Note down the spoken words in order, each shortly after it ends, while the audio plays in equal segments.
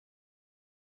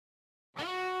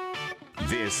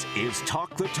This is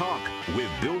Talk the Talk with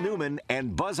Bill Newman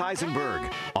and Buzz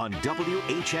Eisenberg on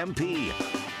WHMP.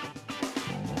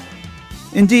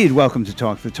 Indeed, welcome to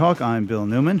Talk the Talk. I'm Bill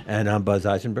Newman. And I'm Buzz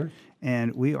Eisenberg.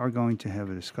 And we are going to have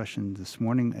a discussion this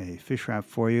morning, a fish wrap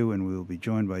for you, and we will be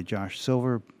joined by Josh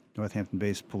Silver,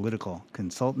 Northampton-based political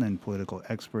consultant and political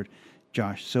expert.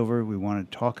 Josh Silver, we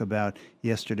want to talk about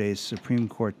yesterday's Supreme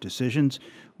Court decisions,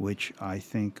 which I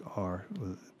think are,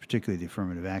 particularly the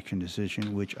affirmative action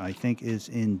decision, which I think is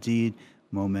indeed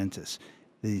momentous.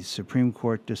 The Supreme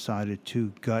Court decided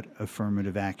to gut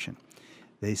affirmative action.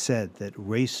 They said that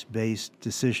race-based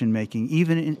decision-making,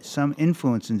 even in some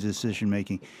influence in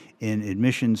decision-making in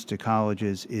admissions to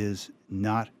colleges, is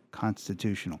not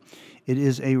constitutional. It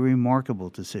is a remarkable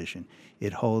decision.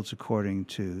 It holds, according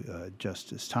to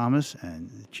Justice Thomas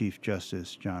and Chief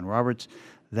Justice John Roberts,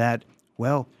 that,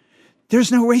 well,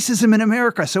 there's no racism in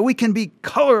America, so we can be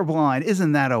colorblind.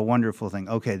 Isn't that a wonderful thing?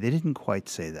 Okay, they didn't quite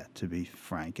say that, to be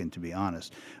frank and to be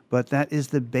honest, but that is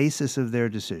the basis of their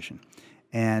decision.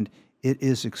 And it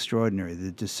is extraordinary.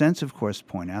 The dissents, of course,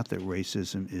 point out that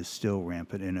racism is still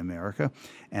rampant in America,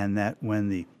 and that when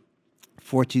the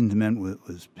 14th Amendment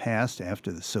was passed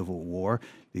after the Civil War,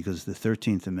 because the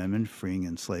 13th Amendment, freeing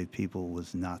enslaved people,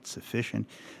 was not sufficient,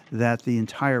 that the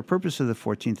entire purpose of the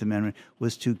 14th Amendment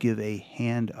was to give a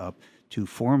hand up to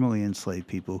formerly enslaved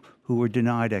people who were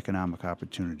denied economic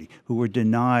opportunity, who were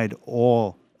denied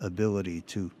all ability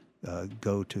to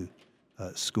go to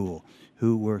school,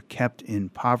 who were kept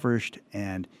impoverished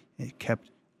and kept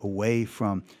away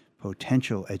from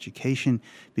potential education,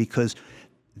 because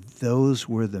those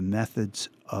were the methods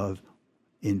of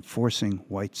enforcing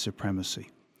white supremacy.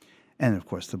 And, of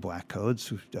course, the black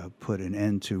codes put an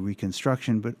end to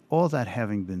Reconstruction. But all that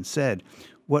having been said,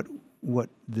 what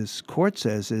this court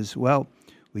says is, well,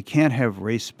 we can't have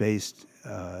race-based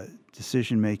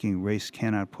decision-making. Race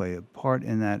cannot play a part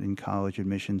in that in college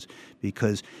admissions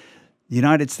because the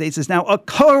United States is now a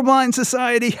colorblind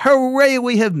society. Hooray,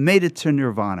 we have made it to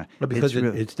nirvana. Well, because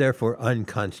it's therefore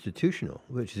unconstitutional,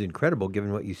 which is incredible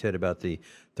given what you said about the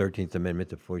 13th Amendment,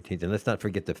 the 14th. And let's not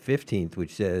forget the 15th,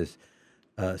 which says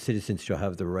citizens shall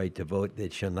have the right to vote.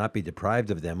 It shall not be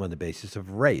deprived of them on the basis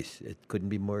of race. It couldn't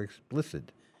be more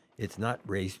explicit. It's not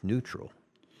race neutral.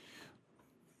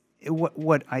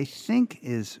 What I think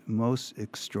is most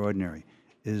extraordinary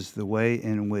is the way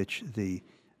in which the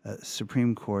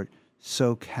Supreme Court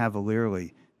so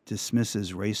cavalierly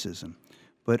dismisses racism.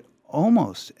 But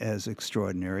almost as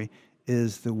extraordinary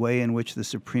is the way in which the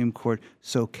Supreme Court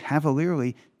so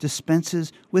cavalierly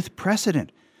dispenses with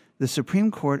precedent. The Supreme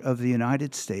Court of the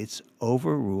United States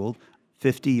overruled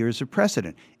 50 years of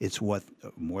precedent. It's what,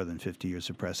 more than 50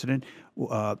 years of precedent.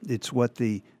 It's what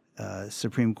the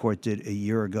Supreme Court did a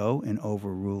year ago in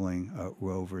overruling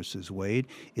Roe versus Wade.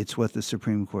 It's what the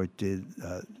Supreme Court did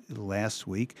last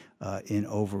week in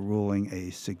overruling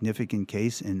a significant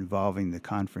case involving the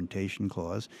Confrontation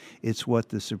Clause. It's what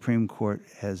the Supreme Court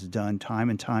has done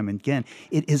time and time again.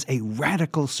 It is a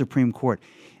radical Supreme Court.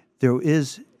 There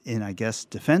is, in, I guess,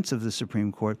 defense of the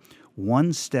Supreme Court,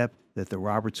 one step that the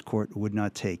Roberts Court would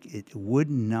not take. It would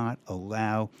not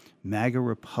allow MAGA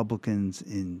Republicans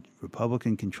in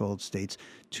Republican-controlled states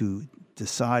to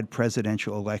decide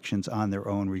presidential elections on their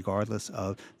own, regardless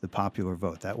of the popular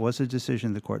vote. That was a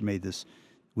decision the court made this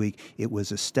week. It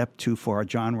was a step too far.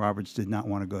 John Roberts did not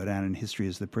want to go down in history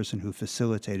as the person who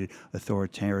facilitated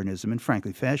authoritarianism and,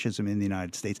 frankly, fascism in the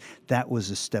United States. That was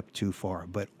a step too far.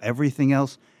 But everything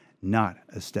else, not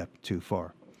a step too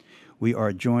far. We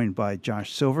are joined by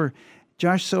Josh Silver.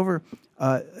 Josh Silver,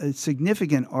 a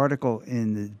significant article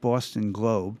in the Boston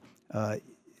Globe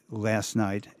last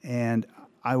night, and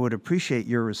I would appreciate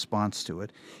your response to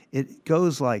it. It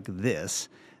goes like this.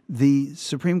 The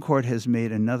Supreme Court has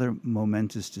made another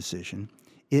momentous decision.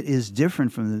 It is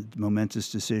different from the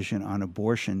momentous decision on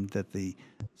abortion that the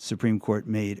Supreme Court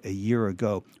made a year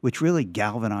ago, which really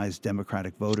galvanized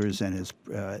Democratic voters and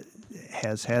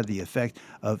has had the effect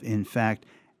of, in fact,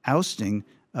 ousting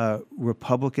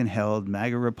Republican-held,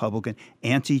 MAGA Republican,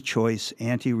 anti-choice,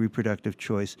 anti-reproductive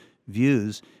choice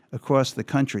views across the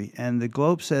country. And the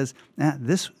Globe says,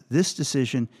 this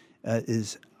decision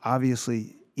is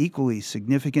obviously equally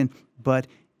significant, but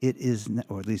it is,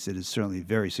 or at least it is certainly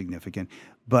very significant,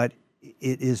 but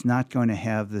it is not going to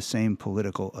have the same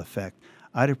political effect.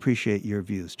 I'd appreciate your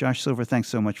views. Josh Silver, thanks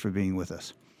so much for being with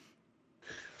us.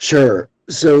 Sure.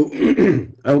 So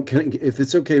if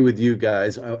it's okay with you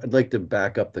guys, I'd like to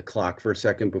back up the clock for a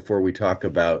second before we talk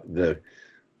about the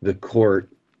court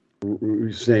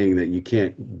saying that you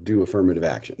can't do affirmative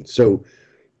action. So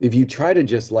if you try to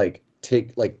just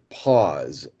take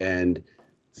pause and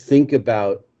think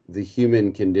about the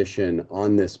human condition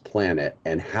on this planet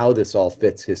and how this all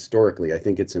fits historically, I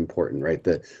think it's important, right?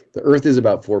 The Earth is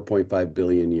about 4.5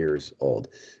 billion years old.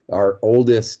 Our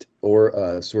oldest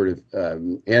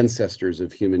ancestors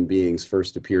of human beings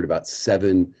first appeared about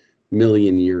 7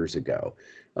 million years ago.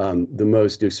 The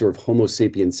most sort of Homo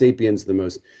sapiens sapiens, the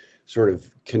most sort of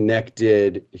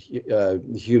connected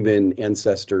human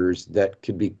ancestors that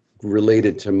could be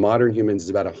related to modern humans is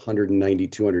about 190,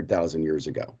 200,000 years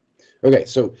ago. Okay,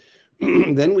 so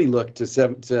then we look to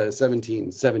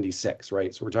 1776,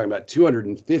 right? So we're talking about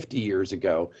 250 years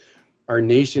ago. Our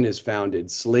nation is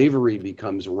founded. Slavery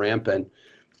becomes rampant,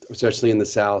 especially in the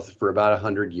South, for about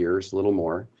 100 years, a little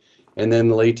more. And then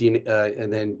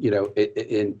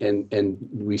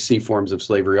we see forms of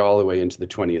slavery all the way into the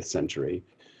 20th century.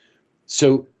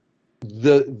 So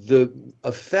the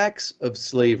effects of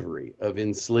slavery, of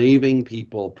enslaving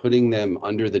people, putting them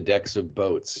under the decks of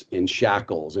boats in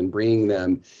shackles and bringing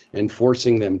them and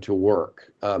forcing them to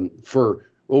work for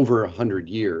over 100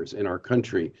 years in our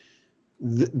country,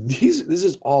 this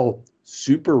is all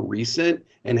super recent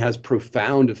and has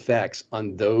profound effects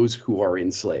on those who are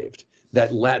enslaved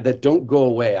that don't go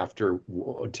away after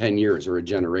 10 years or a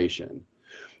generation.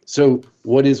 So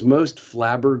what is most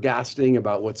flabbergasting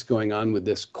about what's going on with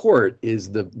this court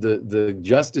is the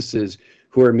justices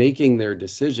who are making their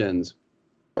decisions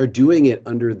are doing it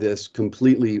under this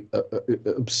completely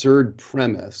absurd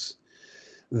premise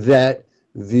that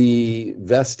the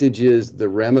vestiges, the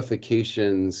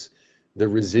ramifications, the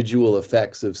residual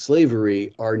effects of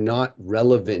slavery are not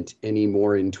relevant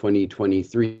anymore in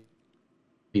 2023,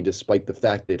 despite the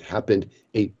fact that it happened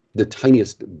the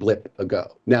tiniest blip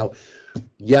ago. Now,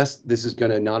 yes, this is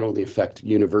going to not only affect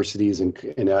universities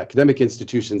and academic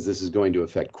institutions, this is going to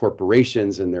affect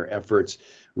corporations and their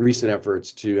recent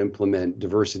efforts to implement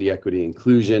diversity, equity,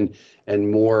 inclusion,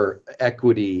 and more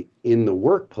equity in the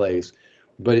workplace.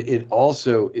 But it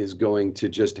also is going to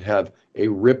just have a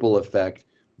ripple effect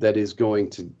that is going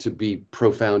to be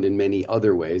profound in many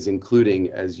other ways,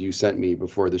 including, as you sent me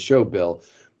before the show, Bill,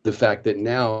 the fact that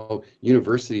now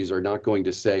universities are not going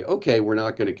to say, okay, we're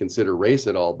not going to consider race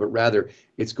at all, but rather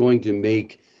it's going to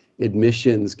make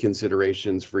admissions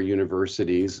considerations for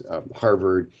universities,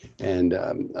 Harvard and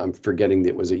I'm forgetting that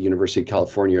it was at University of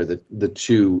California, the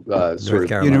two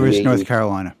University of North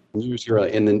Carolina.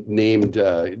 And the named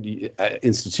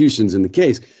institutions in the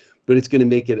case, but it's going to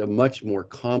make it a much more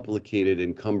complicated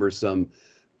and cumbersome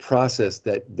process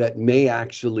that may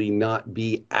actually not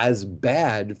be as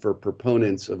bad for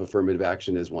proponents of affirmative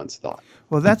action as once thought.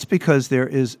 Well, that's because there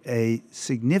is a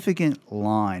significant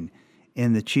line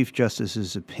in the Chief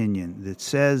Justice's opinion that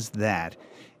says that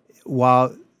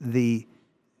while the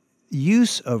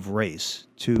use of race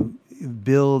to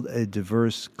build a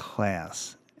diverse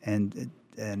class and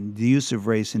the use of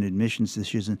race in admissions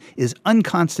decisions is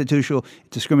unconstitutional, it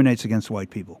discriminates against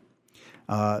white people.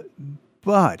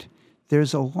 But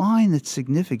there's a line that's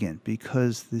significant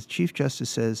because the Chief Justice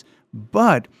says,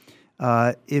 but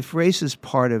if race is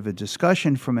part of a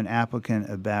discussion from an applicant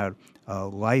about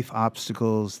life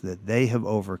obstacles that they have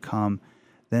overcome,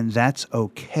 then that's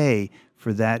okay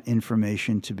for that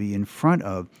information to be in front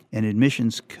of an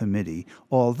admissions committee,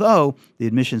 although the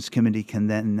admissions committee can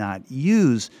then not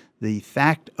use the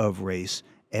fact of race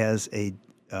as a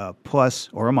plus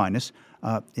or a minus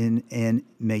in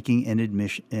making an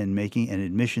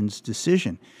admissions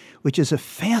decision, which is a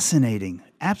fascinating,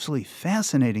 absolutely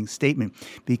fascinating statement,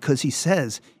 because he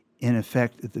says, in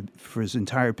effect, for his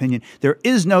entire opinion, there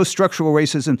is no structural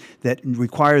racism that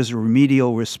requires a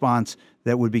remedial response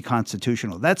that would be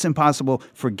constitutional. That's impossible.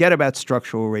 Forget about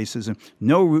structural racism.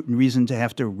 No reason to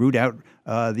have to root out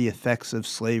the effects of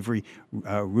slavery,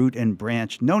 root and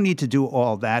branch. No need to do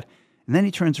all that. And then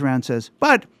he turns around and says,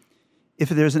 but if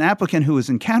there's an applicant who has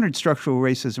encountered structural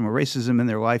racism or racism in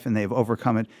their life and they have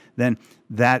overcome it, then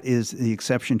that is the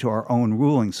exception to our own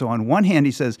ruling. So on one hand,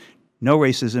 he says, no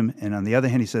racism, and on the other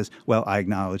hand, he says, well, I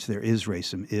acknowledge there is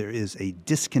racism. There is a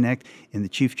disconnect in the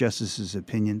Chief Justice's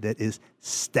opinion that is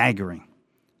staggering.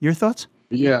 Your thoughts?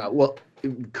 Yeah, well,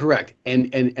 correct. And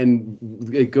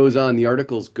it goes on, the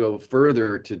articles go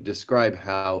further to describe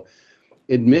how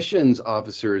admissions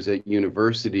officers at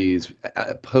universities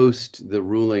post the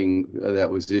ruling that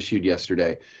was issued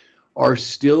yesterday are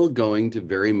still going to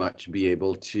very much be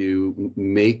able to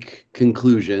make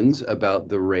conclusions about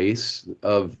the race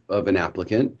of an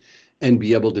applicant and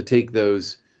be able to take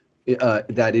those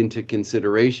that into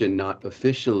consideration, not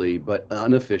officially, but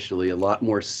unofficially, a lot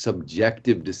more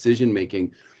subjective decision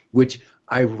making, which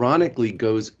ironically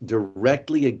goes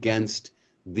directly against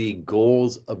the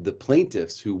goals of the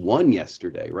plaintiffs who won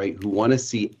yesterday, right? Who want to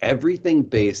see everything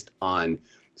based on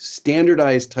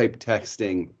standardized type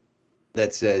testing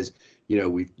that says,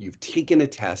 you've taken a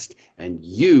test and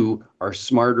you are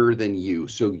smarter than you,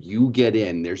 so you get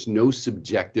in. There's no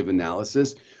subjective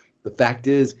analysis. The fact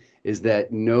is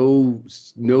that no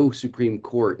Supreme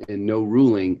Court and no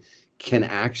ruling can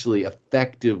actually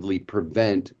effectively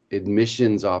prevent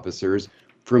admissions officers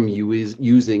from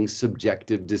using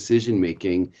subjective decision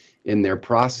making in their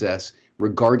process,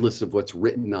 regardless of what's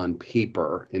written on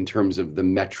paper in terms of the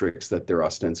metrics that they're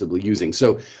ostensibly using.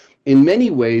 So in many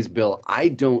ways, Bill, I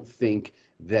don't think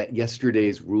that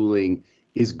yesterday's ruling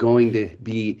is going to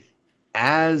be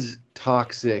as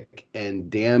toxic and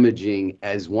damaging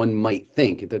as one might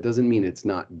think. That doesn't mean it's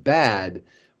not bad,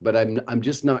 but I'm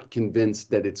just not convinced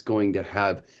that it's going to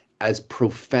have as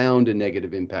profound a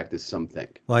negative impact as some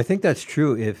think. Well, I think that's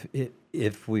true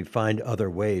if we find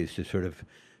other ways to sort of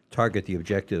target the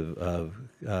objective of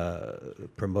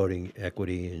promoting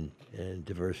equity and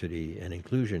diversity and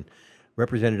inclusion.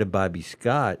 Representative Bobby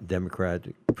Scott, Democrat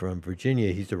from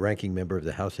Virginia, he's the ranking member of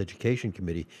the House Education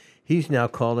Committee. He's now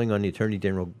calling on the Attorney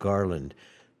General Garland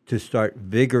to start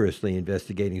vigorously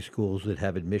investigating schools that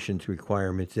have admissions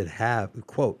requirements that have,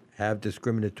 quote, have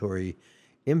discriminatory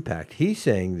impact. He's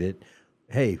saying that,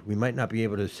 hey, we might not be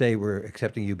able to say we're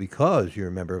accepting you because you're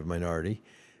a member of a minority,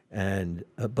 and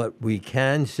but we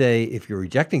can say if you're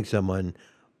rejecting someone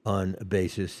on a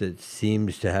basis that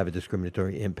seems to have a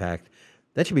discriminatory impact,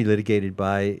 that should be litigated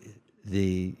by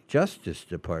the Justice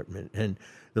Department. And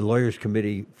the Lawyers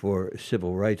Committee for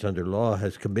Civil Rights under law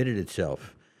has committed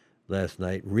itself last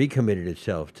night, recommitted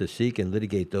itself to seek and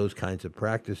litigate those kinds of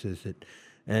practices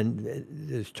and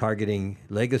is targeting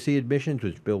legacy admissions,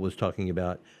 which Bill was talking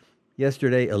about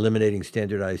yesterday, eliminating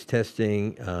standardized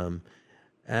testing,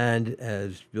 and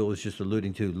as Bill was just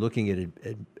alluding to, looking at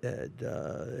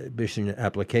admission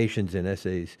applications and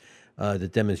essays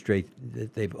that demonstrate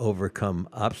that they've overcome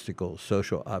obstacles,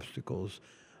 social obstacles,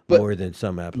 more than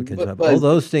some applicants have. All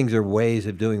those things are ways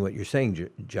of doing what you're saying,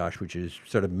 Josh, which is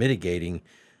sort of mitigating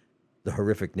the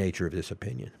horrific nature of this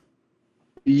opinion.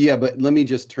 Yeah, but let me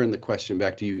just turn the question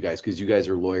back to you guys, because you guys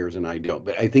are lawyers and I don't.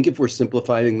 But I think if we're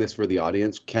simplifying this for the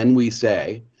audience, can we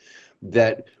say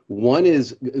that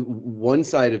one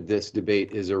side of this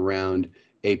debate is around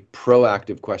a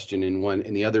proactive question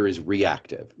and the other is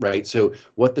reactive, right? So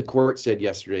what the court said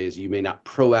yesterday is you may not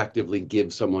proactively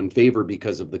give someone favor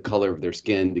because of the color of their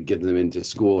skin to give them into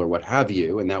school or what have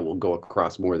you, and that will go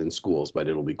across more than schools, but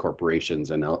it'll be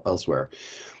corporations and elsewhere.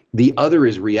 The other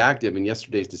is reactive, and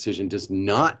yesterday's decision does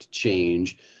not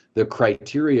change the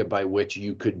criteria by which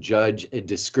you could judge a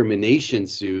discrimination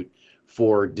suit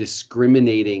for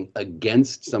discriminating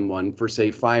against someone for,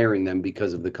 say, firing them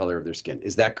because of the color of their skin.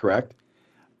 Is that correct?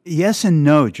 Yes and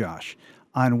no, Josh.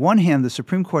 On one hand, the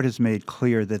Supreme Court has made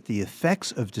clear that the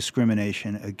effects of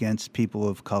discrimination against people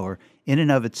of color in and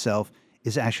of itself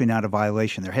is actually not a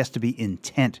violation. There has to be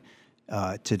intent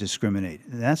to discriminate.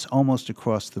 That's almost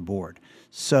across the board.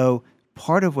 So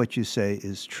part of what you say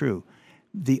is true.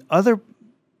 The other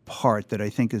part that I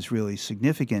think is really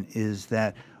significant is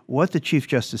that what the Chief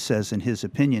Justice says in his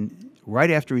opinion,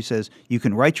 right after he says, you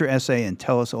can write your essay and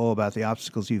tell us all about the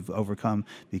obstacles you've overcome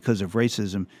because of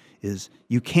racism, is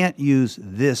you can't use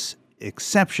this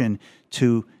exception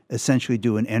to essentially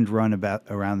do an end run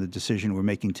around the decision we're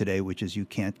making today, which is you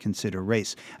can't consider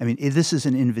race. I mean, this is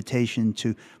an invitation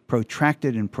to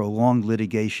protracted and prolonged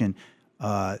litigation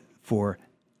for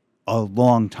a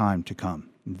long time to come.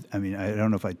 I mean, I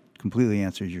don't know if I completely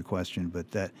answered your question,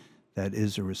 but that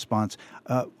is a response.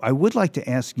 I would like to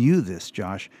ask you this,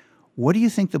 Josh. What do you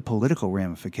think the political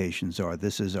ramifications are?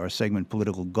 This is our segment,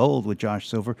 Political Gold, with Josh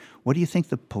Silver. What do you think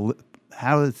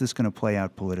how is this going to play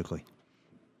out politically?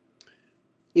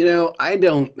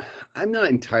 I'm not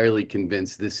entirely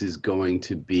convinced this is going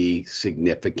to be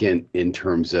significant in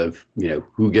terms of,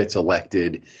 who gets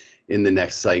elected in the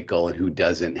next cycle and who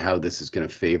doesn't, how this is going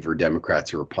to favor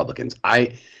Democrats or Republicans.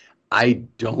 I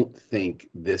don't think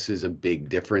this is a big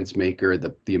difference maker.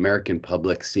 The American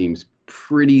public seems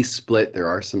pretty split. There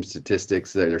are some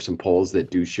statistics, there are some polls that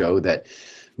do show that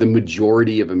the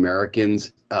majority of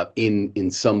Americans,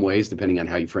 in some ways, depending on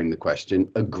how you frame the question,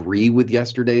 agree with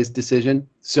yesterday's decision.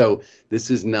 So this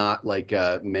is not like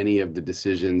many of the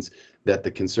decisions that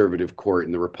the conservative court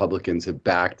and the Republicans have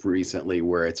backed recently,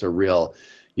 where it's a real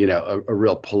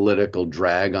political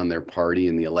drag on their party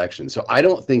in the election. So I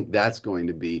don't think that's going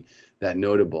to be that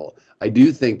notable. I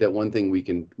do think that one thing we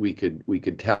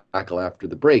could tackle after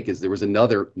the break is there was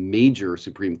another major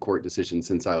Supreme Court decision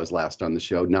since I was last on the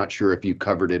show. Not sure if you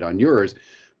covered it on yours,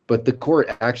 but the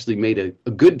court actually made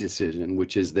a good decision,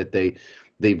 which is that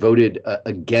they voted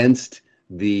against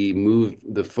the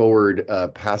forward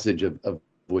passage of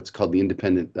what's called the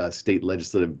independent state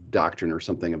legislative doctrine or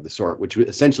something of the sort, which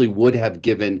essentially would have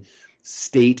given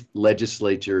state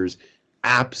legislatures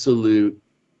absolute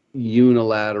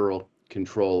unilateral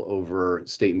control over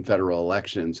state and federal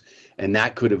elections. And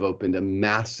that could have opened a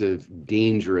massive,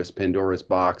 dangerous Pandora's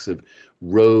box of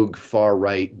rogue,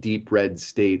 far-right, deep red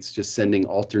states just sending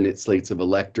alternate slates of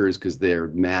electors because they're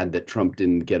mad that Trump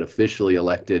didn't get officially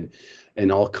elected,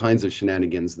 and all kinds of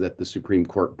shenanigans that the Supreme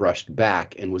Court brushed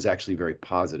back and was actually very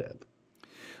positive.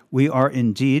 We are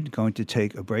indeed going to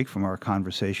take a break from our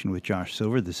conversation with Josh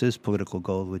Silver. This is Political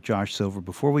Gold with Josh Silver.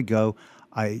 Before we go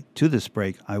to this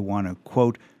break, I want to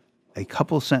quote a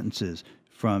couple sentences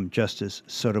from Justice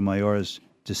Sotomayor's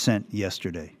dissent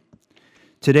yesterday.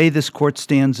 Today, this court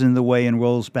stands in the way and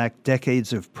rolls back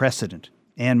decades of precedent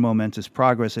and momentous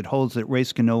progress. It holds that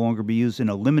race can no longer be used in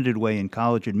a limited way in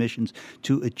college admissions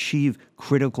to achieve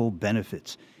critical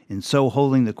benefits. In so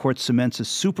holding, the court cements a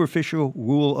superficial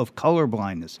rule of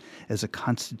colorblindness as a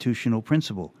constitutional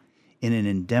principle in an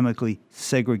endemically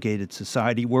segregated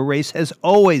society where race has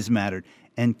always mattered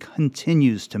and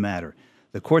continues to matter.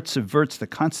 The court subverts the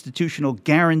constitutional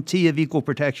guarantee of equal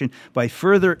protection by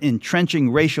further entrenching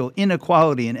racial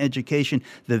inequality in education,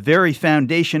 the very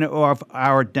foundation of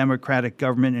our democratic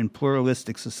government and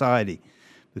pluralistic society.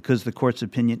 Because the court's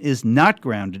opinion is not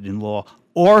grounded in law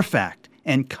or fact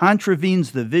and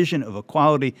contravenes the vision of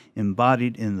equality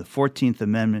embodied in the 14th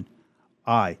Amendment,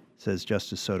 I, says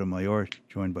Justice Sotomayor,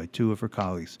 joined by two of her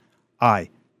colleagues, I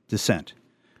dissent.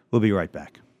 We'll be right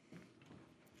back.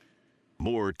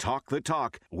 More Talk the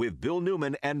Talk with Bill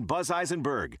Newman and Buzz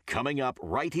Eisenberg coming up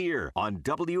right here on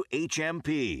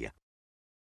WHMP.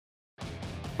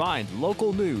 Find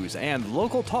local news and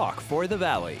local talk for the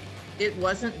Valley. It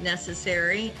wasn't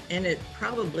necessary, and it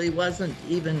probably wasn't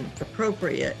even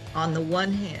appropriate. On the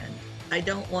one hand, I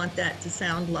don't want that to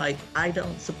sound like I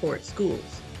don't support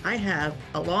schools. I have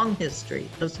a long history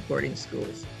of supporting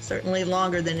schools, certainly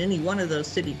longer than any one of those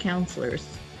city councilors.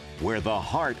 Where the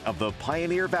heart of the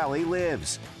Pioneer Valley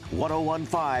lives.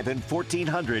 1015 and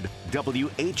 1400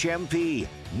 WHMP.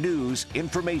 News,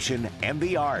 information, and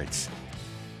the arts.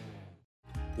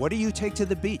 What do you take to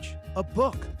the beach? A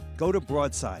book. Go to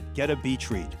Broadside. Get a beach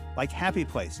read. Like Happy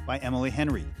Place by Emily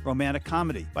Henry. Romantic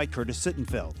Comedy by Curtis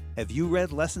Sittenfeld. Have you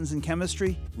read Lessons in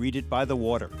Chemistry? Read it by the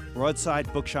water.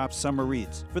 Broadside Bookshop Summer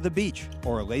Reads. For the beach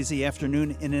or a lazy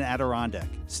afternoon in an Adirondack.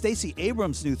 Stacey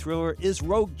Abrams' new thriller is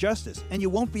Rogue Justice, and you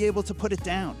won't be able to put it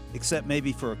down, except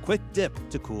maybe for a quick dip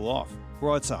to cool off.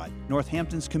 Broadside,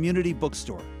 Northampton's community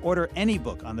bookstore. Order any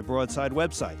book on the Broadside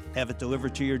website. Have it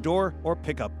delivered to your door or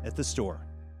pick up at the store.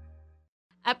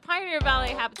 At Pioneer Valley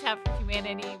Habitat for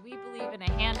Humanity, we believe in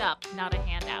a hand up, not a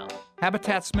handout.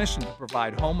 Habitat's mission to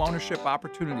provide home ownership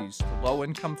opportunities to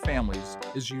low-income families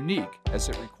is unique, as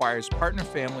it requires partner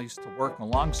families to work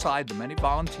alongside the many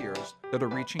volunteers that are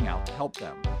reaching out to help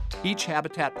them. Each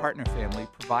Habitat partner family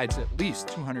provides at least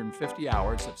 250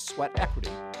 hours of sweat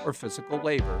equity or physical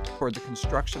labor toward the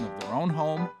construction of their own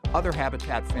home, other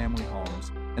Habitat family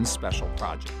homes, and special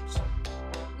projects.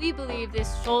 We believe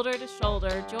this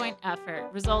shoulder-to-shoulder joint effort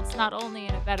results not only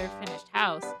in a better finished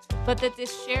house, but that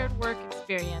this shared work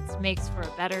experience makes for a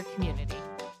better community.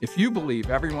 If you believe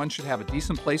everyone should have a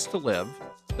decent place to live,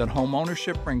 that home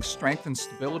ownership brings strength and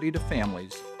stability to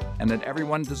families, and that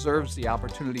everyone deserves the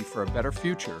opportunity for a better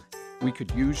future, we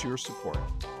could use your support.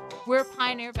 We're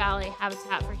Pioneer Valley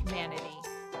Habitat for Humanity.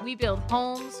 We build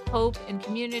homes, hope, and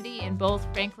community in both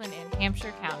Franklin and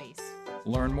Hampshire counties.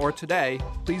 Learn more today.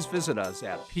 Please visit us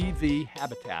at pvhabitat.org.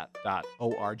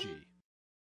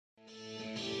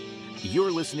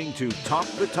 You're listening to Talk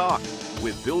the Talk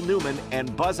with Bill Newman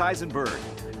and Buzz Eisenberg.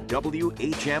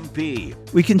 WHMP.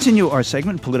 We continue our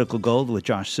segment, Political Gold, with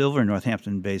Josh Silver,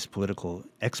 Northampton-based political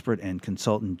expert and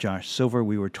consultant Josh Silver.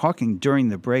 We were talking during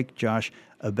the break, Josh,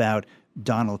 about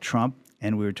Donald Trump,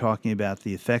 and we were talking about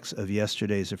the effects of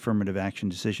yesterday's affirmative action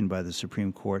decision by the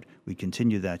Supreme Court. We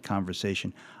continue that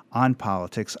conversation on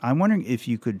politics. I'm wondering if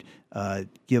you could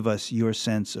give us your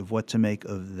sense of what to make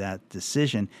of that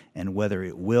decision and whether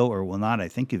it will or will not. I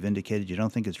think you've indicated you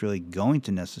don't think it's really going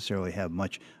to necessarily have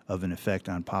much of an effect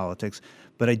on politics.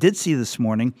 But I did see this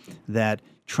morning that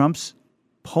Trump's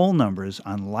poll numbers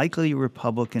on likely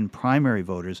Republican primary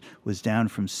voters was down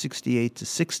from 68 to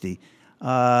 60.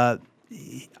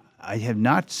 I have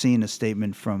not seen a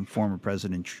statement from former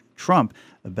President Trump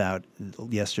about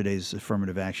yesterday's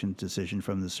affirmative action decision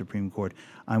from the Supreme Court.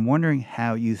 I'm wondering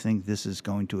how you think this is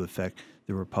going to affect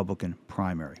the Republican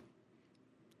primary.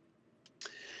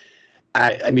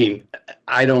 I mean,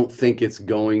 I don't think it's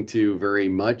going to very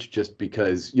much, just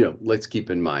because, let's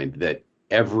keep in mind that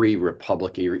every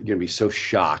Republican, you're going to be so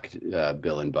shocked,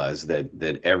 Bill and Buzz,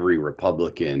 that every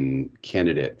Republican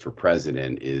candidate for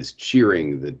president is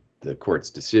cheering the court's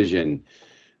decision.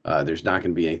 There's not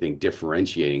going to be anything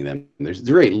differentiating them. There's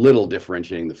very little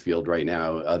differentiating the field right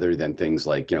now, other than things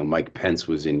like, Mike Pence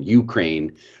was in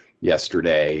Ukraine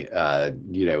yesterday,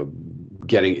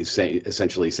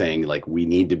 essentially saying like, we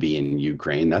need to be in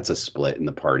Ukraine. That's a split in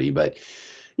the party, but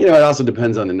it also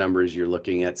depends on the numbers you're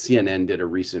looking at. CNN did a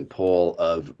recent poll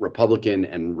of Republican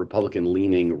and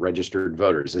Republican-leaning registered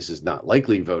voters. This is not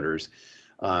likely voters.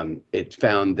 It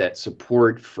found that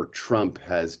support for Trump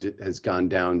has gone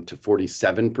down to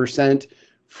 47%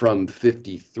 from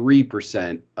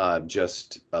 53%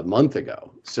 just a month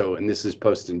ago. So, and this is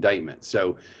post-indictment.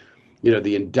 So,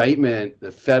 the indictment,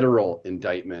 the federal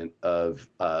indictment of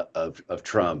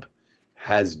Trump,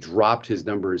 has dropped his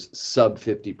numbers sub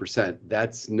 50%.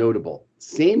 That's notable.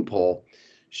 Same poll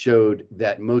showed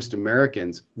that most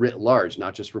Americans, writ large,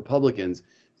 not just Republicans,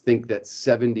 think that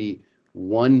 71%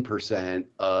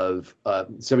 of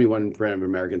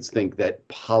Americans think that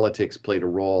politics played a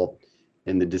role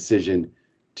in the decision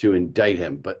to indict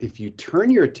him. But if you turn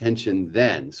your attention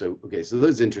then, so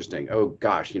that's interesting. Oh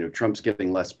gosh, Trump's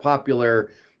getting less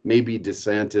popular. Maybe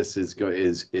DeSantis is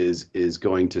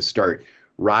going to start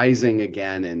rising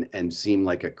again and seem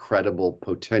like a credible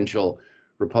potential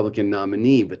Republican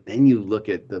nominee. But then you look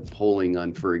at the polling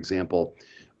on, for example,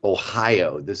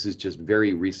 Ohio. This is just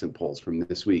very recent polls from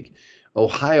this week.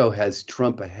 Ohio has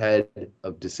Trump ahead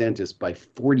of DeSantis by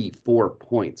 44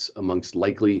 points amongst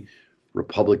likely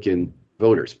Republican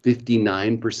voters,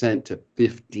 59% to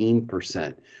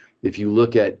 15%. If you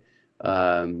look at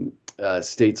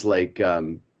states like,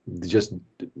 I'm just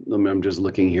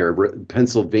looking here,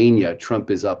 Pennsylvania,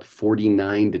 Trump is up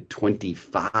 49 to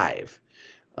 25.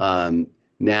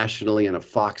 Nationally, in a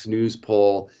Fox News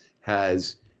poll,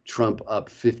 has Trump up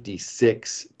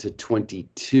 56 to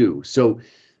 22. So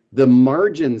the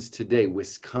margins today,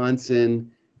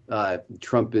 Wisconsin,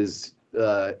 Trump is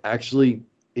actually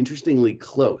interestingly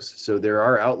close. So there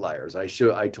are outliers. I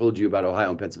told you about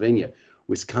Ohio and Pennsylvania.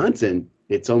 Wisconsin,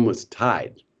 it's almost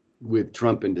tied with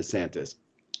Trump and DeSantis.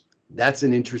 That's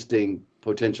an interesting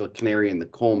potential canary in the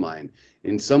coal mine.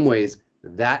 In some ways,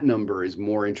 that number is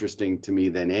more interesting to me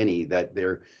than any, that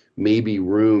there may be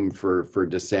room for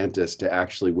DeSantis to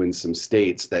actually win some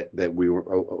states that we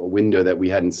were a window that we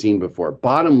hadn't seen before.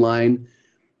 Bottom line,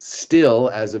 still,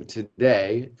 as of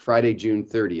today, Friday, June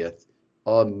 30th,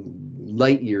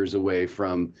 light years away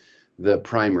from the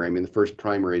primary. I mean, the first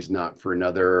primary is not for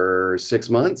another 6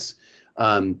 months.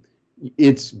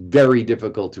 It's very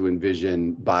difficult to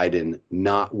envision Biden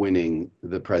not winning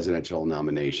the presidential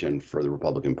nomination for the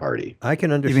Republican Party. I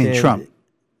can understand. You mean Trump?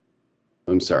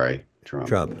 I'm sorry, Trump.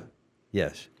 Trump,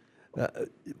 yes.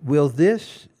 Will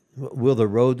the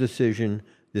Roe decision,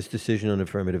 this decision on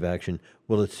affirmative action,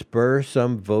 will it spur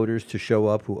some voters to show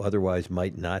up who otherwise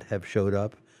might not have showed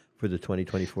up for the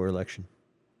 2024 election?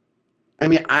 I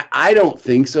mean, I don't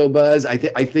think so, Buzz. I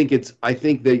think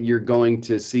that you're going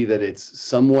to see that it's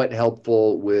somewhat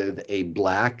helpful with a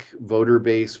black voter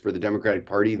base for the Democratic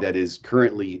Party that is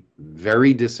currently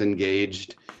very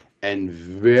disengaged and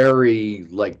very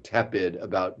tepid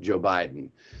about Joe Biden.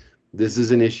 This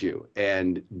is an issue,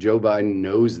 and Joe Biden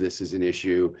knows this is an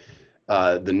issue.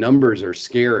 The numbers are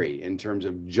scary in terms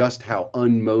of just how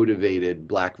unmotivated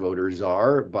black voters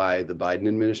are by the Biden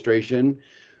administration.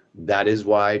 That is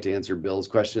why, to answer Bill's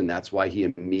question, that's why he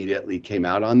immediately came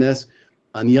out on this.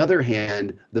 On the other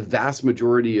hand, the vast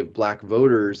majority of black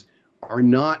voters are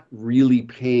not really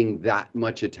paying that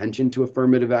much attention to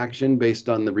affirmative action based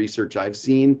on the research I've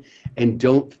seen, and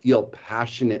don't feel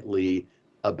passionately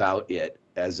about it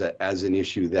as an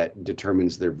issue that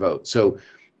determines their vote. So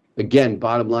again,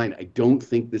 bottom line, I don't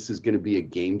think this is going to be a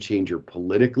game changer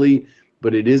politically,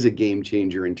 but it is a game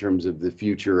changer in terms of the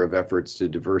future of efforts to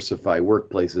diversify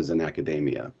workplaces and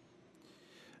academia.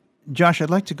 Josh,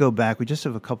 I'd like to go back. We just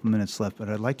have a couple minutes left, but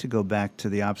I'd like to go back to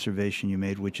the observation you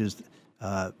made, which is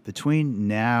between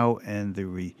now and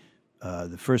the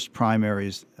first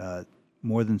primaries,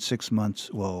 more than 6 months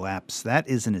will elapse. That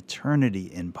is an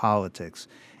eternity in politics.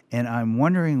 And I'm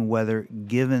wondering whether,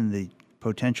 given the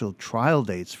potential trial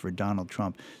dates for Donald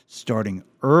Trump starting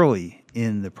early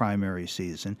in the primary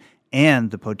season,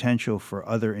 and the potential for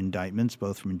other indictments,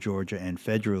 both from Georgia and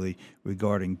federally,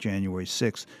 regarding January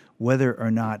 6th, whether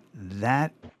or not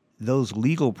those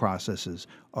legal processes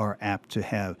are apt to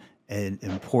have an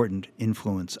important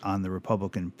influence on the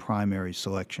Republican primary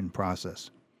selection process.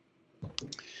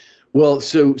 Well,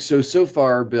 so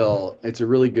far, Bill, it's a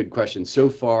really good question. So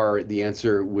far, the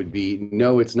answer would be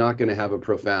no, it's not going to have a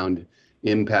profound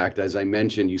impact. As I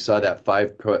mentioned, you saw that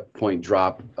 5-point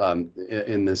drop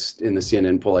in the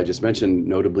CNN poll I just mentioned.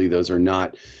 Notably, those are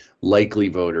not likely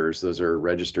voters; those are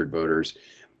registered voters.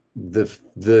 The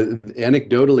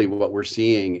anecdotally, what we're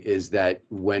seeing is that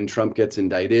when Trump gets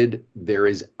indicted,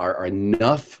 there are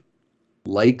enough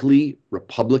likely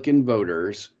Republican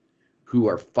voters who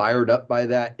are fired up by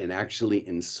that and actually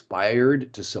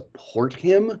inspired to support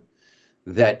him,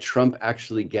 that Trump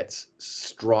actually gets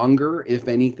stronger, if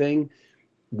anything,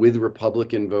 with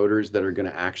Republican voters that are going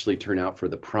to actually turn out for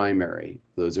the primary.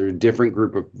 Those are a different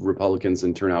group of Republicans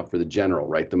than turn out for the general,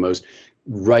 right? The most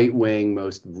right-wing,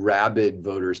 most rabid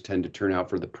voters tend to turn out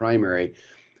for the primary.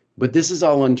 But this is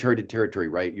all uncharted territory,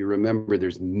 right? You remember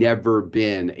there's never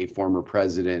been a former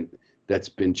president that's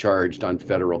been charged on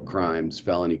federal crimes,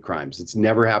 felony crimes. It's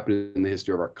never happened in the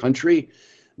history of our country.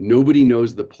 Nobody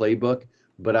knows the playbook.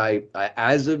 But I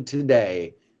as of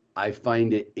today, I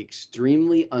find it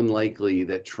extremely unlikely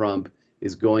that Trump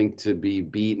is going to be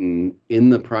beaten in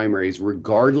the primaries,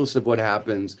 regardless of what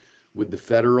happens with the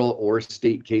federal or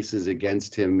state cases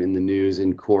against him in the news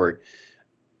in court.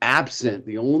 Absent,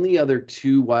 the only other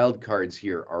two wild cards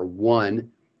here are, one,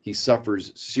 he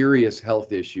suffers serious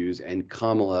health issues and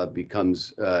Kamala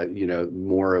becomes,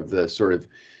 more of the sort of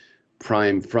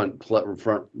prime front,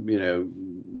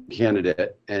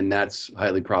 candidate. And that's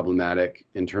highly problematic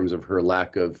in terms of her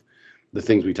lack of the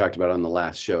things we talked about on the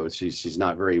last show. She's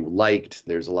not very liked.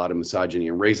 There's a lot of misogyny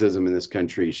and racism in this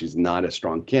country. She's not a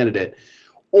strong candidate.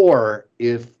 Or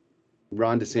if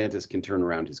Ron DeSantis can turn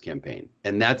around his campaign.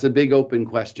 And that's a big open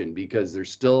question because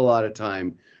there's still a lot of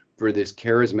time for this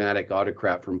charismatic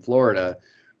autocrat from Florida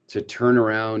to turn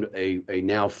around a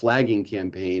now flagging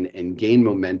campaign and gain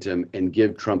momentum and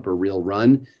give Trump a real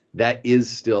run. That is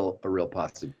still a real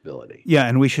possibility. Yeah,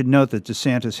 and we should note that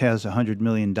DeSantis has $100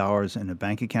 million in a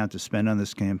bank account to spend on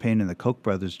this campaign, and the Koch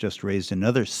brothers just raised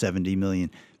another $70 million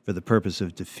for the purpose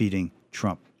of defeating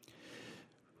Trump.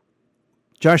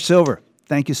 Josh Silver,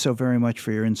 thank you so very much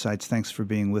for your insights. Thanks for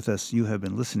being with us. You have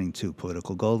been listening to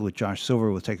Political Gold with Josh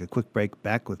Silver. We'll take a quick break.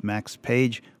 Back with Max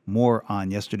Page. More on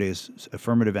yesterday's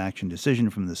affirmative action decision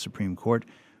from the Supreme Court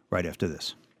right after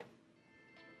this.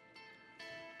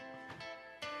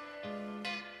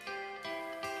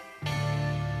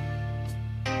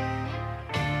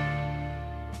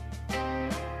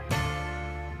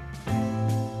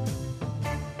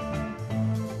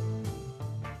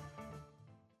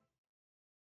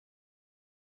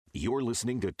 You're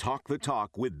listening to Talk the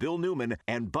Talk with Bill Newman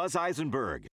and Buzz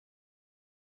Eisenberg.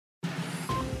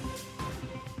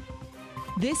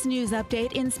 This news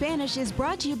update in Spanish is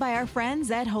brought to you by our friends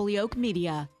at Holyoke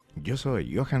Media. Yo soy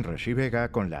Johan Rashi Vega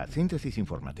con la síntesis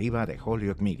informativa de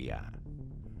Holyoke Media.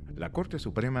 La Corte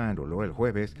Suprema anuló el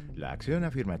jueves la acción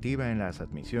afirmativa en las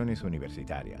admisiones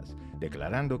universitarias,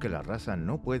 declarando que la raza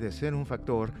no puede ser un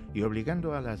factor y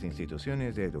obligando a las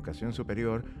instituciones de educación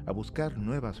superior a buscar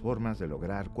nuevas formas de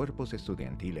lograr cuerpos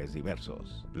estudiantiles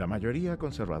diversos. La mayoría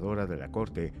conservadora de la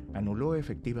Corte anuló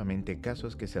efectivamente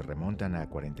casos que se remontan a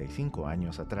 45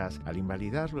 años atrás al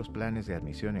invalidar los planes de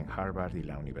admisión en Harvard y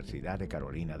la Universidad de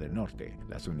Carolina del Norte,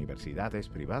 las universidades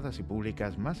privadas y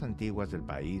públicas más antiguas del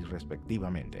país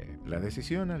respectivamente. La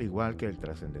decisión, al igual que el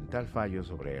trascendental fallo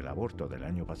sobre el aborto del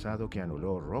año pasado que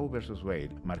anuló Roe vs. Wade,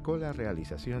 marcó la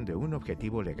realización de un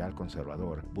objetivo legal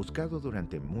conservador buscado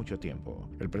durante mucho tiempo.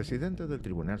 El presidente del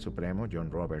Tribunal Supremo,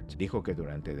 John Roberts, dijo que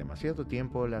durante demasiado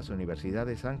tiempo las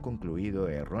universidades han concluido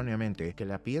erróneamente que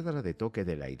la piedra de toque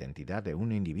de la identidad de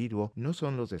un individuo no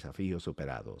son los desafíos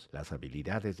superados, las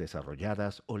habilidades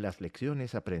desarrolladas o las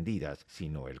lecciones aprendidas,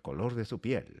 sino el color de su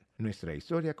piel. Nuestra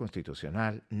historia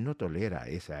constitucional no tolera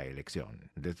esa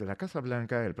elección. Desde la Casa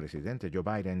Blanca, el presidente Joe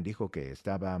Biden dijo que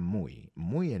estaba muy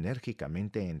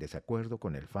enérgicamente en desacuerdo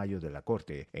con el fallo de la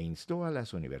Corte e instó a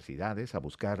las universidades a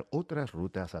buscar otras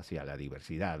rutas hacia la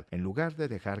diversidad, en lugar de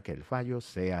dejar que el fallo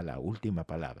sea la última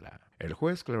palabra. El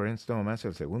juez Clarence Thomas,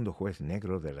 el segundo juez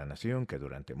negro de la nación que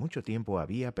durante mucho tiempo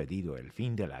había pedido el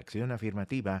fin de la acción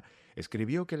afirmativa,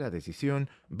 escribió que la decisión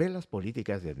ve las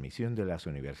políticas de admisión de las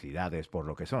universidades por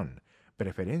lo que son: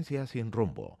 preferencias sin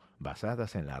rumbo,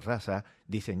 basadas en la raza,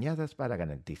 diseñadas para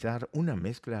garantizar una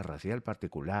mezcla racial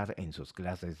particular en sus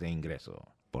clases de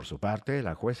ingreso. Por su parte,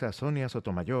 la jueza Sonia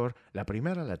Sotomayor, la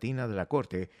primera latina de la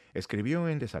Corte, escribió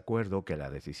en desacuerdo que la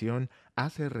decisión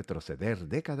hace retroceder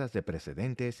décadas de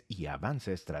precedentes y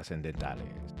avances trascendentales.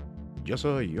 Yo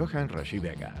soy Johan Rashi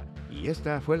Vega, y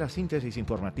esta fue la síntesis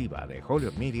informativa de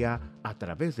Holyoke Media a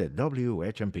través de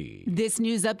WHMP. This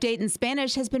news update in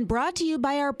Spanish has been brought to you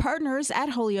by our partners at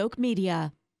Holyoke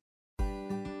Media.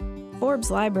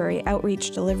 Forbes Library Outreach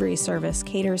Delivery Service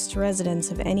caters to residents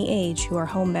of any age who are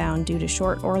homebound due to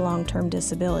short or long-term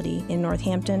disability in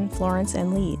Northampton, Florence,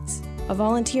 and Leeds. A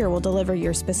volunteer will deliver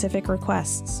your specific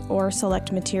requests or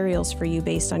select materials for you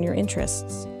based on your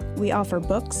interests. We offer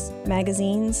books,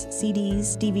 magazines,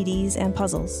 CDs, DVDs, and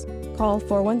puzzles. Call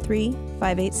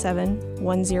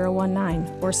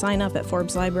 413-587-1019 or sign up at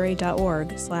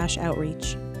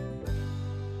forbeslibrary.org/outreach.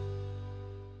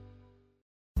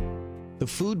 The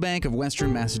Food Bank of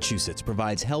Western Massachusetts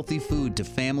provides healthy food to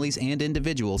families and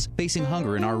individuals facing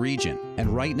hunger in our region.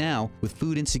 And right now, with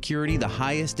food insecurity the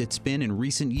highest it's been in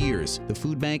recent years, the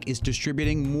Food Bank is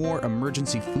distributing more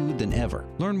emergency food than ever.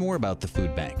 Learn more about the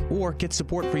Food Bank or get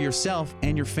support for yourself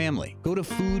and your family. Go to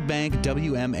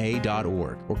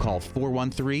foodbankwma.org or call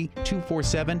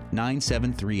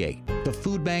 413-247-9738. The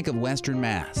Food Bank of Western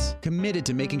Mass, committed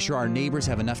to making sure our neighbors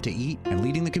have enough to eat and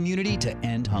leading the community to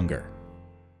end hunger.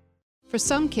 For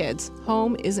some kids,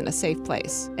 home isn't a safe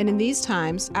place, and in these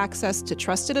times, access to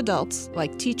trusted adults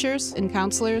like teachers and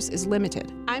counselors is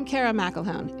limited. I'm Kara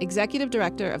McElhone, Executive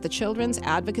Director of the Children's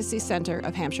Advocacy Center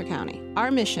of Hampshire County. Our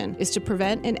mission is to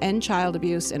prevent and end child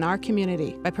abuse in our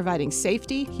community by providing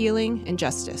safety, healing, and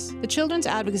justice. The Children's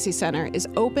Advocacy Center is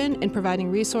open and providing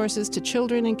resources to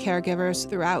children and caregivers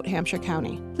throughout Hampshire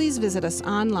County. Please visit us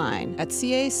online at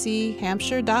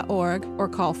cachampshire.org or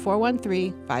call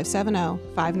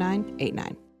 413-570-5989.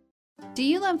 Do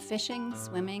you love fishing,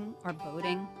 swimming, or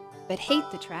boating, but hate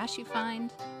the trash you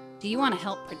find? Do you want to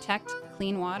help protect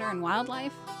clean water and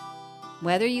wildlife?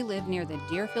 Whether you live near the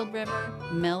Deerfield River,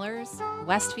 Millers,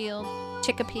 Westfield,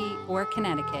 Chicopee, or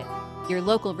Connecticut, your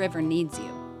local river needs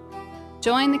you.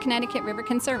 Join the Connecticut River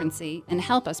Conservancy and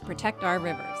help us protect our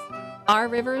rivers. Our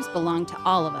rivers belong to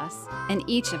all of us, and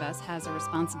each of us has a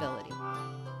responsibility.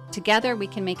 Together we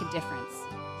can make a difference.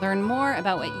 Learn more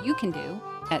about what you can do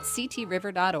at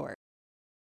ctriver.org.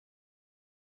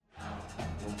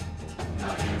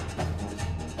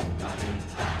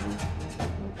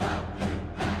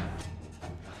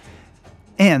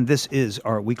 And this is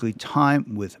our weekly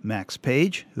time with Max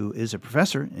Page, who is a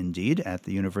professor, indeed, at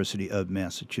the University of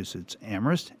Massachusetts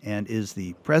Amherst and is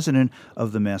the president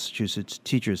of the Massachusetts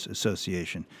Teachers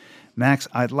Association. Max,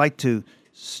 I'd like to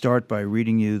start by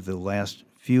reading you the last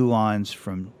few lines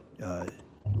from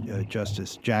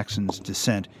Justice Jackson's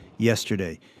dissent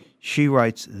yesterday. She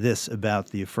writes this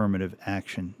about the affirmative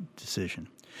action decision.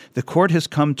 The court has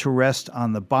come to rest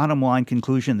on the bottom line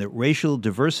conclusion that racial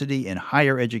diversity in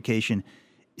higher education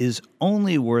is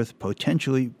only worth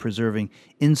potentially preserving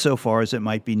insofar as it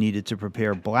might be needed to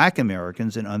prepare Black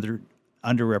Americans and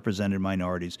underrepresented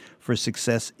minorities for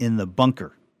success in the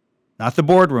bunker, not the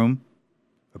boardroom,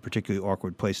 a particularly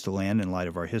awkward place to land in light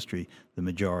of our history the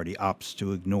majority opts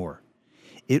to ignore.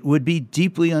 It would be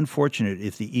deeply unfortunate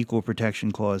if the Equal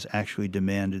Protection Clause actually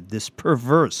demanded this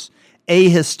perverse,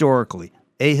 ahistorical,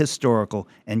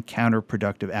 and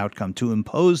counterproductive outcome to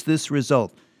impose this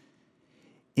result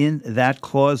in that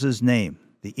clause's name,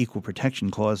 the Equal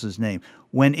Protection Clause's name,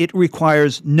 when it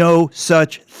requires no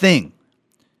such thing,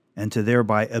 and to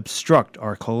thereby obstruct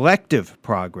our collective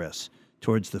progress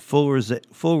towards the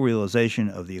full realization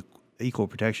of the Equal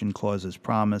Protection Clause's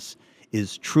promise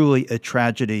is truly a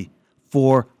tragedy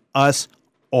for us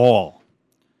all.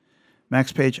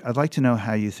 Max Page, I'd like to know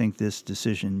how you think this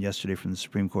decision yesterday from the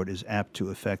Supreme Court is apt to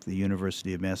affect the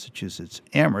University of Massachusetts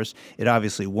Amherst. It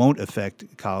obviously won't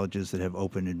affect colleges that have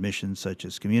open admissions, such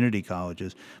as community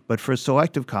colleges, but for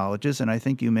selective colleges, and I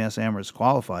think UMass Amherst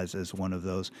qualifies as one of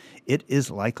those, it is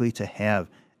likely to have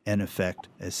an effect,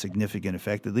 a significant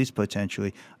effect, at least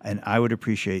potentially, and I would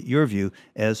appreciate your view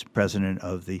as president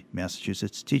of the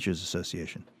Massachusetts Teachers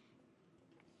Association.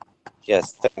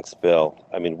 Yes, thanks, Bill.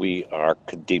 I mean, we are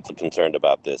deeply concerned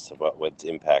about this, about its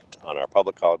impact on our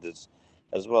public colleges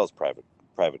as well as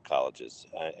private colleges.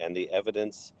 And the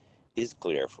evidence is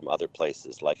clear from other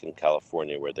places, like in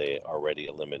California, where they already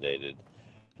eliminated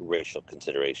racial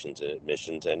considerations in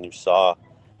admissions. And you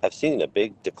have seen a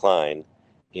big decline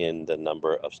in the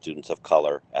number of students of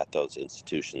color at those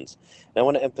institutions. And I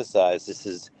want to emphasize this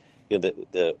is,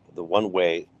 the one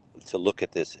way to look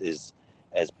at this is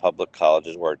as public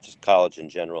colleges or just college in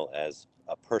general as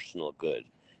a personal good,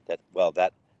 that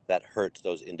hurts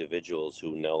those individuals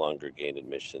who no longer gain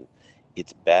admission.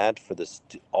 It's bad for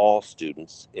all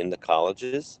students in the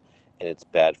colleges, and it's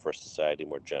bad for society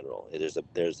more general. There's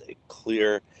a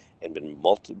clear and been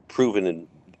proven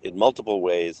in multiple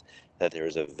ways that there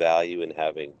is a value in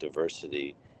having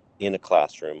diversity in a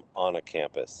classroom, on a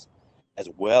campus, as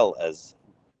well as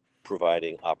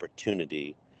providing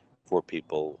opportunity for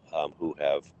people who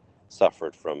have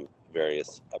suffered from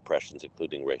various oppressions,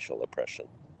 including racial oppression.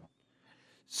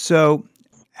 So,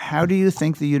 how do you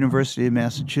think the University of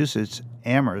Massachusetts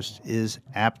Amherst is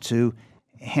apt to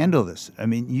handle this? I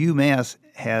mean, UMass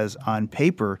has on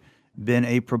paper been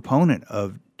a proponent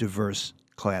of diverse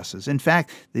classes. In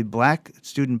fact, the black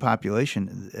student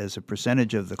population as a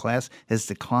percentage of the class has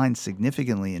declined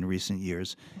significantly in recent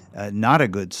years. Not a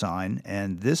good sign,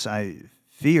 and this, I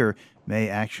fear, may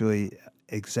actually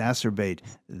exacerbate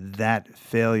that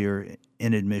failure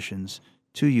in admissions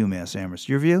to UMass Amherst.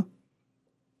 Your view?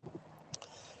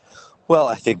 Well,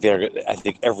 I think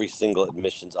every single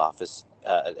admissions office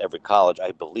at every college,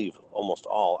 I believe almost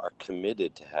all, are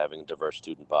committed to having diverse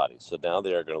student bodies. So now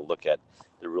they are going to look at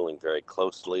the ruling very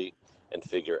closely and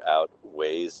figure out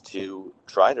ways to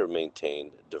try to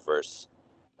maintain diverse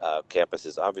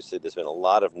campuses. Obviously, there's been a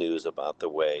lot of news about the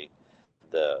way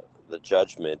the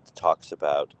judgment talks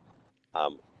about,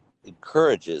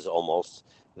 encourages almost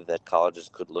that colleges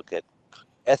could look at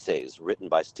essays written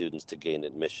by students to gain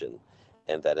admission,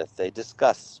 and that if they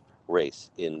discuss race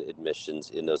in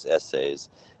admissions in those essays,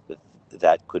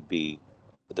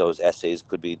 those essays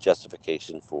could be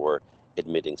justification for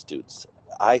admitting students.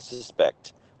 I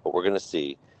suspect what we're going to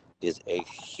see is a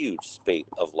huge spate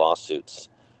of lawsuits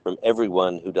from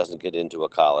everyone who doesn't get into a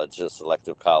college, a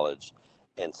selective college,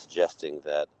 and suggesting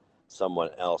that someone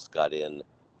else got in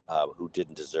who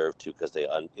didn't deserve to because they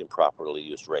improperly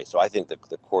used race. So I think that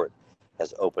the court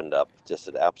has opened up just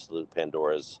an absolute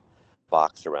Pandora's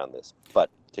box around this. But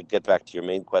to get back to your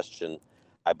main question,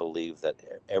 I believe that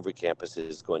every campus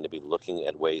is going to be looking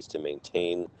at ways to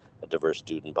maintain a diverse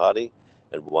student body.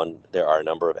 And there are a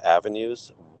number of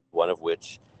avenues, one of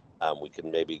which we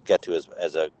can maybe get to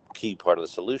as a key part of the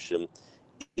solution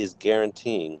is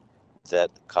guaranteeing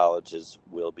that colleges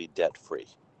will be debt-free.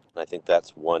 And I think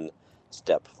that's one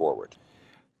step forward.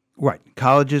 Right.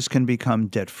 Colleges can become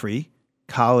debt-free.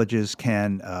 Colleges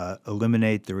can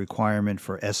eliminate the requirement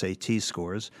for SAT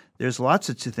scores. There's lots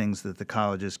of things that the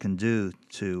colleges can do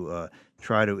to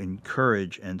try to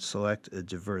encourage and select a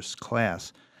diverse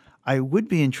class. I would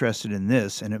be interested in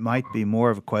this, and it might be more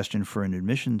of a question for an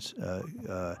admissions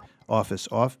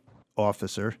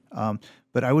officer,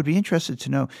 but I would be interested to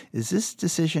know, is this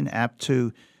decision apt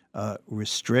to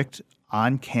restrict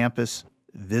on-campus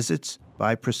visits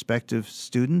by prospective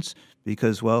students?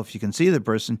 Because, well, if you can see the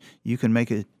person, you can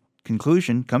make a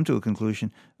conclusion, come to a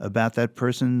conclusion about that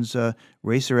person's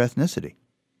race or ethnicity.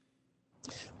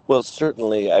 Well,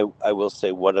 certainly, I will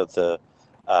say one of the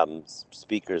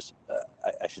speakers,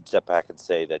 I should step back and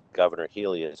say that Governor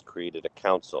Healy has created a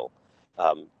council,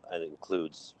 and it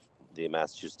includes the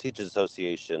Massachusetts Teachers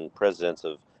Association, presidents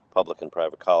of public and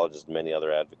private colleges, and many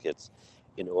other advocates,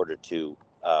 in order to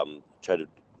try to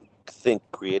think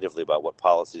creatively about what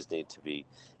policies need to be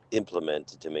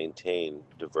implemented to maintain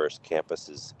diverse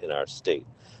campuses in our state.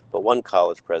 But one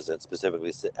college president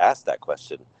specifically asked that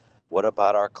question: what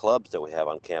about our clubs that we have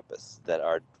on campus that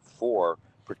are for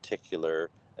particular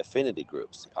affinity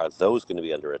groups? Are those going to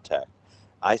be under attack?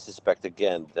 I suspect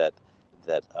again that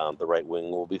the right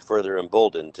wing will be further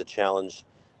emboldened to challenge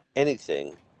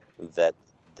anything that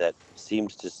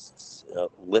seems to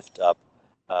lift up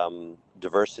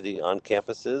diversity on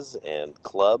campuses and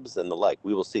clubs and the like.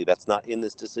 We will see. That's not in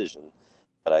this decision,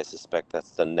 but I suspect that's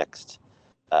the next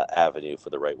avenue for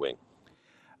the right wing.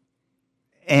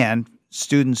 And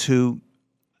students who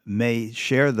may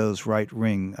share those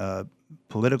right-wing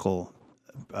political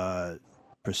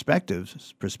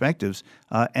perspectives,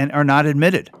 and are not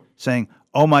admitted, saying,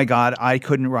 "Oh my God, I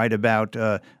couldn't write about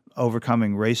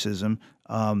overcoming racism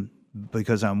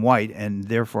because I'm white, and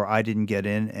therefore I didn't get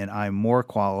in, and I'm more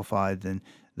qualified than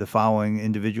the following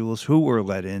individuals who were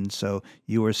let in." So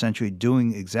you were essentially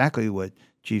doing exactly what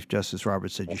Chief Justice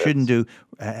Roberts said you shouldn't do,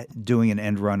 doing an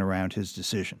end run around his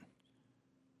decision.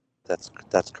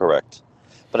 That's correct.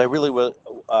 But I really will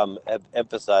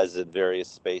emphasize in various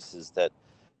spaces that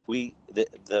the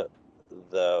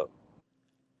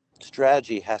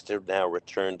strategy has to now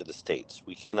return to the states.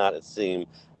 We cannot assume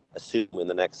in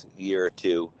the next year or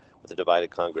two with a divided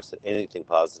Congress that anything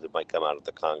positive might come out of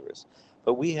the Congress.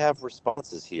 But we have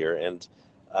responses here, and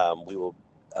we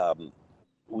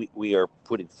are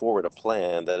putting forward a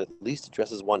plan that at least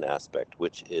addresses one aspect,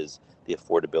 which is the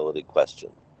affordability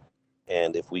question.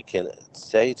 And if we can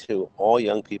say to all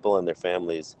young people and their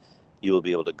families, you will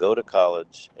be able to go to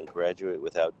college and graduate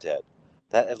without debt,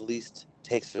 that at least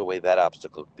takes away that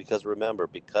obstacle. Because remember,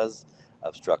 because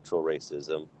of structural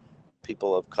racism,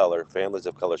 people of color, families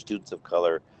of color, students of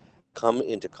color come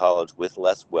into college with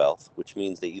less wealth, which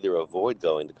means they either avoid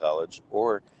going to college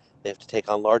or they have to take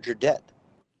on larger debt.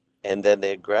 And then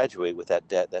they graduate with that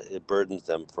debt that it burdens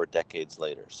them for decades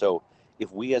later. So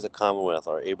if we as a Commonwealth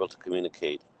are able to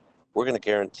communicate we're going to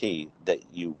guarantee that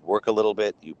you work a little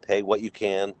bit, you pay what you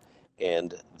can,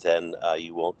 and then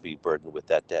you won't be burdened with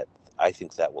that debt. I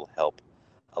think that will help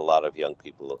a lot of young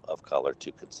people of color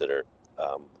to consider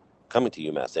coming to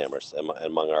UMass Amherst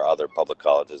among our other public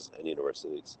colleges and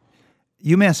universities.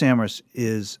 UMass Amherst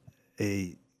is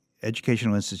a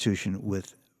educational institution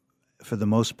with, for the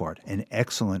most part, an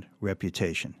excellent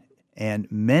reputation.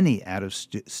 And many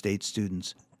out-of-state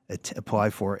students apply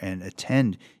for and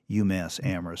attend UMass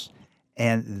Amherst.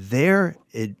 And their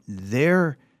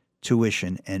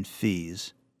tuition and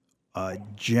fees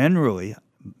generally,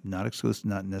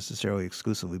 not necessarily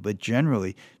exclusively, but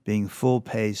generally being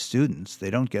full-pay students. They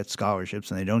don't get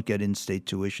scholarships and they don't get in-state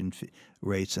tuition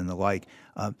rates and the like.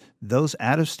 Those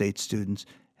out-of-state students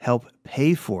help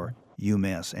pay for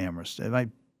UMass Amherst.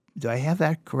 Do I have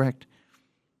that correct?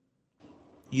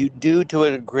 You do to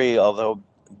a degree, although,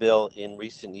 Bill, in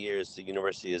recent years, the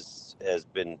university has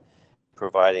been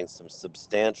providing some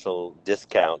substantial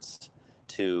discounts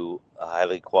to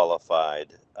highly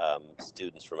qualified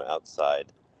students from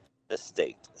outside the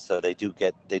state. So they do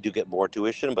get more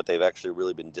tuition, but they've actually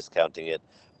really been discounting it,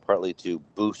 partly to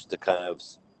boost the kind of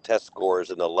test scores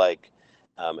and the like,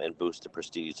 and boost the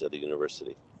prestige of the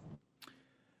university.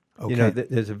 Okay. You know,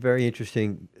 there's a very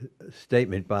interesting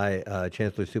statement by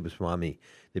Chancellor Subbaswamy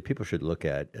that people should look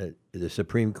at. The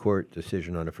Supreme Court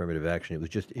decision on affirmative action, it was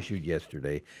just issued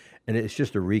yesterday, and it's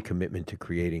just a recommitment to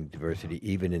creating diversity,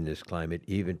 even in this climate,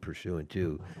 even pursuant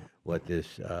to what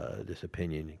this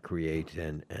opinion creates,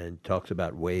 and talks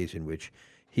about ways in which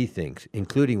he thinks,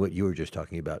 including what you were just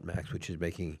talking about, Max, which is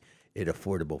making it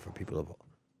affordable for people of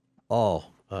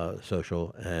all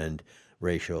social and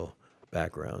racial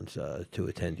backgrounds to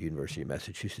attend the University of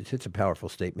Massachusetts. It's a powerful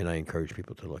statement. I encourage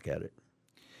people to look at it.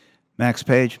 Max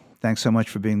Page, thanks so much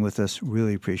for being with us.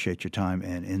 Really appreciate your time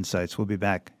and insights. We'll be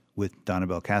back with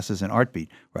Donnabelle, Casis, and ArtBeat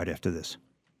right after this.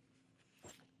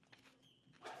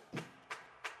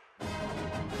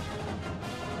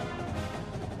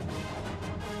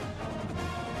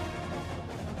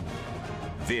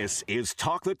 This is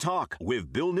Talk the Talk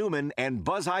with Bill Newman and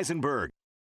Buzz Eisenberg.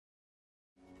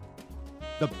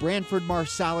 The Branford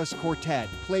Marsalis Quartet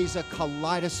plays a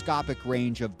kaleidoscopic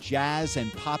range of jazz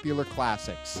and popular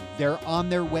classics. They're on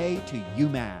their way to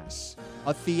UMass,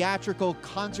 a theatrical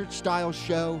concert-style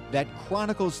show that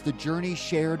chronicles the journey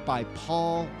shared by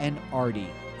Paul and Artie.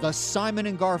 The Simon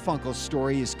and Garfunkel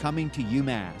story is coming to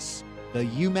UMass. The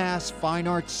UMass Fine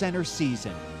Arts Center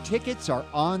season. Tickets are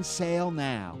on sale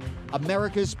now.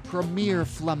 America's premier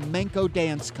flamenco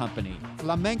dance company,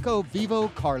 Flamenco Vivo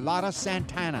Carlotta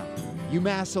Santana.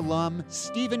 UMass alum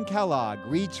Stephen Kellogg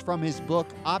reads from his book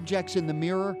Objects in the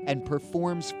Mirror and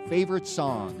performs favorite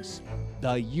songs.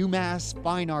 The UMass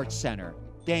Fine Arts Center.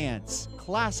 Dance,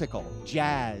 classical,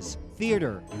 jazz,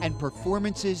 theater, and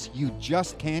performances you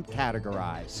just can't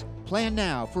categorize. Plan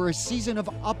now for a season of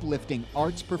uplifting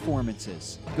arts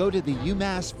performances. Go to the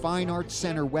UMass Fine Arts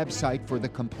Center website for the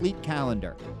complete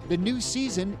calendar. The new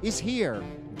season is here.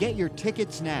 Get your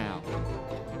tickets now.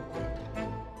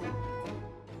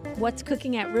 What's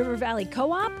cooking at River Valley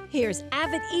Co-op? Here's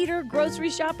avid eater,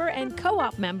 grocery shopper, and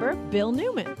co-op member Bill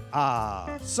Newman.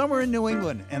 Summer in New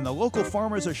England, and the local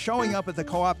farmers are showing up at the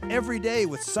co-op every day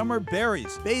with summer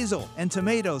berries, basil, and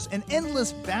tomatoes, an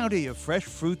endless bounty of fresh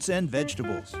fruits and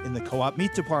vegetables. In the co-op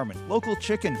meat department, local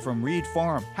chicken from Reed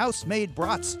Farm, house-made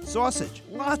brats, sausage,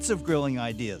 lots of grilling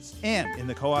ideas. And in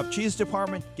the co-op cheese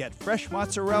department, get fresh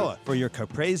mozzarella for your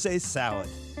caprese salad.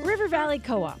 River Valley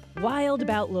Co-op, wild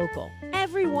about local.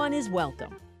 Everyone is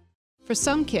welcome. For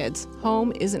some kids,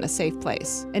 home isn't a safe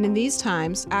place, and in these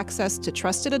times, access to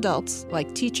trusted adults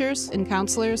like teachers and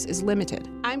counselors is limited.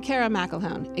 I'm Kara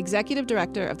McElhone, Executive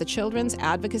Director of the Children's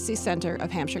Advocacy Center of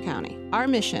Hampshire County. Our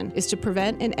mission is to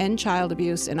prevent and end child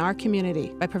abuse in our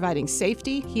community by providing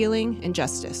safety, healing, and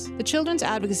justice. The Children's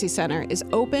Advocacy Center is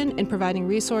open and providing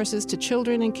resources to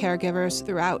children and caregivers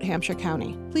throughout Hampshire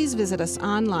County. Please visit us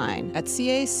online at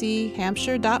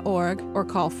cachhampshire.org or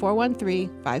call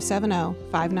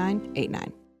 413-570-5989. The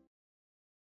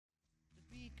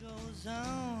beat goes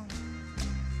on.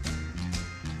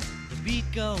 The beat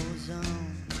goes on.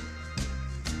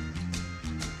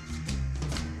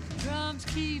 Drums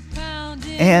keep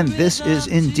pounding. And this is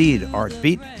indeed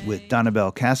ArtBeat with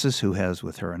Donnabelle Casis, who has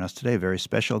with her and us today a very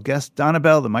special guest.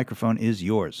 Donnabelle, the microphone is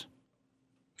yours.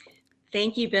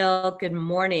 Thank you, Bill. Good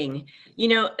morning. You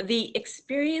know, the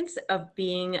experience of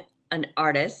being an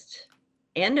artist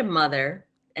and a mother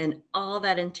and all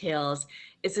that entails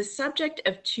is the subject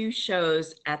of two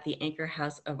shows at the Anchor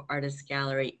House of Artists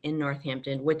Gallery in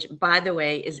Northampton, which, by the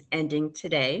way, is ending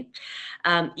today.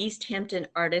 East Hampton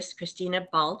artist Christina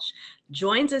Balch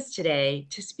joins us today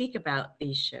to speak about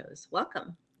these shows.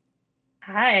 Welcome.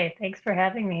 Hi, thanks for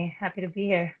having me. Happy to be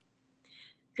here.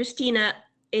 Christina,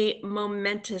 a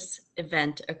momentous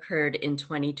event occurred in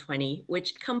 2020,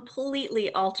 which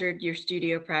completely altered your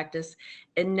studio practice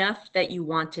enough that you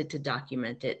wanted to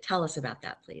document it. Tell us about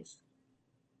that, please.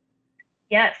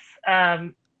 Yes.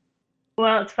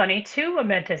 Well, it's funny. Two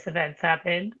momentous events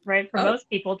happened, right? For most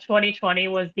people, 2020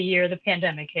 was the year the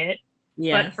pandemic hit.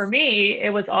 Yes. But for me, it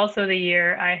was also the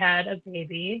year I had a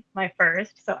baby, my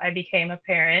first. So I became a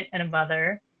parent and a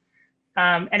mother.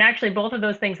 And actually, both of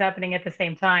those things happening at the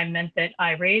same time meant that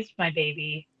I raised my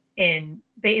baby in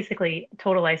basically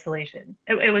total isolation.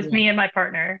 It was me and my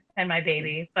partner and my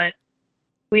baby, but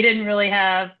we didn't really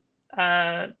have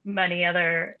many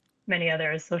other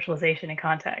socialization and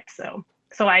contact.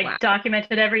 So I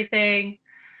documented everything.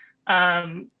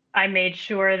 I made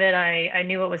sure that I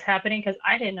knew what was happening because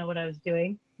I didn't know what I was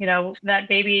doing. You know, the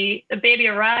baby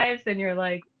arrives and you're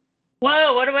like,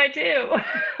 whoa, what do I do?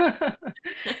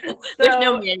 There's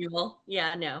no manual.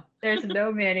 Yeah, no. There's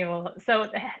no manual.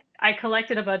 So I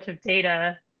collected a bunch of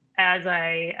data as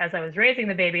I was raising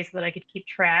the baby so that I could keep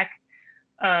track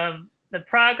of the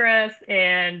progress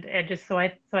and just so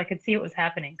I could see what was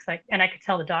happening. And I could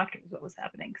tell the doctors what was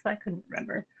happening because I couldn't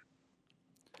remember.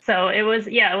 So it was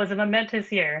a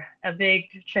momentous year, a big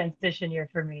transition year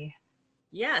for me.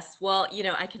 Yes. Well, you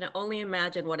know, I can only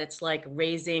imagine what it's like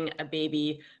raising a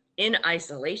baby in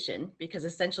isolation, because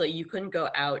essentially you couldn't go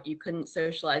out, you couldn't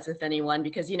socialize with anyone,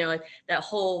 because, you know, that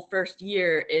whole first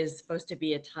year is supposed to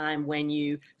be a time when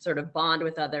you sort of bond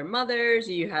with other mothers.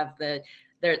 You have the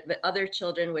other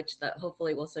children, which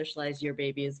hopefully will socialize your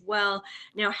baby as well.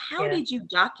 Now, how did you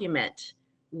document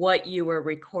what you were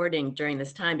recording during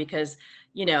this time? Because,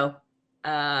 you know,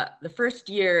 the first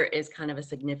year is kind of a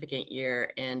significant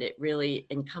year, and it really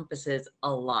encompasses a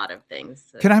lot of things.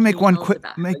 So can I make one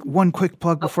quick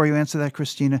plug before you answer that,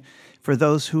 Christina? For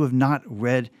those who have not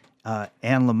read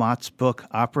Anne Lamott's book,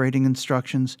 Operating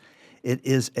Instructions, it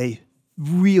is a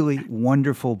really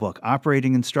wonderful book.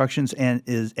 Operating Instructions, and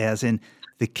is as in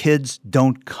the kids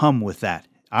don't come with that.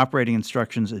 Operating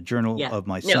Instructions, a journal of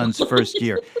my son's first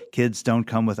year. Kids don't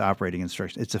come with operating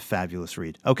instructions. It's a fabulous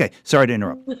read. Okay, sorry to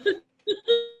interrupt.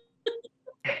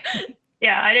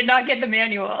 Yeah, I did not get the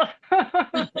manual.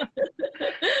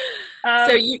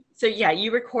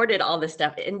 You recorded all this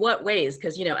stuff. In what ways?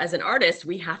 Because, you know, as an artist,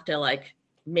 we have to like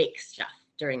make stuff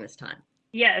during this time.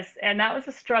 Yes, and that was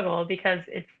a struggle because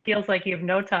it feels like you have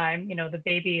no time. You know, the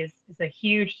baby is a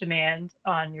huge demand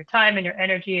on your time and your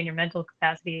energy and your mental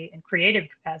capacity and creative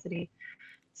capacity.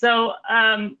 So,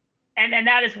 and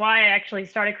that is why I actually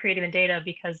started creating the data,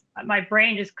 because my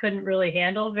brain just couldn't really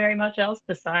handle very much else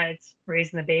besides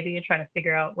raising the baby and trying to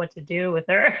figure out what to do with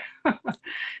her.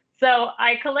 So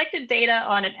I collected data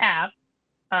on an app,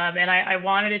 and I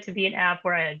wanted it to be an app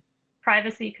where I had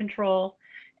privacy control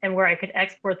and where I could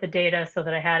export the data so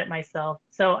that I had it myself.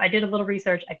 So I did a little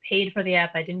research. I paid for the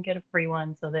app. I didn't get a free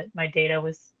one so that my data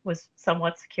was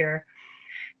somewhat secure.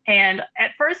 And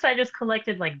at first I just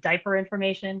collected like diaper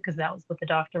information because that was what the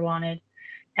doctor wanted.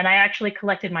 And I actually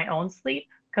collected my own sleep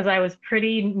because I was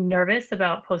pretty nervous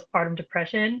about postpartum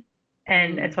depression.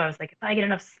 And so I was like, if I get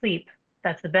enough sleep,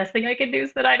 that's the best thing I can do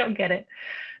so that I don't get it.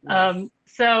 Yes.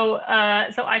 So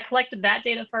I collected that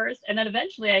data first, and then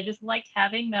eventually I just liked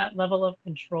having that level of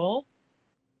control.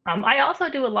 I also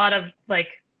do a lot of like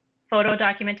photo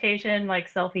documentation,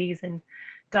 like selfies and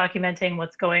documenting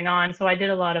what's going on. So I did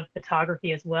a lot of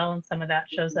photography as well, and some of that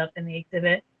shows up in the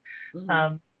exhibit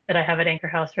that I have at Anchor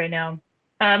House right now.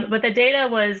 But the data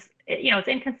was, you know, it's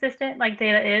inconsistent like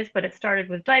data is, but it started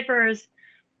with diapers,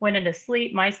 went into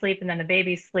sleep, my sleep, and then the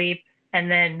baby's sleep, and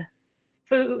then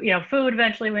food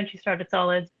eventually when she started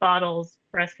solids, bottles,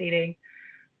 breastfeeding.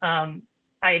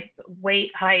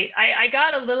 Weight, height. I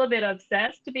got a little bit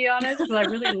obsessed, to be honest, because I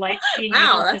really liked being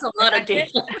wow, that's a lot of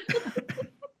data.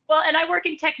 Well, and I work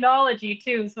in technology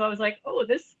too, so I was like, oh,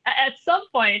 this, at some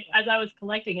point as I was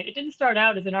collecting it, it didn't start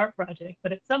out as an art project,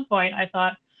 but at some point I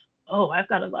thought, oh, I've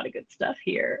got a lot of good stuff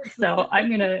here. So I'm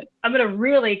gonna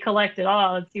really collect it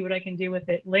all and see what I can do with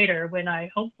it later when I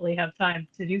hopefully have time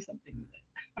to do something with it.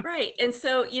 Right. And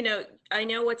so, you know, I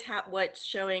know what's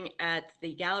showing at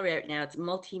the gallery right now. It's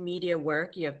multimedia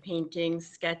work. You have paintings,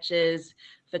 sketches,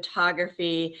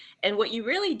 photography, and what you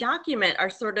really document are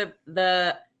sort of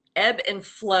the ebb and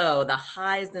flow, the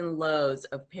highs and lows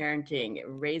of parenting,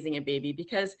 raising a baby,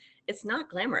 because it's not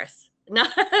glamorous.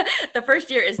 Not the first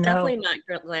year is definitely not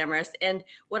glamorous. And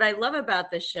what I love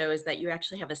about this show is that you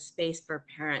actually have a space for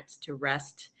parents to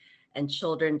rest and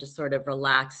children to sort of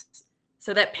relax,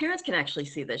 so that parents can actually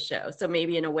see this show. So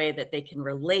maybe in a way that they can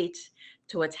relate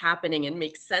to what's happening and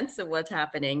make sense of what's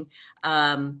happening.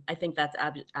 I think that's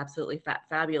absolutely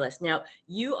fabulous. Now,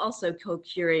 you also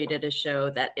co-curated a show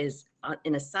that is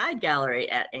in a side gallery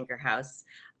at Anchor House.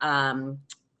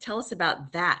 Tell us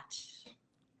about that.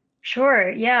 Sure.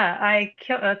 Yeah, I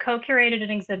co-curated an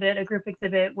exhibit, a group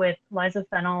exhibit with Liza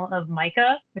Fennell of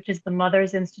MICA, which is the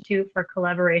Mothers Institute for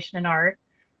Collaboration in Art,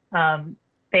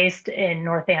 based in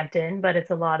Northampton, but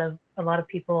it's a lot of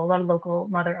people, a lot of local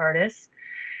mother artists.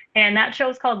 And that show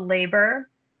is called Labor.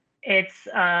 It's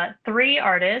 3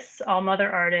 artists, all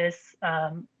mother artists,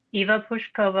 Eva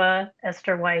Pushkova,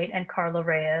 Esther White, and Carla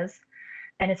Reyes.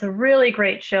 And it's a really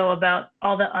great show about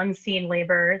all the unseen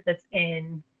labor that's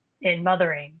in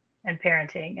mothering and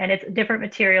parenting. And it's different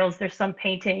materials. There's some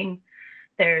painting,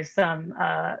 there's some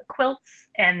quilts,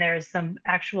 and there's some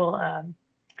actual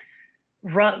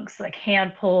rugs, like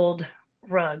hand-pulled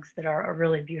rugs that are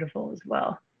really beautiful as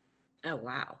well. Oh,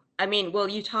 wow. I mean, well,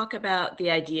 you talk about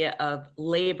the idea of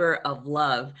labor of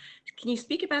love. Can you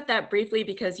speak about that briefly?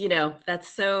 Because, that's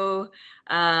so,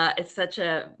 it's such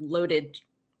a loaded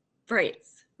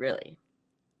phrase, really.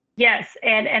 Yes,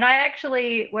 and I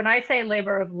actually, when I say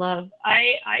labor of love,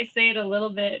 I say it a little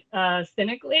bit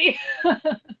cynically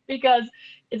because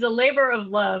it's a labor of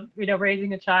love,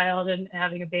 raising a child and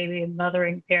having a baby and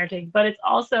mothering, parenting, but it's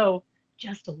also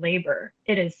just a labor.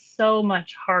 It is so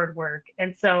much hard work.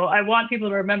 And so I want people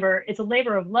to remember it's a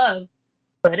labor of love,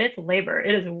 but it's labor.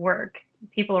 It is work.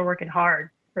 People are working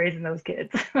hard raising those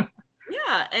kids.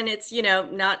 Yeah, and it's,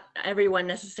 not everyone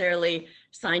necessarily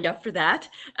signed up for that,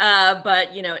 but,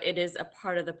 it is a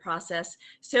part of the process.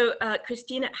 So,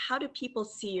 Christina, how do people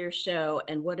see your show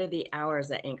and what are the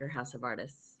hours at Anchor House of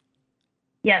Artists?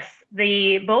 Yes,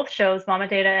 both shows, Mama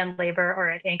Data and Labor, are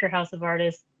at Anchor House of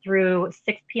Artists through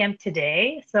 6 p.m.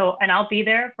 today. So, and I'll be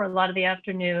there for a lot of the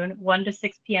afternoon, 1 to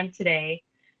 6 p.m. today.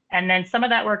 And then some of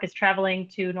that work is traveling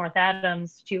to North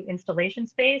Adams to Installation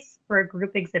Space for a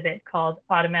group exhibit called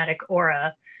Automatic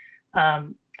Aura,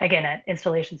 again, at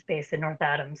Installation Space in North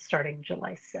Adams starting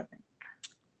July 7th.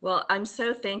 Well, I'm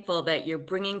so thankful that you're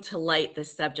bringing to light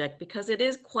this subject because it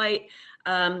is quite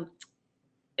a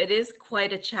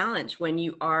challenge when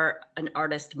you are an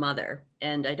artist mother.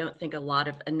 And I don't think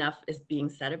enough is being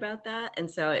said about that. And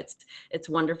so it's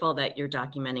wonderful that you're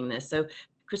documenting this. So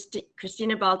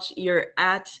Christina Balch, you're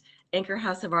at Anchor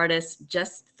House of Artists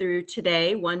just through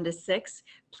today, 1 to 6.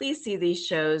 Please see these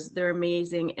shows. They're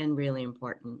amazing and really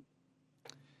important.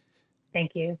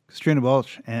 Thank you. Christina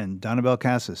Balch and Donnabelle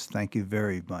Casis, thank you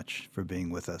very much for being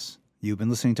with us. You've been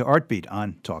listening to ArtBeat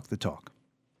on Talk the Talk.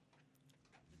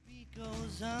 The beat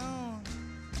goes on.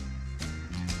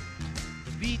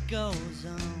 The beat goes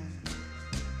on.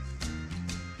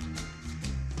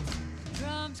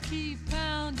 Drums keep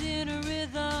pounding a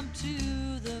rhythm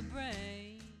to the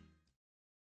brain.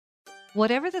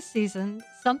 Whatever the season,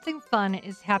 something fun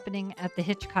is happening at the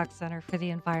Hitchcock Center for the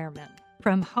Environment.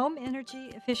 From home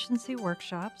energy efficiency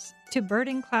workshops to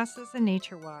birding classes and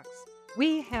nature walks,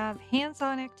 we have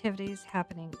hands-on activities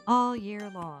happening all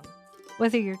year long.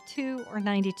 Whether you're 2 or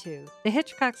 92, the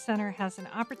Hitchcock Center has an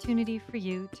opportunity for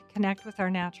you to connect with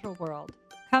our natural world.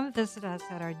 Come visit us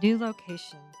at our new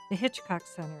location, the Hitchcock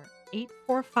Center,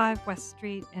 845 West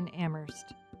Street in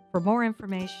Amherst. For more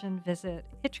information, visit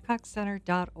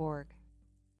hitchcockcenter.org.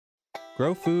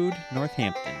 Grow Food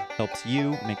Northampton helps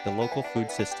you make the local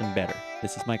food system better.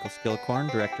 This is Michael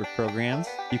Skillicorn, Director of Programs.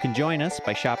 You can join us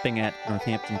by shopping at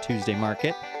Northampton Tuesday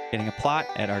Market, getting a plot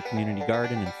at our community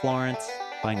garden in Florence,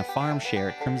 buying a farm share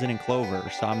at Crimson and Clover or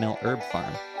Sawmill Herb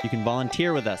Farm. You can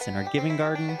volunteer with us in our giving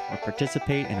garden or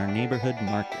participate in our neighborhood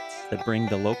markets that bring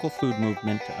the local food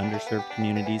movement to underserved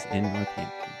communities in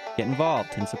Northampton. Get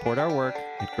involved and support our work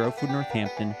at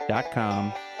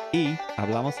growfoodnorthampton.com y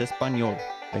hablamos español.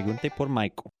 Pregunte por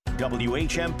Michael.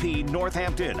 WHMP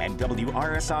Northampton and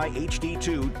WRSI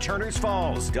HD2 Turners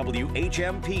Falls,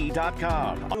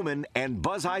 WHMP.com. Newman and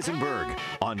Buzz Eisenberg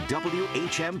on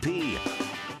WHMP.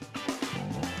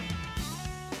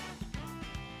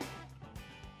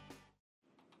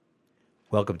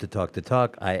 Welcome to Talk the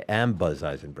Talk. I am Buzz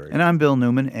Eisenberg. And I'm Bill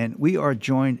Newman, and we are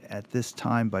joined at this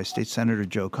time by State Senator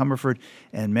Joe Comerford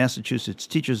and Massachusetts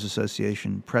Teachers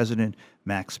Association President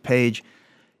Max Page.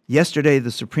 Yesterday,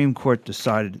 the Supreme Court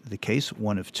decided the case,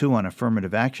 one of two, on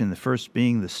affirmative action, the first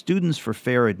being the Students for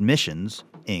Fair Admissions,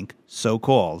 Inc.,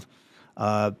 so-called,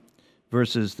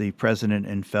 versus the President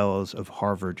and Fellows of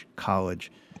Harvard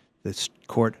College. The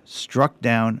court struck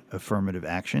down affirmative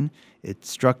action. It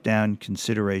struck down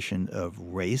consideration of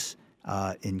race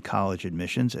in college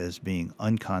admissions as being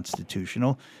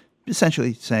unconstitutional,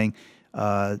 essentially saying,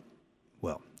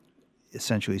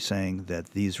 essentially saying that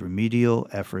these remedial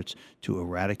efforts to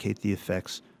eradicate the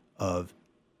effects of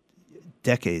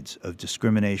decades of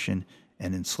discrimination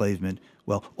and enslavement,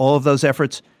 well, all of those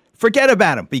efforts, forget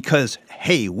about them because,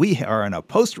 hey, we are in a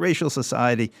post-racial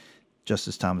society.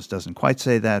 Justice Thomas doesn't quite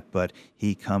say that, but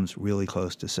he comes really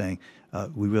close to saying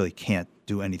we really can't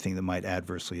do anything that might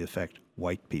adversely affect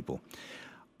white people.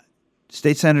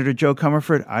 State Senator Joe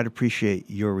Comerford, I'd appreciate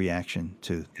your reaction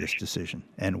to this decision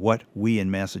and what we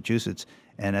in Massachusetts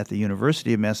and at the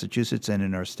University of Massachusetts and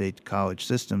in our state college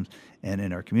systems and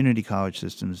in our community college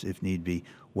systems, if need be,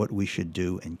 what we should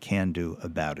do and can do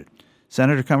about it.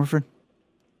 Senator Comerford?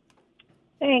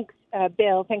 Thanks,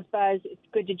 Bill. Thanks, Buzz. It's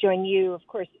good to join you. Of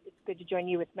course, it's good to join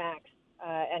you with Max,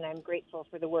 and I'm grateful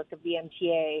for the work of the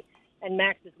MTA and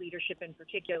Max's leadership in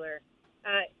particular.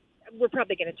 We're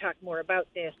probably going to talk more about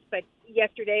this, but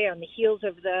yesterday, on the heels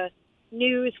of the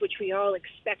news, which we all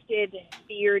expected,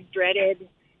 feared, dreaded,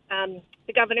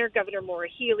 the Governor Maura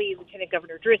Healey, Lieutenant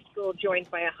Governor Driscoll,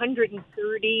 joined by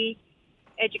 130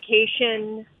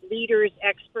 education leaders,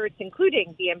 experts,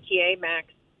 including the MTA,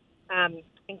 Max,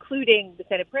 including the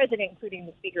Senate President, including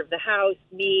the Speaker of the House,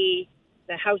 me,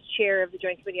 the House Chair of the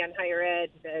Joint Committee on Higher Ed,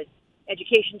 the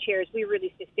education chairs. We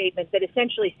released a statement that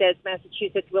essentially says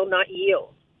Massachusetts will not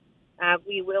yield.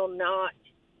 We will not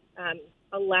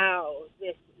allow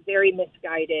this very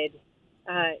misguided,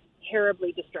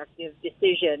 terribly destructive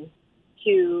decision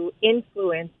to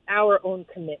influence our own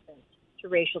commitment to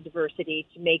racial diversity,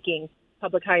 to making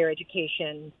public higher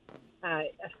education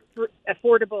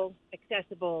affordable,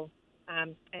 accessible,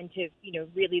 and to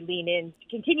really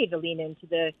continue to lean into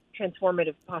the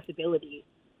transformative possibilities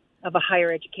of a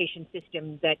higher education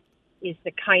system that is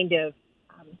the kind of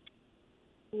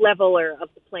leveler of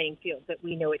the playing field that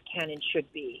we know it can and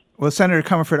should be. Well, Senator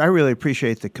Comerford, I really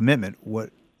appreciate the commitment.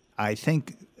 What I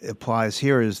think applies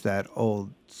here is that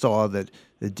old saw that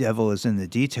the devil is in the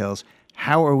details.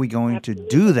 How are we going to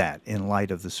do that in light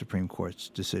of the Supreme Court's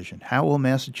decision? How will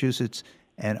Massachusetts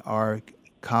and our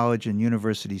college and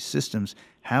university systems,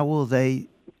 how will they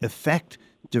affect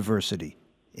diversity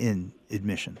in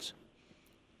admissions?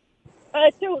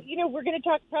 We're going to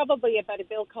talk probably about a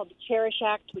bill called the Cherish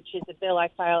Act, which is a bill I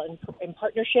filed in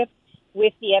partnership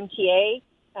with the MTA.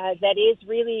 That is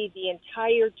really the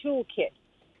entire toolkit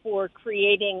for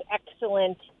creating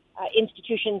excellent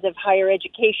institutions of higher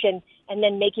education and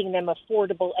then making them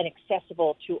affordable and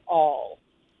accessible to all.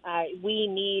 We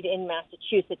need in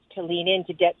Massachusetts to lean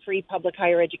into debt-free public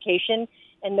higher education,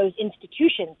 and those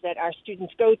institutions that our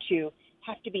students go to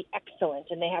have to be excellent,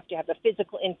 and they have to have a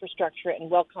physical infrastructure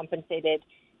and well-compensated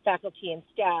faculty and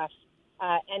staff.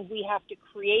 And we have to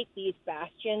create these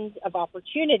bastions of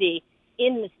opportunity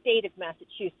in the state of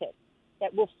Massachusetts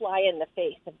that will fly in the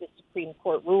face of the Supreme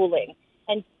Court ruling.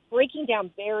 And breaking down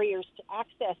barriers to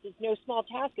access is no small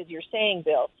task, as you're saying,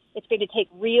 Bill. It's going to take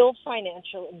real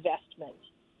financial investment,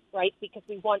 right? Because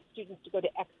we want students to go to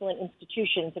excellent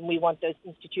institutions, and we want those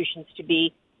institutions to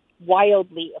be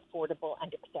wildly affordable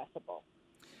and accessible.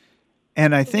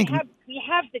 And I think we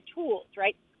have the tools,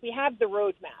 right? We have the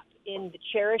roadmap in the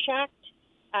Cherish Act,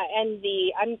 and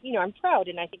I'm proud,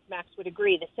 and I think Max would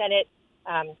agree. The Senate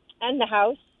and the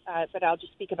House, but I'll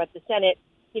just speak about the Senate.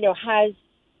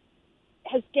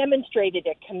 Has demonstrated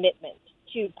a commitment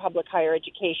to public higher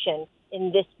education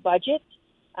in this budget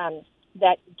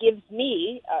that gives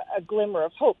me a glimmer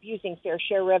of hope, using fair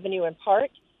share revenue in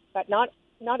part, but not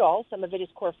all. Some of it is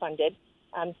core funded.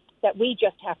 That we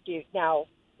just have to now.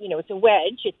 It's a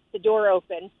wedge, it's the door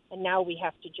open, and now we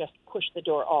have to just push the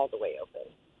door all the way open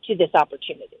to this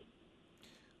opportunity.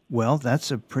 Well, that's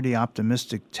a pretty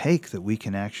optimistic take that we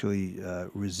can actually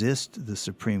resist the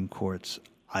Supreme Court's,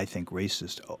 I think,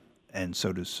 racist, and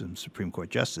so do some Supreme Court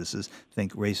justices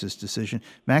think, racist decision.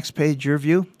 Max Page, your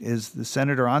view? Is the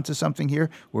senator onto something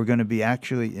here? We're going to be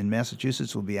actually, in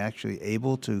Massachusetts, we'll be actually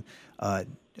able to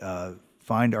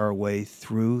find our way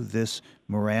through this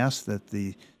morass that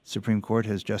the Supreme Court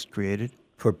has just created?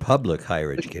 For public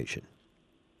higher education,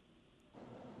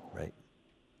 right?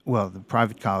 Well, the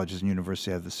private colleges and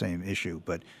universities have the same issue,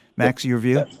 but Max, your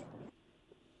view?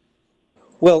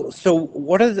 Well, so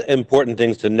one of the important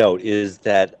things to note is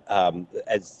that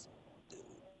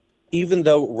even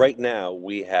though right now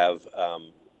we have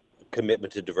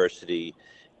commitment to diversity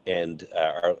and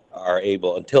are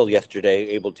able, until yesterday,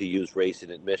 able to use race in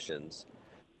admissions,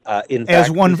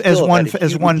 as one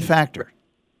factor.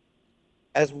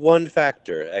 As one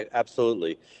factor,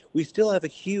 absolutely. We still have a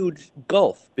huge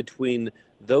gulf between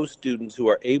those students who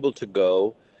are able to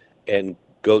go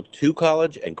to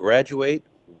college and graduate,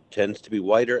 tends to be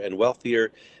whiter and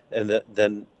wealthier, and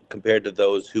than compared to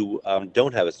those who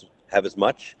don't have as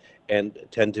much and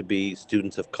tend to be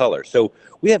students of color. So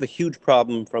we have a huge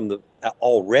problem from the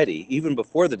already, even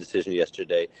before the decision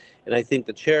yesterday. And I think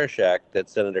the Cherish Act that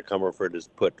Senator Comerford has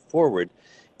put forward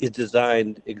is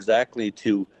designed exactly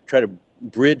to try to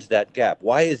bridge that gap.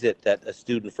 Why is it that a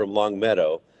student from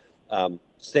Longmeadow,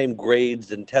 same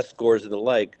grades and test scores and the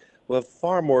like, will have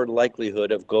far more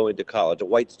likelihood of going to college, a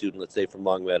white student, let's say, from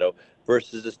Longmeadow,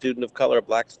 versus a student of color, a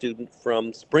black student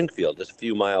from Springfield, just a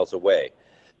few miles away?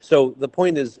 So the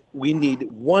point is, we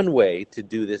need one way to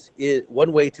do this,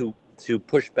 one way to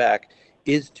push back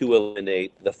is to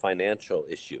eliminate the financial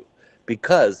issue.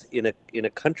 Because in a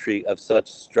country of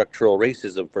such structural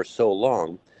racism for so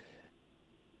long,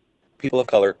 people of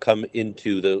color come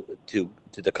into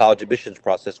the college admissions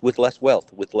process with less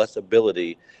wealth, with less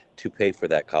ability to pay for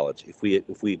that college.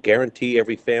 If we guarantee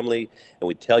every family and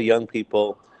we tell young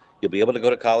people, you'll be able to go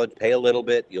to college, pay a little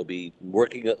bit, you'll be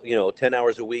working 10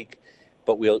 hours a week,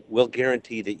 but we'll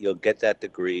guarantee that you'll get that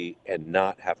degree and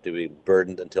not have to be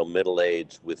burdened until middle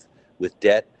age with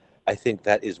debt. I think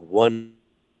that is one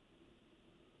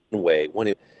way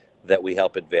that we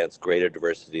help advance greater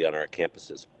diversity on our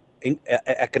campuses,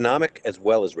 economic as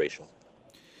well as racial.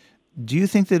 Do you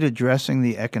think that addressing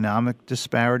the economic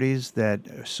disparities that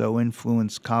so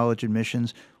influence college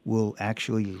admissions will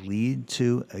actually lead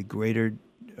to a greater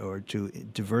or to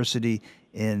diversity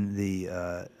in the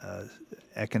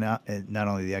not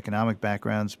only the economic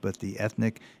backgrounds, but the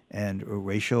ethnic and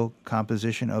racial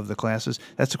composition of the classes?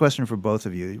 That's a question for both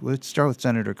of you. Let's start with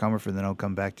Senator Comerford, then I'll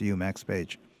come back to you, Max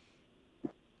Page.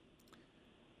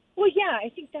 Well, yeah, I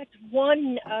think that's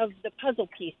one of the puzzle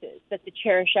pieces that the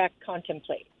Cherish Act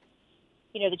contemplates.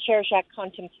 The Cherish Act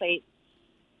contemplates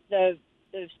the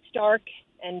stark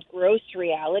and gross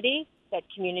reality that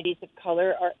communities of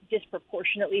color are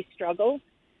disproportionately struggle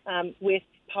with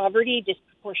poverty,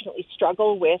 disproportionately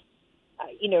struggle with,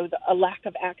 a lack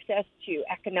of access to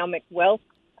economic wealth,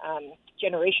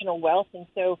 generational wealth. And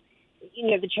so,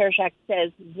 the Cherish Act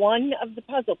says one of the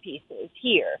puzzle pieces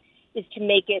here is to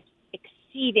make it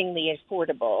exceedingly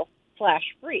affordable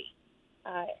 / free.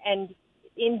 And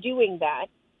in doing that,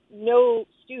 no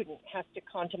student has to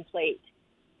contemplate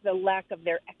the lack of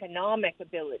their economic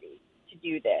ability to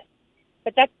do this.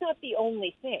 But that's not the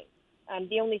only thing.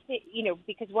 The only thing,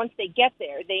 because once they get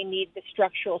there, they need the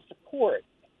structural support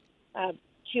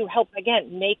to help,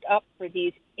 again, make up for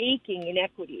these aching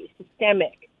inequities,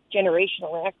 systemic,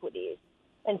 generational inequities.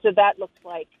 And so that looks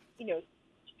like,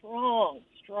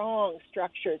 strong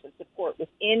structures of support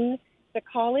within the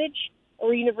college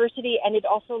or university. And it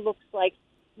also looks like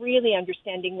really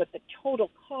understanding what the total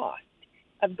cost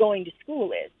of going to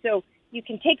school is. So you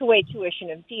can take away tuition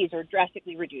and fees or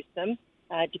drastically reduce them,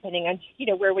 depending on,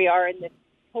 where we are in this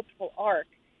hopeful arc.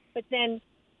 But then,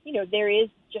 there is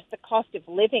just the cost of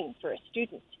living for a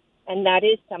student. And that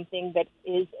is something that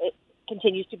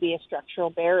continues to be a structural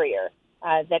barrier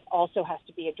that also has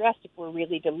to be addressed if we're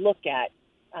really to look at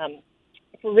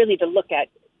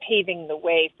paving the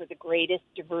way for the greatest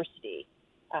diversity,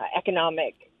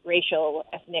 economic, racial,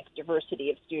 ethnic diversity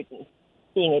of students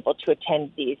being able to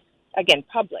attend these, again,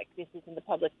 this is in the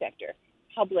public sector,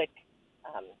 public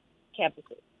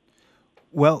campuses.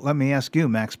 Well, let me ask you,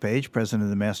 Max Page, president of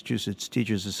the Massachusetts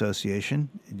Teachers Association.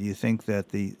 Do you think that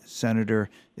the senator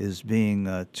is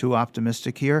being too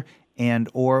optimistic here? And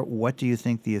or what do you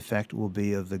think the effect will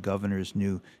be of the governor's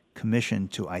new commission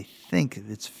to, I think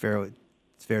it's fair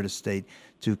to state,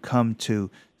 to come to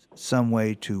some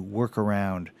way to work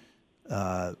around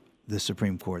the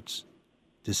Supreme Court's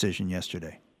decision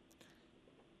yesterday?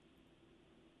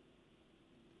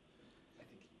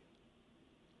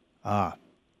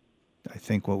 I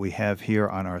think what we have here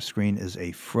on our screen is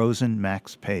a frozen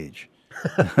Max Page.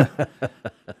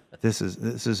 This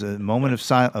is a moment of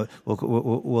silence.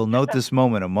 We'll note this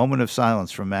moment, a moment of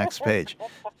silence from Max Page.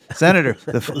 Senator,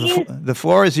 the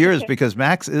floor is yours because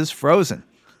Max is frozen.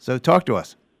 So talk to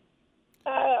us.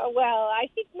 Well, I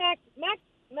think Max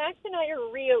and I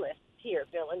are realists here,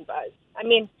 Bill and Buzz. I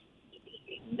mean,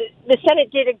 the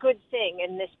Senate did a good thing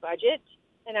in this budget,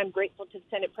 and I'm grateful to the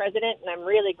Senate president, and I'm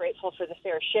really grateful for the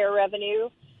fair share revenue.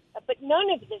 But none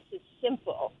of this is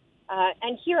simple.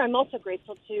 And here I'm also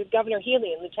grateful to Governor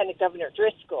Healy and Lieutenant Governor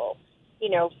Driscoll,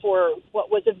 for what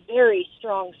was a very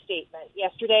strong statement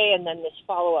yesterday, and then this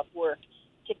follow-up work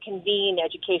to convene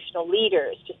educational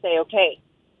leaders to say, okay,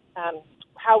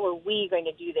 how are we going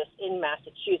to do this in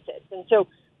Massachusetts? And so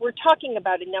we're talking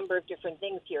about a number of different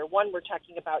things here. One, we're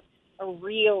talking about a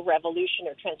real revolution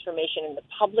or transformation in the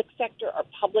public sector, our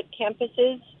public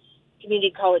campuses,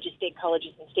 community colleges, state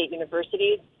colleges, and state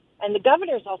universities. And the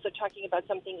governor is also talking about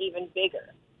something even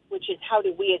bigger, which is how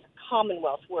do we as a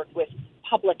Commonwealth work with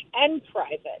public and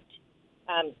private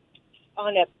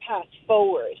on a path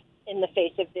forward in the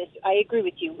face of this, I agree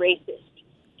with you, racist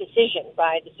decision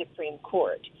by the Supreme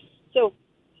Court. So,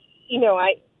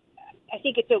 I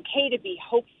think it's okay to be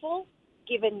hopeful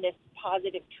given this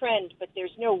positive trend, but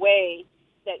there's no way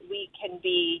that we can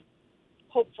be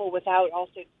hopeful without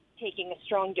also taking a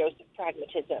strong dose of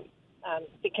pragmatism,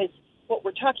 because what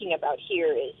we're talking about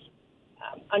here is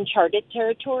uncharted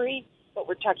territory. What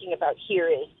we're talking about here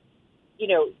is,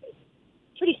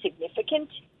 pretty significant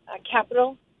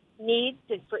capital needs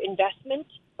for investment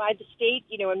by the state,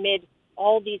 amid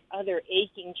all these other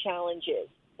aching challenges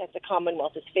that the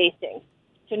Commonwealth is facing.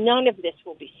 So none of this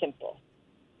will be simple.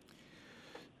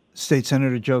 State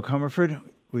Senator Joe Comerford,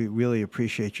 we really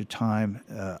appreciate your time.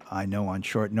 I know on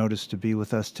short notice to be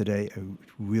with us today. I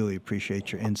really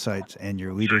appreciate your insights and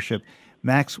your leadership.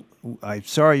 Max, I'm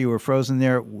sorry you were frozen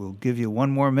there. We'll give you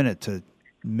one more minute to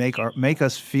make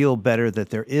us feel better that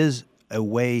there is a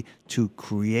way to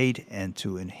create and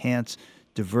to enhance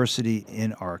diversity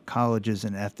in our colleges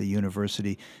and at the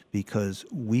university, because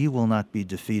we will not be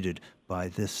defeated by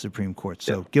this Supreme Court.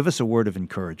 So give us a word of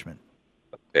encouragement.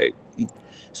 Okay.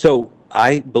 So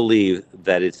I believe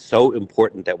that it's so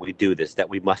important that we do this, that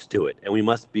we must do it. And we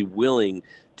must be willing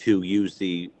to use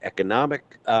the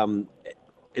economic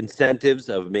incentives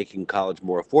of making college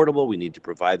more affordable. We need to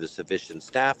provide the sufficient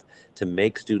staff to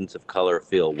make students of color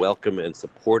feel welcome and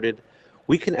supported.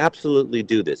 We can absolutely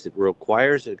do this. It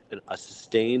requires a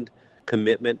sustained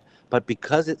commitment, but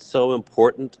because it's so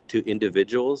important to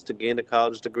individuals to gain a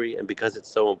college degree, and because it's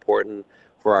so important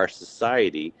for our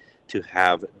society to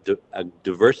have a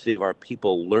diversity of our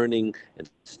people learning and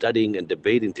studying and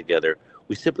debating together,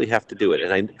 we simply have to do it.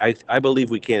 And I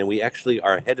believe we can. And we actually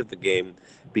are ahead of the game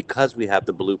because we have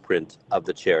the blueprint of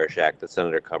the Cherish Act that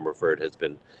Senator Comerford has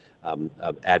been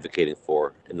advocating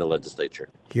for in the legislature.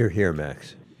 Hear, hear,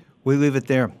 Max. We leave it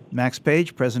there. Max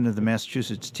Page, President of the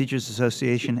Massachusetts Teachers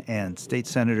Association, and State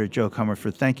Senator Joe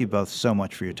Comerford, thank you both so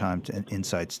much for your time and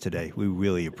insights today. We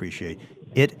really appreciate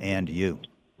it and you.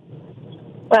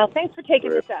 Well, thanks for taking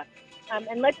this up.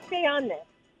 And let's stay on this.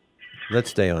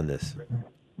 Let's stay on this.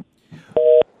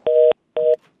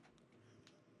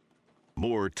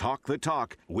 More Talk the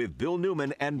Talk with Bill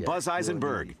Newman and Buzz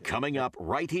Eisenberg coming up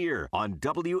right here on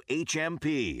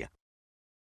WHMP.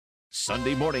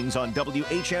 Sunday mornings on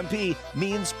WHMP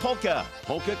means Polka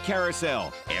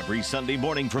Carousel. Every Sunday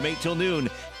morning from 8 till noon,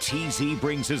 TZ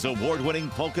brings his award-winning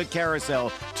Polka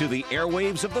Carousel to the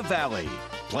airwaves of the Valley,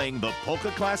 playing the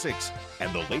polka classics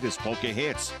and the latest polka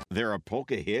hits. There are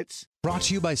polka hits? Brought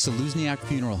to you by Saluzniak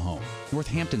Funeral Home,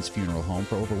 Northampton's funeral home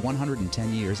for over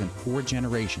 110 years and 4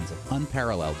 generations of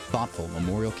unparalleled, thoughtful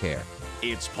memorial care.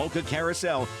 It's Polka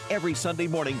Carousel every Sunday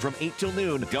morning from 8 till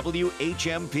noon,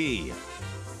 WHMP.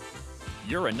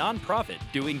 You're a nonprofit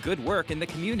doing good work in the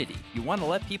community. You want to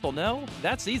let people know?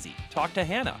 That's easy. Talk to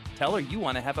Hannah. Tell her you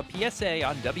want to have a PSA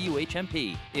on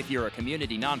WHMP. If you're a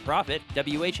community nonprofit,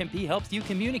 WHMP helps you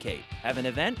communicate. Have an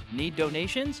event? Need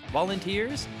donations?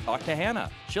 Volunteers? Talk to Hannah.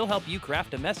 She'll help you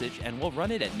craft a message and we'll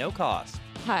run it at no cost.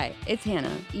 Hi, it's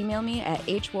Hannah. Email me at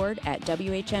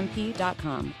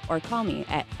hward@whmp.com or call me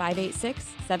at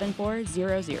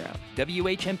 586-7400.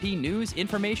 WHMP News,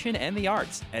 Information, and the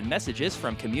Arts, and messages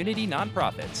from community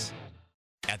nonprofits.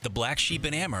 At the Black Sheep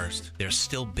in Amherst, they're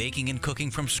still baking and cooking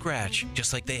from scratch,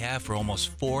 just like they have for almost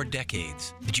 4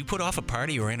 decades. Did you put off a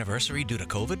party or anniversary due to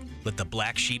COVID? Let the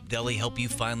Black Sheep Deli help you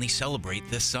finally celebrate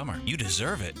this summer. You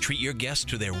deserve it. Treat your guests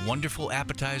to their wonderful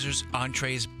appetizers,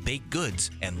 entrees, baked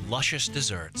goods, and luscious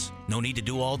desserts. No need to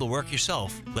do all the work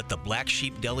yourself. Let the Black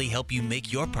Sheep Deli help you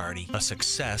make your party a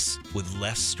success with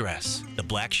less stress. The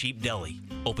Black Sheep Deli,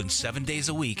 open 7 days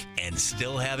a week and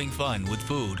still having fun with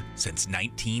food since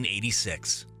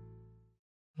 1986.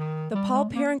 The Paul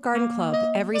Parent Garden Club,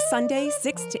 every Sunday,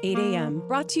 6 to 8 a.m.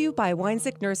 Brought to you by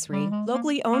Weinzick Nursery,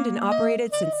 locally owned and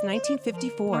operated since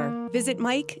 1954. Visit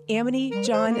Mike, Amity,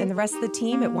 John, and the rest of the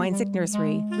team at Weinzick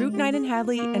Nursery, Route 9 in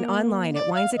Hadley, and online at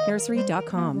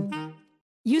weinzicknursery.com.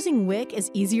 Using WIC is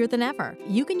easier than ever.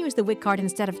 You can use the WIC card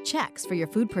instead of checks for your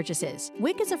food purchases.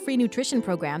 WIC is a free nutrition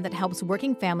program that helps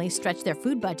working families stretch their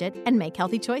food budget and make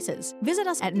healthy choices. Visit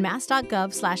us at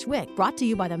mass.gov/WIC, brought to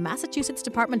you by the Massachusetts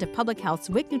Department of Public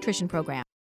Health's WIC Nutrition Program.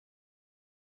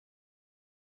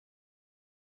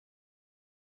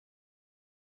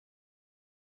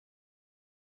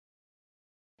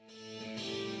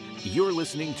 You're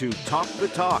listening to Talk the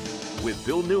Talk with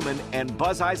Bill Newman and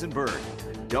Buzz Eisenberg.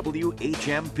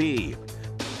 WHMP.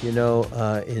 You know,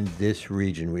 in this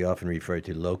region, we often refer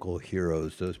to local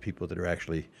heroes, those people that are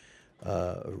actually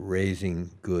raising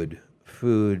good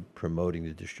food, promoting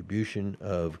the distribution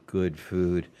of good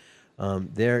food.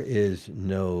 There is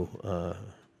no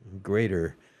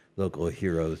greater local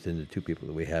heroes than the two people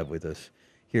that we have with us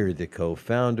here, the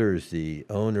co-founders, the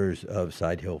owners of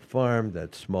Sidehill Farm,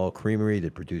 that small creamery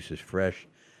that produces fresh,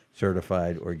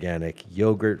 certified organic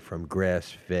yogurt from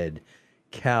grass-fed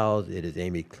cows. It is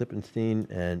Amy Klippenstein,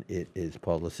 and it is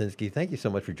Paul Lacinski. Thank you so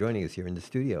much for joining us here in the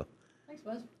studio. Thanks,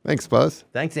 Buzz. Thanks, Buzz.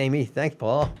 Thanks, Amy. Thanks,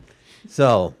 Paul.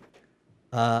 So,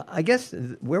 I guess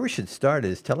where we should start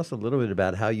is tell us a little bit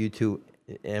about how you two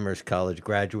Amherst College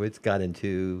graduates got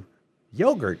into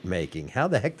yogurt making. How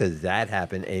the heck does that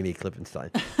happen, Amy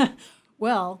Klippenstein?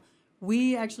 Well,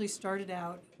 we actually started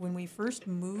out when we first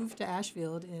moved to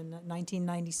Ashfield in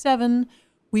 1997.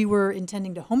 We were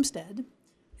intending to homestead,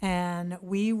 and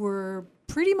we were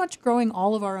pretty much growing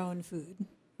all of our own food,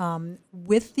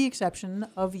 with the exception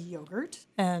of yogurt.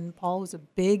 And Paul was a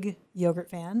big yogurt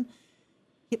fan.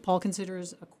 Paul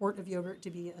considers a quart of yogurt to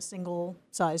be a single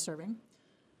size serving.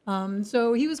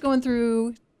 So he was going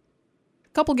through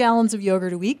a couple gallons of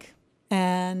yogurt a week,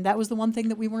 and that was the one thing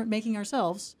that we weren't making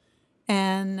ourselves.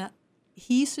 And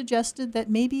he suggested that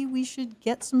maybe we should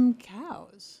get some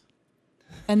cows.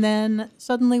 And then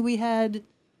suddenly we had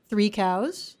 3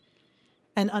 cows,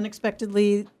 and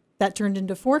unexpectedly that turned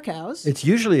into 4 cows. It's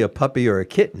usually a puppy or a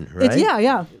kitten, right?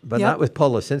 Yeah. But not with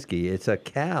Paul Lacinski. It's a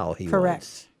cow he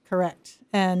wants. Correct.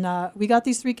 And we got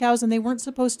these 3 cows, and they weren't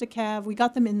supposed to calve. We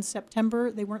got them in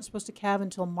September. They weren't supposed to calve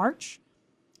until March.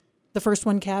 The first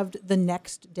one calved the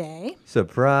next day.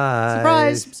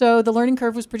 Surprise. So the learning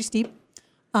curve was pretty steep.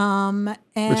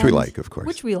 Which we like, of course.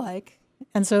 Which we like.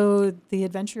 And so the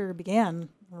adventure began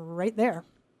right there.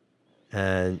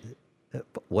 And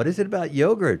what is it about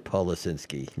yogurt, Paul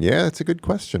Lacinski? Yeah, that's a good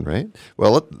question, right?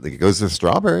 Well, it goes with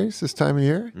strawberries this time of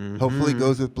year. Mm-hmm. Hopefully it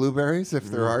goes with blueberries if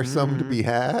there are some to be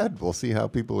had. We'll see how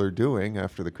people are doing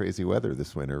after the crazy weather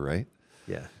this winter, right?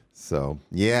 Yeah. So,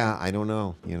 yeah, I don't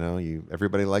know.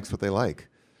 Everybody likes what they like.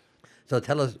 So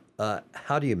tell us,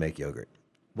 how do you make yogurt?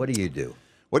 What do you do?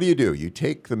 You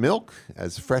take the milk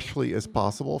as freshly as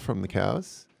possible from the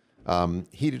cows,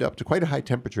 heat it up to quite a high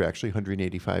temperature, actually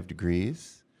 185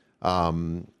 degrees.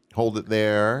 Hold it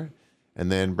there,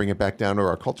 and then bring it back down to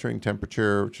our culturing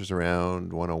temperature, which is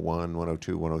around 101,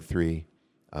 102, 103.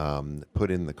 Put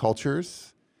in the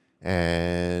cultures,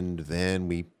 and then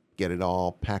we get it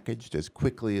all packaged as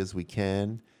quickly as we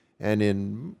can. And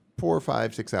in 4,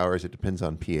 5, 6 hours, it depends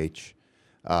on pH,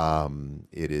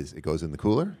 it goes in the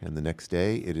cooler, and the next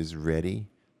day it is ready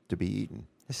to be eaten.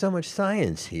 There's so much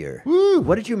science here. Woo!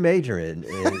 What did you major in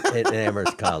at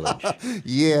Amherst College?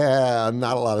 Yeah,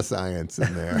 not a lot of science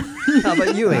in there. How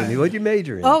about you, Amy? What did you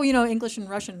major in? Oh, English and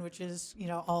Russian, which is,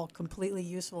 all completely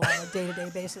useful on a day-to-day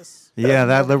basis. Yeah,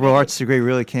 that liberal arts degree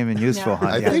really came in useful. Yeah. Huh?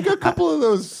 I think a couple of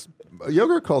those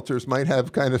yogurt cultures might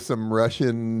have kind of some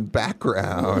Russian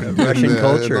background, Russian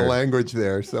culture, in the language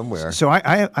there somewhere. So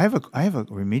I have a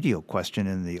remedial question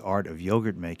in the art of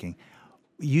yogurt making.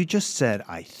 You just said,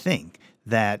 I think,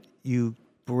 that you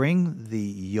bring the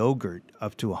yogurt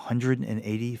up to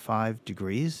 185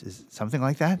 degrees. Is it something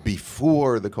like that?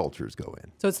 Before the cultures go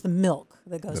in. So it's the milk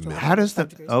that goes to 185 How does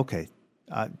degrees. Okay.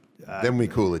 Then we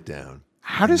cool it down.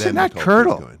 How does it not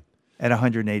curdle at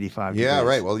 185 degrees? Yeah,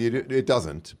 right. Well, it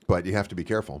doesn't, but you have to be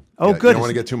careful. Oh, good. You don't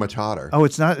want to get too much hotter. Oh,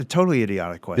 it's not a totally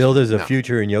idiotic question. Bill, there's a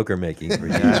future in yogurt making for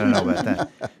you. I don't know about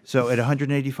that. So at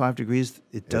 185 degrees,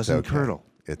 it doesn't curdle.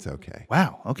 It's okay.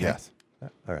 Wow. Okay. Yes.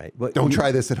 All right. Don't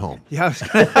try this at home. Yeah,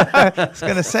 I was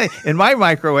going to say, in my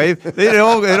microwave, it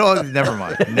all never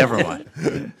mind.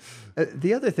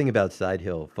 The other thing about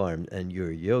Sidehill Farm and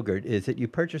your yogurt is that you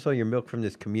purchase all your milk from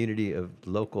this community of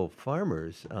local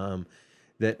farmers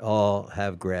that all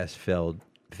have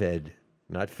fed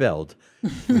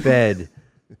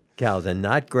cows, and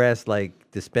not grass like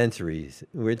dispensaries.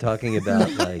 We're talking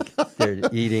about like they're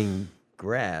eating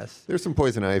grass. There's some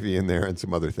poison ivy in there and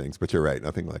some other things, but you're right,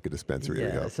 nothing like a dispensary.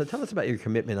 Yeah. So tell us about your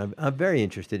commitment. I'm very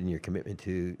interested in your commitment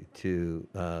to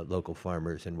local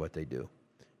farmers and what they do.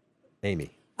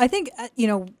 Amy. I think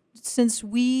since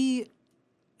we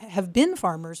have been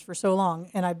farmers for so long,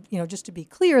 and just to be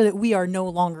clear, that we are no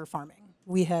longer farming.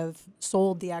 We have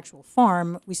sold the actual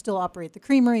farm. We still operate the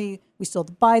creamery. We still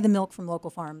buy the milk from local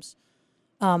farms.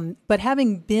 But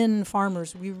having been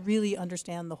farmers, we really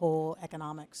understand the whole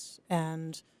economics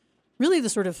and really the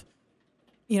sort of,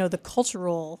 the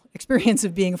cultural experience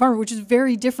of being a farmer, which is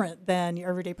very different than your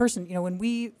everyday person. When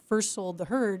we first sold the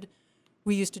herd,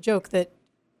 we used to joke that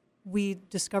we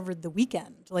discovered the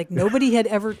weekend. Like nobody had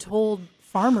ever told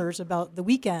farmers about the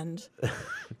weekend.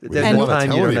 And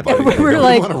we're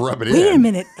like, wait a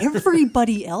minute,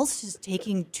 everybody else is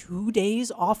taking 2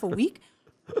 days off a week?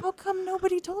 How come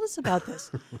nobody told us about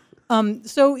this?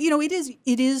 So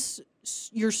it is.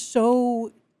 You're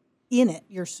so in it.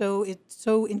 It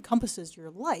so encompasses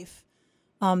your life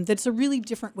that it's a really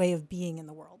different way of being in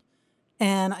the world.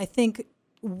 And I think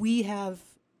we have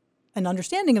an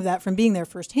understanding of that from being there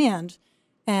firsthand,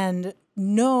 and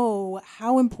know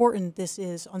how important this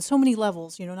is on so many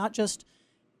levels. Not just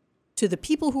to the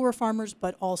people who are farmers,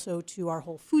 but also to our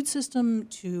whole food system,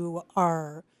 to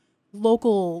our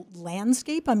local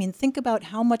landscape. I mean, think about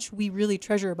how much we really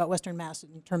treasure about Western Mass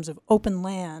in terms of open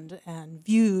land and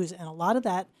views, and a lot of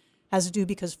that has to do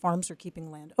because farms are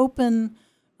keeping land open.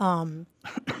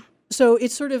 So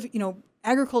it's sort of,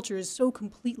 agriculture is so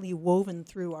completely woven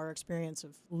through our experience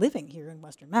of living here in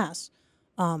Western Mass,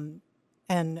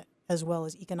 and as well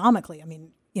as economically. I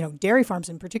mean, dairy farms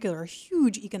in particular are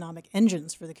huge economic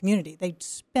engines for the community. They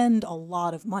spend a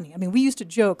lot of money. I mean, we used to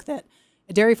joke that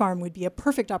a dairy farm would be a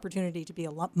perfect opportunity to be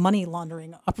a money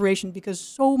laundering operation because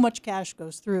so much cash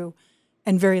goes through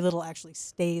and very little actually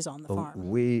stays on the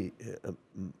farm.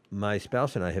 My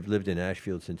spouse and I have lived in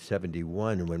Ashfield since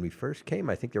 '71, and when we first came,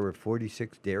 I think there were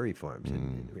 46 dairy farms,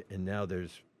 and now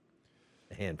there's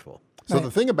a handful. So the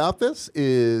thing about this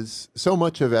is so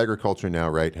much of agriculture now,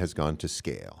 right, has gone to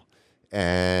scale.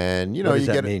 And, what does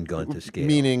that mean, gone to scale?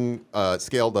 Meaning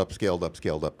scaled up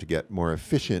to get more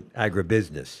efficient.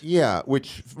 Agribusiness. Yeah,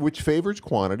 which favors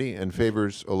quantity and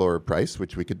favors a lower price,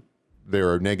 which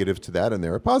there are negatives to that and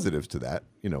there are positives to that.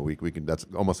 We can, that's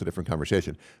almost a different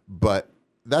conversation. But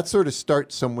that sort of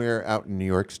starts somewhere out in New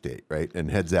York State, right,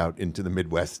 and heads out into the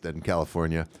Midwest and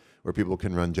California, where people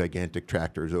can run gigantic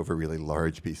tractors over really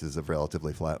large pieces of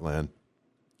relatively flat land.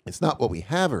 It's not what we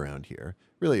have around here.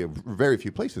 Really, very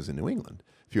few places in New England,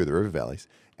 a few of the river valleys.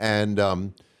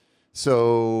 And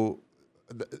so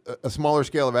a smaller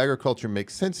scale of agriculture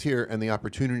makes sense here, and the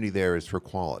opportunity there is for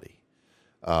quality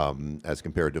as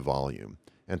compared to volume.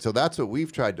 And so that's what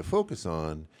we've tried to focus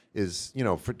on is,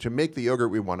 to make the yogurt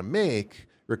we want to make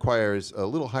requires a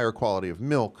little higher quality of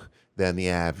milk than the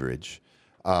average.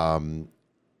 In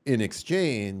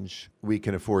exchange, we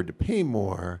can afford to pay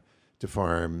more to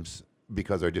farms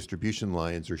because our distribution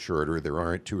lines are shorter. There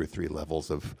aren't 2 or 3 levels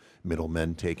of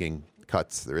middlemen taking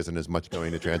cuts. There isn't as much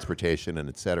going to transportation and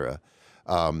et cetera.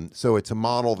 So it's a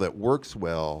model that works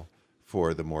well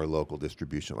for the more local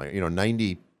distribution line.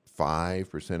 95%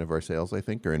 of our sales, I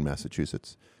think, are in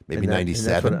Massachusetts, maybe 97%. And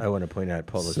that's what I want to point out,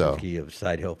 Paul Lacinski of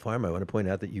Sidehill Farm. I want to point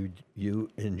out that you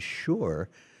ensure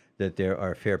that there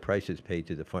are fair prices paid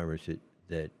to the farmers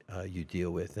that you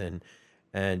deal with.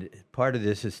 And part of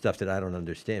this is stuff that I don't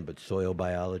understand, but soil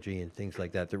biology and things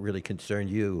like that really concern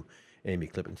you, Amy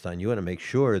Klippenstein. You want to make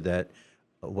sure that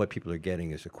what people are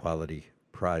getting is a quality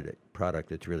product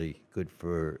that's really good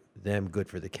for them, good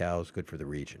for the cows, good for the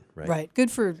region, right? Right. Good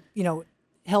for,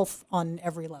 health on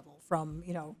every level, from,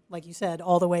 like you said,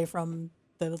 all the way from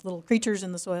the little creatures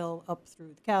in the soil up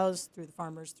through the cows, through the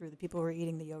farmers, through the people who are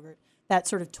eating the yogurt. That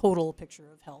sort of total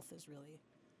picture of health is really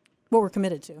what we're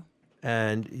committed to.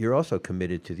 And you're also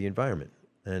committed to the environment.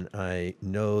 And I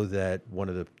know that one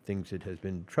of the things that has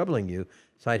been troubling you,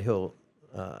 Sidehill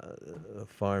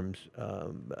Farms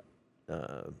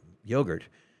yogurt,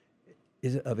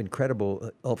 is of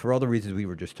incredible, for all the reasons we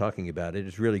were just talking about. It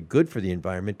is really good for the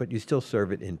environment, but you still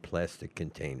serve it in plastic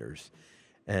containers.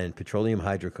 And petroleum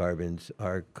hydrocarbons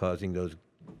are causing those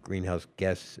greenhouse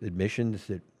gas emissions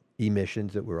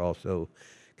that we're also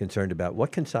concerned about.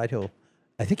 What can Sidehill,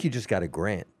 I think you just got a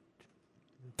grant.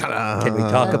 Can we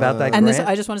talk about that and grant?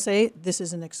 I just want to say, this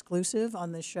is an exclusive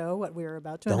on this show, what we're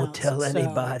about to announce. Don't tell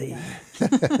anybody.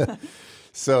 Yeah.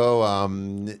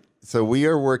 So we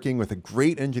are working with a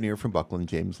great engineer from Buckland,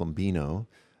 James Lombino,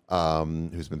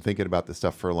 who's been thinking about this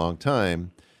stuff for a long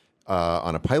time,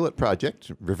 on a pilot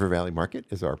project. River Valley Market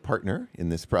is our partner in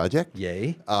this project.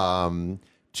 Yay.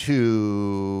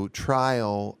 To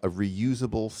trial a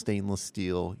reusable stainless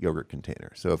steel yogurt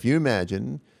container. So if you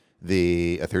imagine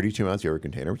a 32-ounce yogurt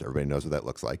container, which everybody knows what that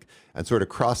looks like, and sort of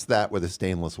cross that with a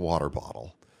stainless water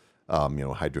bottle,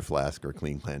 Hydro Flask or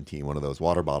Clean Canteen, one of those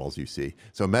water bottles you see.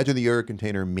 So imagine the yogurt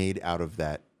container made out of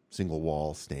that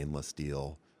single-wall stainless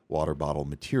steel water bottle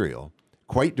material.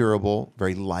 Quite durable,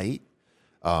 very light,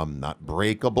 not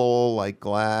breakable like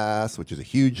glass, which is a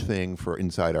huge thing for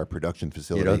inside our production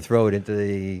facility. You don't throw it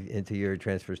into your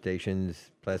transfer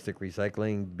station's plastic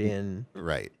recycling bin.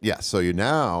 Right. Yeah. So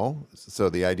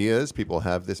the idea is people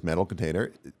have this metal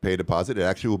container, pay a deposit. It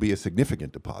actually will be a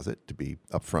significant deposit, to be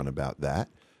upfront about that.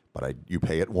 But you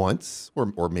pay it once,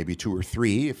 or maybe 2 or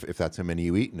 3 if that's how many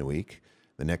you eat in a week.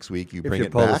 The next week you bring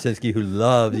it Paul back. Lacinski, who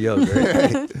loves yogurt.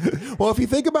 Right. Well, if you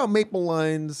think about Maple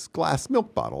Line's glass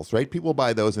milk bottles, right? People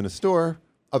buy those in a store.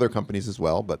 other companies as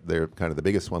well, but they're kind of the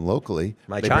biggest one locally.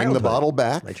 My They childhood. bring the bottle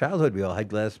back. My childhood, we all had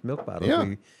glass milk bottles. Yeah.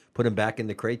 We put them back in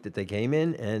the crate that they came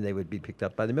in, and they would be picked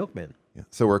up by the milkman. Yeah.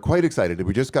 So we're quite excited.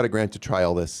 We just got a grant to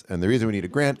trial this, and the reason we need a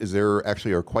grant is there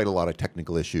actually are quite a lot of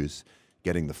technical issues.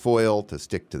 Getting the foil to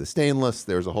stick to the stainless,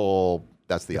 there's a whole,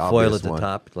 that's the obvious Foil at the one.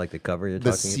 top, like the cover you're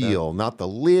The talking about? seal, not the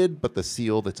lid, but the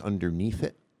seal that's underneath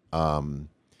it.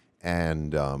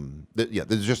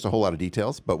 There's just a whole lot of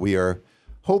details, but we are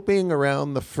hoping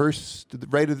around the first,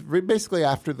 basically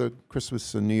after the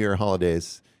Christmas and New Year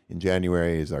holidays in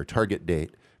January is our target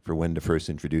date for when to first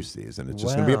introduce these. And it's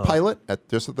just going to be a pilot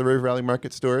just at the River Valley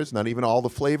Market stores, not even all the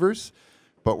flavors,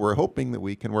 but we're hoping that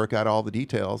we can work out all the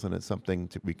details and it's something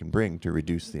we can bring to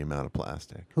reduce the amount of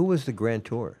plastic. Who was the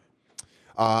grantor?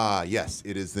 Yes,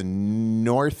 it is the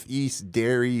Northeast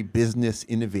Dairy Business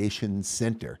Innovation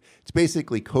Center. It's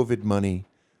basically COVID money.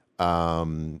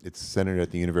 It's centered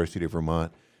at the University of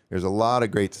Vermont. There's a lot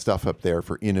of great stuff up there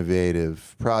for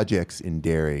innovative projects in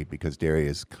dairy because dairy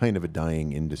is kind of a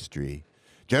dying industry,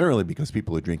 generally because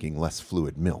people are drinking less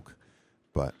fluid milk.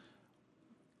 But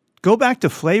go back to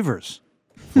flavors.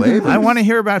 Flavors? I want to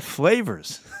hear about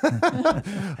flavors.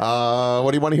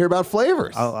 What do you want to hear about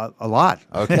flavors? A lot.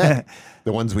 Okay.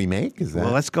 The ones we make? Is that?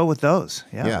 Well, let's go with those.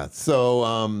 Yeah. Yeah.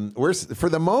 So we're for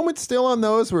the moment still on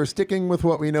those. We're sticking with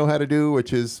what we know how to do,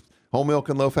 which is whole milk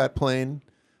and low-fat plain,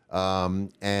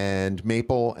 and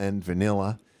maple and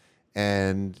vanilla,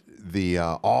 and the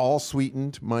all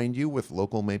sweetened, mind you, with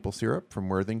local maple syrup from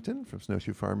Worthington, from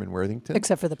Snowshoe Farm in Worthington.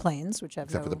 Except for the plains, which have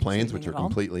Except no for the plains, which are sweetening at all.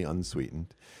 completely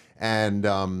unsweetened.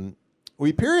 And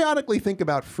we periodically think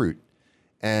about fruit,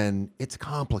 and it's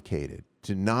complicated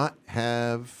to not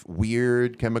have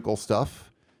weird chemical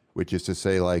stuff, which is to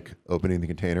say, like opening the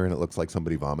container and it looks like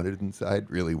somebody vomited inside.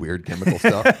 Really weird chemical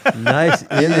stuff. Nice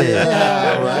image.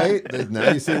 Yeah, right?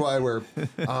 Now you see why we're...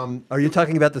 Are you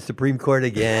talking about the Supreme Court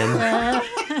again?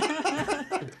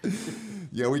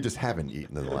 Yeah, we just haven't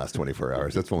eaten in the last 24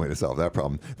 hours. That's one way to solve that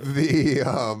problem. The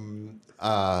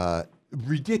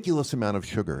ridiculous amount of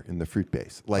sugar in the fruit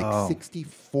base, like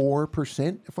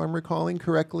 64%, if I'm recalling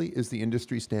correctly, is the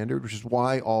industry standard, which is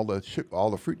why all the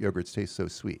fruit yogurts taste so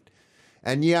sweet.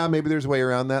 And yeah, maybe there's a way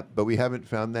around that, but we haven't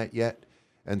found that yet.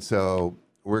 And so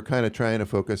we're kind of trying to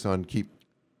focus on keep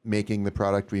making the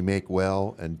product we make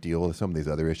well and deal with some of these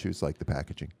other issues like the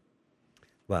packaging.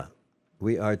 Wow.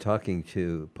 We are talking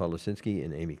to Paul Lacinski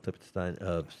and Amy Klippenstein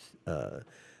of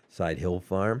Sidehill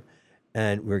Farm,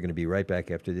 and we're going to be right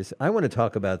back after this. I want to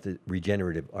talk about the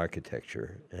regenerative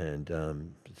architecture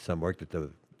and some work that the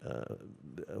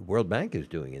World Bank is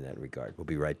doing in that regard. We'll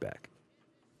be right back.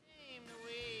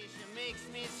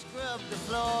 Scrub the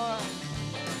floor.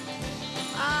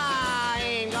 I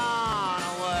ain't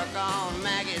gonna work on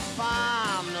Maggie's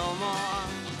farm no more.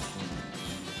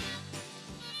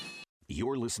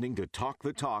 You're listening to Talk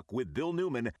the Talk with Bill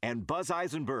Newman and Buzz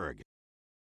Eisenberg.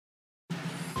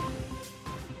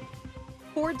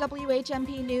 For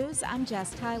WHMP News, I'm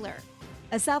Jess Tyler.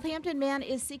 A Southampton man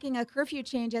is seeking a curfew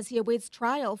change as he awaits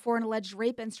trial for an alleged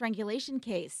rape and strangulation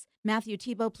case. Matthew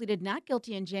Tebow pleaded not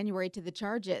guilty in January to the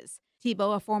charges.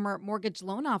 Tebow, a former mortgage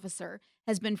loan officer,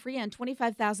 has been free on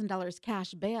 $25,000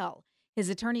 cash bail. His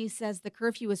attorney says the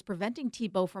curfew is preventing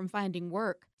Tebow from finding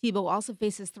work. Tebow also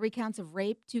faces 3 counts of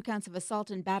rape, 2 counts of assault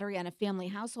and battery on a family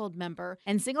household member,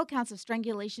 and single counts of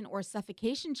strangulation or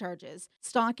suffocation charges,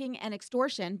 stalking, and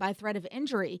extortion by threat of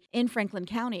injury in Franklin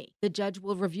County. The judge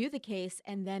will review the case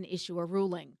and then issue a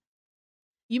ruling.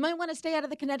 You might want to stay out of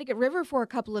the Connecticut River for a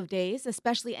couple of days,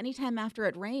 especially anytime after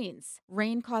it rains.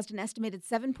 Rain caused an estimated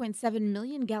 7.7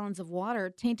 million gallons of water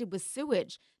tainted with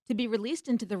sewage to be released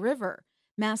into the river.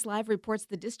 Mass Live reports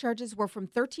the discharges were from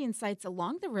 13 sites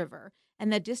along the river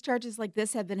and that discharges like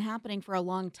this have been happening for a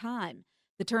long time.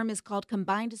 The term is called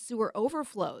combined sewer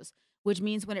overflows, which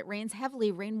means when it rains heavily,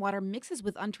 rainwater mixes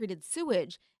with untreated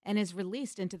sewage and is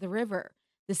released into the river.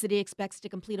 The city expects to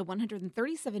complete a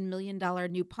 $137 million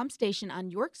new pump station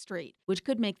on York Street, which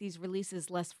could make these releases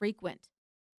less frequent.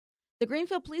 The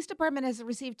Greenfield Police Department has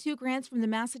received 2 grants from the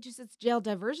Massachusetts Jail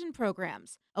Diversion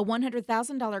Programs. A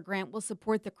 $100,000 grant will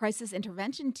support the Crisis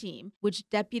Intervention Team, which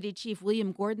Deputy Chief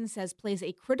William Gordon says plays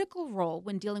a critical role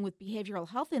when dealing with behavioral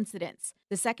health incidents.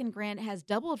 The second grant has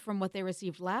doubled from what they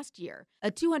received last year.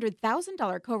 A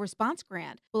 $200,000 co-response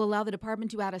grant will allow the department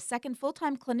to add a second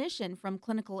full-time clinician from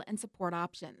Clinical and Support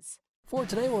Options. For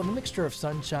today, we'll have a mixture of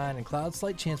sunshine and clouds,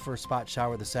 slight chance for a spot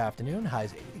shower this afternoon,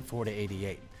 highs 84 to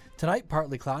 88. Tonight,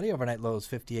 partly cloudy, overnight lows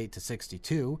 58 to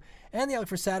 62. And the outlook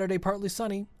for Saturday, partly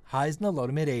sunny, highs in the low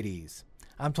to mid-80s.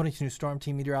 I'm 22 News Storm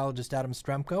Team Meteorologist Adam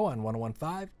Stremko on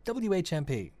 101.5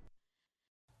 WHMP.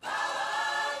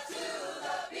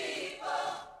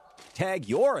 Hashtag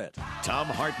you're it. Tom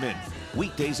Hartman,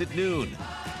 weekdays at noon.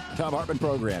 Tom Hartman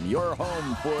Program, your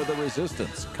home for the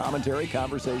resistance, commentary,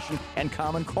 conversation, and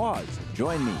common cause.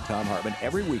 Join me, Tom Hartman,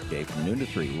 every weekday from noon to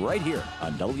 3 right here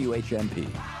on WHMP.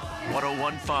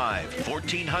 1015,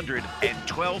 1400, and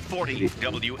 1240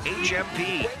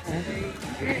 WHMP.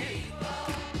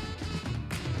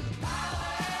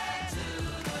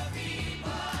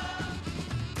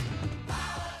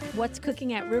 What's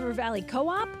cooking at River Valley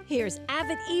Co-op? Here's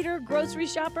avid eater, grocery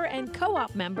shopper, and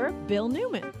co-op member Bill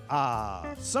Newman.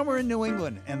 Summer in New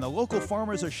England, and the local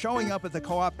farmers are showing up at the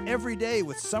co-op every day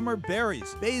with summer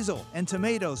berries, basil, and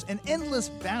tomatoes, an endless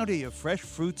bounty of fresh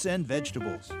fruits and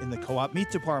vegetables. In the co-op meat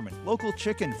department, local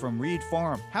chicken from Reed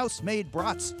Farm, house-made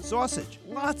brats, sausage,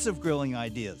 lots of grilling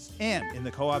ideas. And in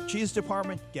the co-op cheese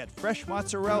department, get fresh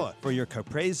mozzarella for your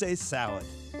caprese salad.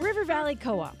 River Valley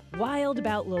Co-op, wild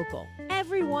about local.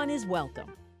 Everyone is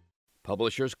welcome.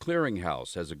 Publishers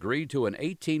Clearinghouse has agreed to an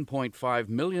 $18.5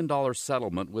 million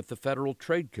settlement with the Federal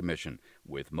Trade Commission,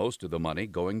 with most of the money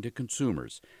going to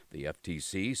consumers. The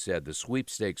FTC said the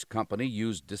sweepstakes company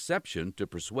used deception to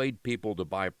persuade people to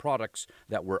buy products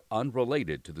that were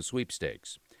unrelated to the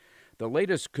sweepstakes. The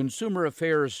latest Consumer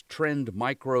Affairs Trend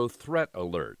Micro Threat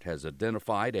Alert has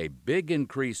identified a big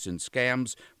increase in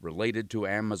scams related to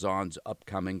Amazon's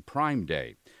upcoming Prime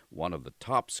Day. One of the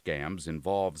top scams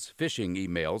involves phishing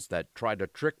emails that try to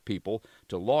trick people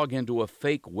to log into a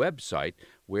fake website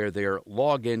where their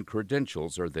login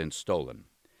credentials are then stolen.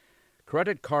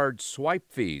 Credit card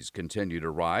swipe fees continue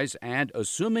to rise, and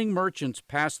assuming merchants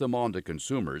pass them on to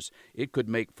consumers, it could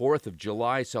make 4th of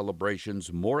July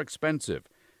celebrations more expensive.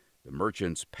 The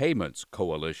Merchants Payments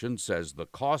Coalition says the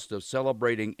cost of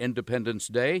celebrating Independence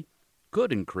Day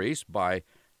could increase by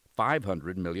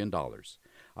 $500 million.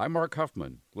 I'm Mark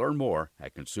Huffman. Learn more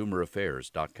at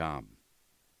consumeraffairs.com.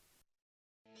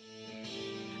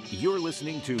 You're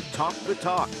listening to Talk the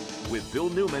Talk with Bill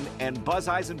Newman and Buzz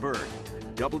Eisenberg,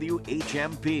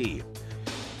 WHMP.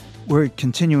 We're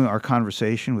continuing our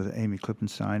conversation with Amy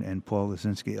Klippenstein and Paul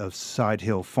Lacinski of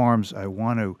Sidehill Farms. I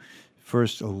want to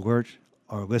first alert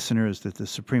our listeners that the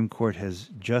Supreme Court has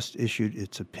just issued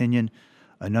its opinion,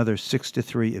 another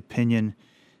 6-3 opinion.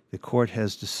 The court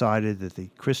has decided that the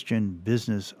Christian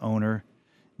business owner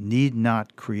need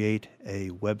not create a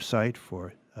website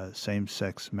for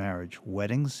same-sex marriage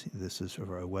weddings. This is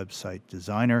for a website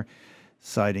designer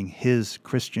citing his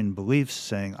Christian beliefs,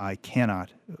 saying, I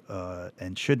cannot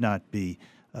and should not be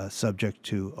subject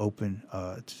to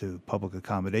to public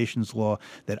accommodations law,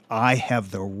 that I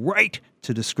have the right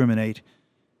to discriminate.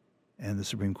 And the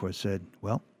Supreme Court said,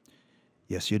 well,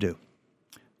 yes, you do.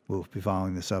 We'll be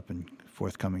following this up in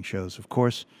forthcoming shows, of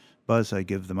course. Buzz, I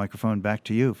give the microphone back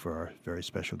to you for our very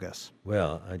special guests.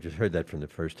 Well, I just heard that from the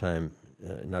first time.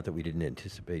 Not that we didn't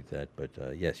anticipate that, but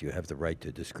yes, you have the right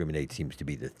to discriminate seems to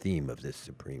be the theme of this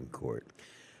Supreme Court.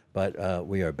 But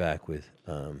we are back with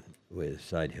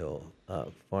Sidehill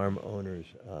farm owners,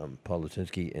 Paul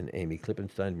Lacinski and Amy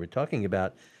Klippenstein. We're talking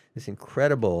about this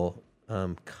incredible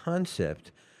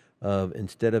concept of,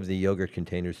 instead of the yogurt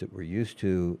containers that we're used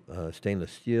to,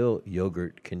 stainless steel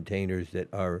yogurt containers that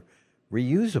are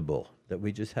reusable, that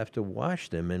we just have to wash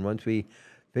them. And once we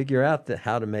figure out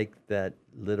how to make that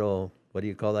little, what do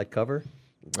you call that cover?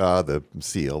 The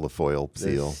seal, the foil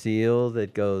seal. The seal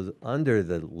that goes under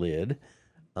the lid.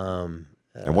 And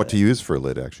what to use for a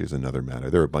lid actually is another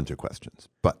matter. There are a bunch of questions,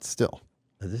 but still.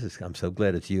 I'm so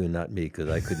glad it's you and not me, because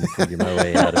I couldn't figure my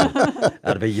way out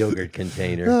of a yogurt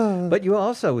container. But you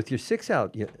also, with your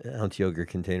 6-ounce yogurt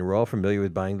container, we're all familiar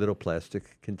with buying little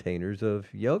plastic containers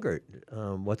of yogurt.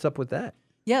 What's up with that?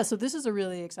 Yeah, so this is a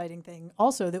really exciting thing.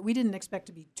 Also, that we didn't expect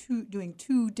to be doing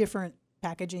two different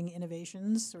packaging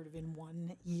innovations sort of in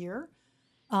 1 year.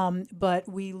 But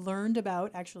we learned about,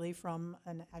 actually, from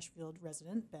an Ashfield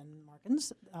resident, Ben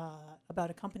Markins, about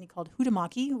a company called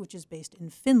Huhtamaki, which is based in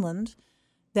Finland,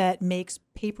 that makes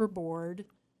paperboard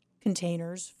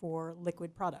containers for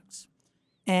liquid products.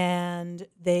 And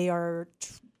they are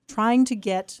trying to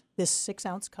get this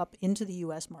 6-ounce cup into the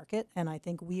U.S. market, and I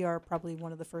think we are probably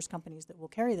one of the first companies that will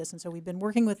carry this. And so we've been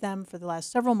working with them for the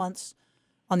last several months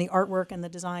on the artwork and the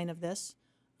design of this.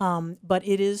 But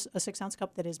it is a 6-ounce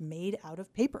cup that is made out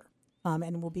of paper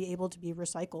and will be able to be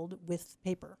recycled with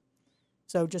paper.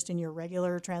 So just in your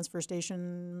regular transfer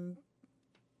station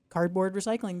cardboard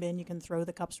recycling bin, you can throw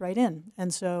the cups right in.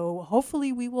 And so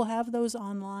hopefully we will have those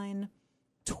online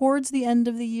towards the end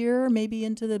of the year, maybe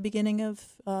into the beginning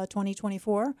of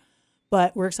 2024.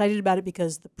 But we're excited about it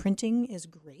because the printing is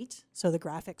great. So the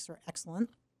graphics are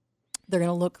excellent. They're going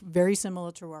to look very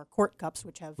similar to our quart cups,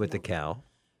 which have... With the cow.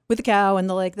 With the cow and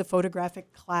the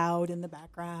photographic cloud in the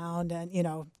background, and,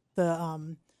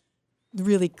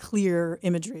 really clear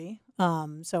imagery.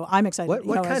 So I'm excited.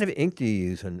 What kind of ink do you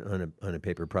use on a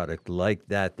paper product like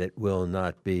that will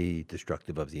not be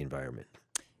destructive of the environment?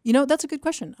 That's a good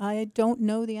question. I don't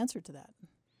know the answer to that.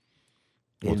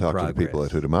 We'll talk to the people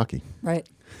at Huhtamaki. Right.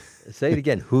 Say it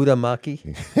again.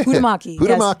 Huhtamaki? Huhtamaki.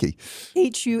 Huhtamaki.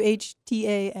 Yes.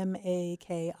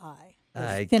 Huhtamaki.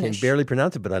 I Finnish. can barely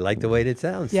pronounce it, but I like the way it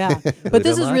sounds. Yeah. But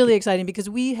this is really exciting because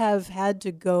we have had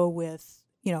to go with,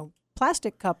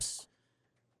 plastic cups,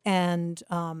 and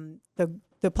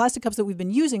the plastic cups that we've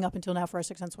been using up until now for our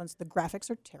 6 cents ones, the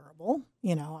graphics are terrible.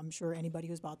 I'm sure anybody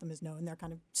who's bought them has known they're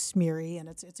kind of smeary, and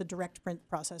it's a direct print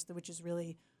process, which is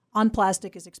really on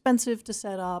plastic, is expensive to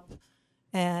set up,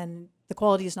 and the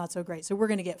quality is not so great. So we're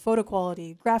going to get photo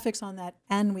quality graphics on that,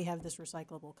 and we have this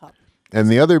recyclable cup. And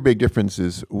the other big difference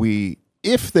is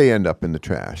if they end up in the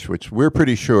trash, which we're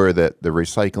pretty sure that the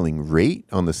recycling rate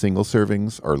on the single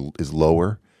servings is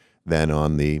lower than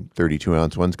on the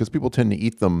 32-ounce ones, because people tend to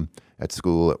eat them at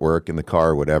school, at work, in the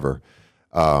car, whatever.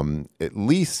 At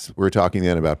least we're talking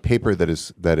then about paper that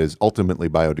is ultimately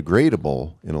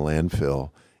biodegradable in a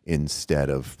landfill instead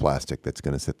of plastic that's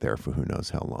going to sit there for who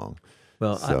knows how long.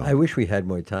 Well, so. I wish we had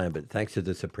more time, but thanks to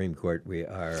the Supreme Court, we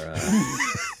are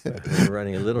we're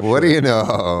running a little short. What do you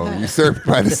know? Usurped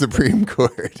by the Supreme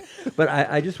Court. But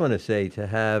I just want to say, to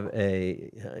have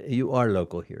you are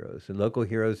local heroes, and local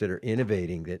heroes that are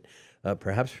innovating, that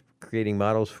perhaps creating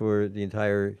models for the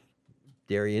entire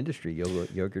dairy industry,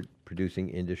 yogurt producing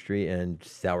industry, and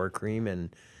sour cream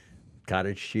and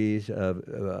cottage cheese,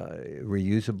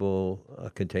 reusable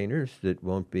containers that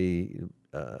won't be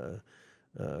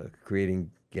creating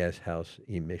gas house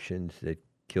emissions that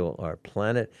kill our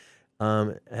planet,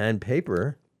 and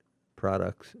paper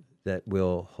products that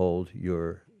will hold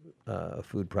your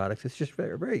food products. It's just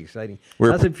very, very exciting.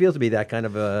 How does it feel to be that kind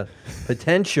of a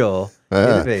potential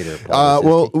innovator?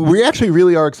 Well, we actually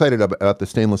really are excited about the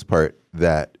stainless part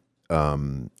that,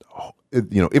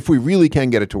 if we really can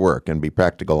get it to work and be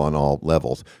practical on all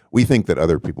levels, we think that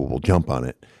other people will jump on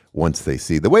it once they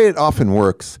see. The way it often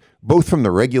works, both from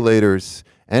the regulators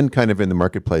and kind of in the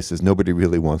marketplace, is nobody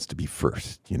really wants to be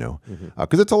first,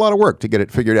 because it's a lot of work to get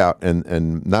it figured out,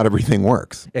 and not everything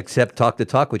works. Except Talk the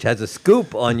Talk, which has a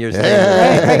scoop on your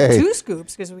stand. Right, 2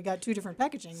 scoops, because we got 2 different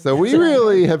packaging. So we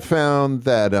really have found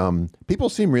that people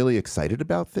seem really excited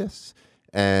about this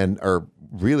and are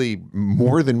really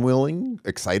more than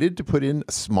excited to put in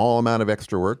a small amount of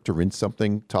extra work to rinse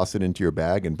something, toss it into your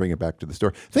bag, and bring it back to the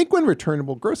store. Think when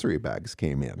returnable grocery bags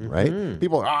came in, right?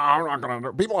 People,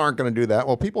 people aren't going to do that.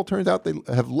 Well, turns out they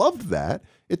have loved that.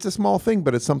 It's a small thing,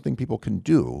 but it's something people can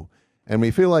do. And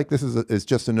we feel like this is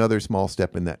just another small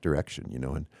step in that direction,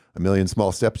 and a million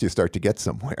small steps, you start to get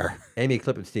somewhere. Amy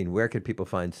Klippenstein, where could people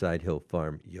find Sidehill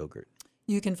Farm yogurt?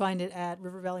 You can find it at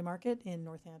River Valley Market in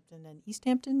Northampton and East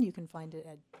Hampton. You can find it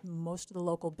at most of the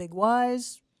local Big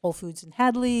Y's, Whole Foods in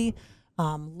Hadley,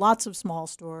 lots of small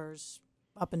stores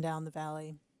up and down the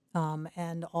valley,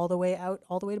 and all the way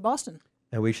to Boston.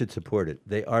 And we should support it.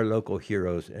 They are local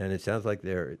heroes, and it sounds like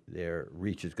their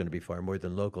reach is going to be far more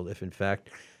than local. If, in fact,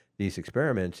 these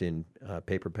experiments in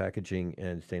paper packaging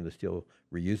and stainless steel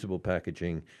reusable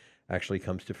packaging actually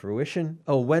comes to fruition.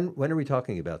 Oh, when are we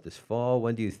talking about this? Fall?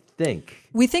 When do you think?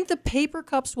 We think the paper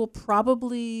cups will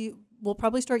probably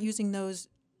start using those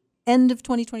end of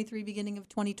 2023, beginning of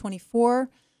 2024.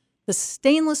 The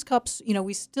stainless cups,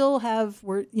 we still have,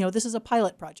 this is a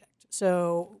pilot project.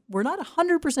 So we're not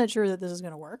 100% sure that this is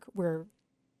going to work. We're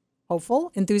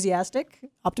hopeful, enthusiastic,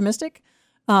 optimistic.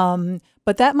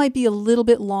 But that might be a little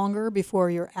bit longer before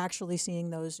you're actually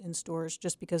seeing those in stores,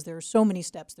 just because there are so many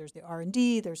steps. There's the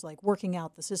R&D, there's working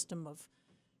out the system of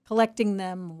collecting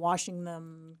them, washing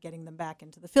them, getting them back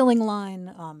into the filling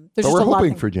line. We're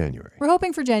hoping for January. We're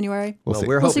hoping for January.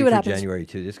 We're hoping see what for happens. January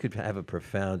too. This could have a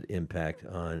profound impact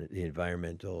on the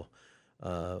environmental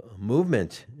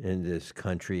movement in this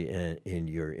country and in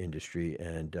your industry,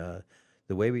 and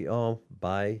the way we all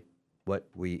buy what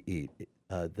we eat.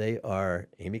 They are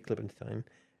Amy Klippenstein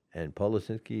and Paul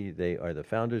Lacinski. They are the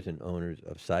founders and owners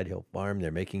of Sidehill Farm.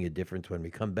 They're making a difference. When we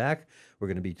come back, we're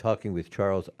going to be talking with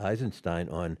Charles Eisenstein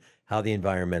on how the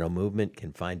environmental movement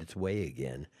can find its way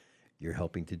again. You're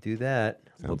helping to do that.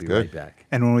 We'll be right back.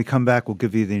 And when we come back, we'll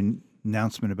give you the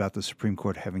announcement about the Supreme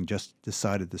Court having just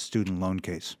decided the student loan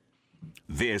case.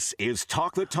 This is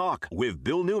Talk the Talk with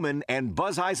Bill Newman and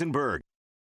Buzz Eisenberg.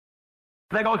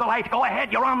 There goes the light. Go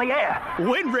ahead. You're on the air.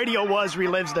 When Radio Was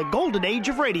relives the golden age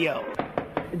of radio.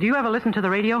 Do you ever listen to the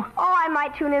radio? Oh, I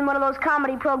might tune in one of those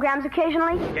comedy programs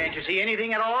occasionally. Can't you see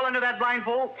anything at all under that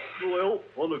blindfold? Well,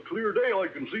 on a clear day, I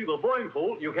can see the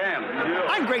blindfold. You can. Yeah.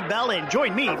 I'm Greg Bell, and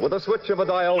join me. With a switch of a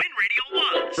dial, When Radio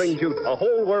Was brings you a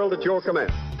whole world at your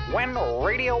command. When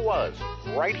Radio Was,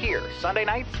 right here, Sunday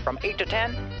nights from 8 to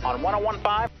 10 on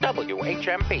 101.5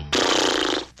 WHMP.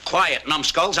 Quiet,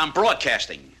 numbskulls, I'm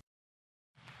broadcasting.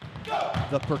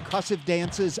 The percussive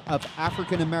dances of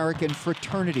African American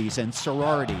fraternities and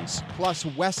sororities, plus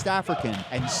West African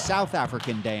and South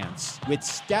African dance with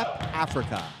Step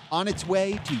Africa on its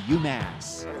way to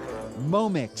UMass.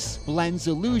 Momix blends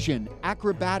illusion,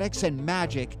 acrobatics, and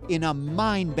magic in a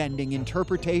mind-bending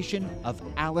interpretation of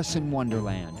Alice in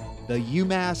Wonderland. The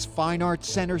UMass Fine Arts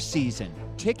Center season.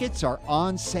 Tickets are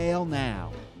on sale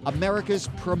now. America's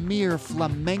premier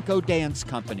flamenco dance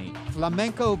company,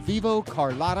 Flamenco Vivo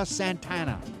Carlotta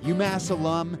Santana. UMass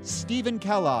alum Stephen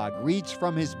Kellogg reads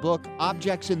from his book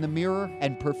Objects in the Mirror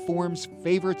and performs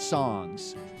favorite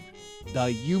songs.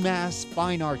 The UMass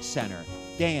Fine Arts Center.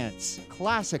 Dance,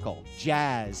 classical,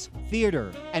 jazz,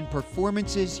 theater, and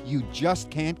performances you just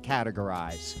can't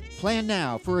categorize. Plan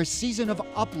now for a season of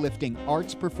uplifting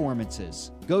arts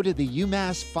performances. Go to the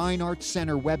UMass Fine Arts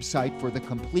Center website for the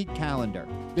complete calendar.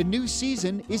 The new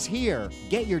season is here.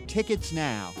 Get your tickets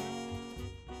now.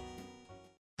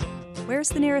 Where's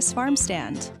the nearest farm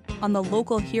stand? On the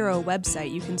Local Hero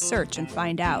website, you can search and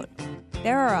find out.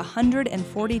 There are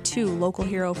 142 Local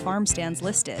Hero farm stands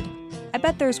listed. I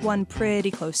bet there's one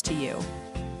pretty close to you.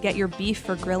 Get your beef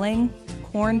for grilling,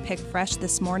 corn picked fresh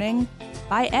this morning,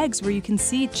 buy eggs where you can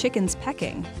see chickens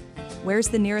pecking. Where's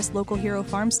the nearest Local Hero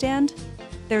farm stand?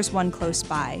 There's one close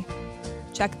by.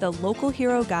 Check the Local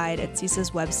Hero guide at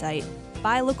CISA's website,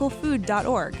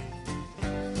 buylocalfood.org.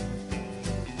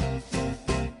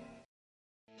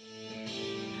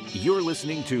 You're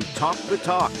listening to Talk the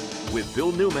Talk with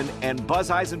Bill Newman and Buzz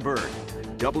Eisenberg,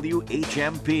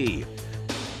 WHMP.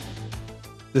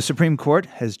 The Supreme Court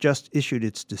has just issued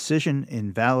its decision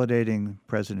invalidating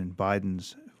President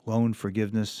Biden's loan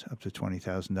forgiveness, up to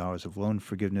 $20,000 of loan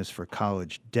forgiveness for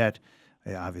college debt.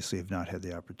 I obviously have not had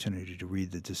the opportunity to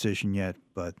read the decision yet,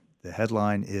 but the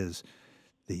headline is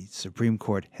the Supreme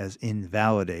Court has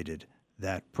invalidated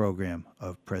that program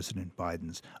of President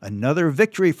Biden's. Another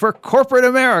victory for corporate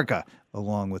America,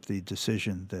 along with the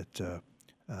decision that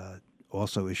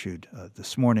also issued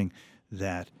this morning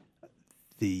that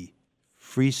the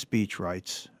free speech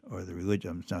rights, or the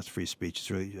religion, not free speech,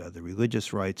 it's really the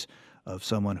religious rights of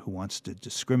someone who wants to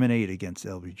discriminate against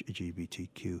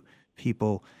LGBTQ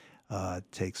people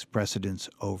takes precedence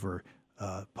over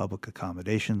public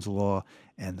accommodations law,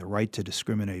 and the right to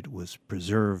discriminate was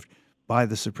preserved by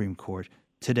the Supreme Court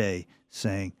today,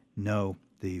 saying, no,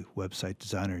 the website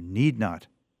designer need not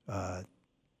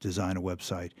design a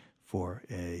website for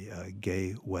a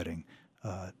gay wedding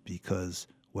because,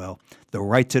 well, the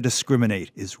right to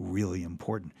discriminate is really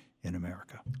important in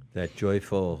America. That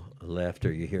joyful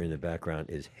laughter you hear in the background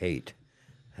is hate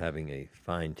having a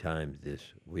fine time this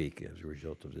week as a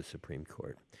result of the Supreme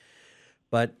Court.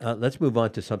 But let's move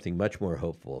on to something much more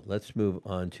hopeful. Let's move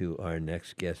on to our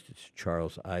next guest. It's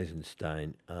Charles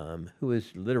Eisenstein, who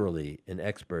is literally an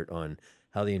expert on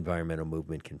how the environmental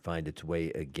movement can find its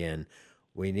way again.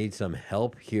 We need some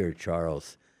help here,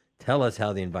 Charles. Tell us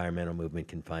how the environmental movement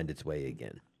can find its way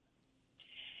again.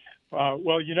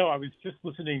 Well, you know, I was just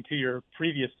listening to your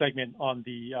previous segment on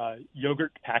the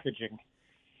yogurt packaging.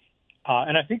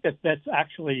 And I think that's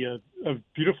actually a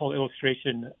beautiful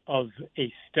illustration of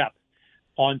a step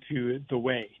onto the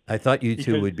way. I thought you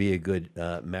two would be a good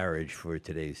marriage for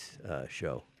today's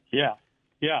show. Yeah.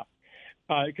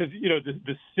 Because, you know,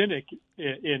 the cynic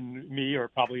in me, or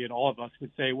probably in all of us,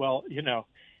 would say, well, you know,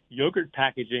 yogurt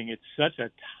packaging, it's such a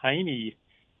tiny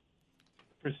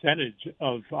percentage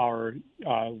of our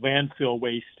landfill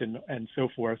waste and so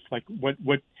forth. Like what,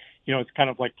 you know, it's kind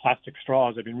of like plastic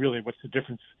straws. I mean, really, what's the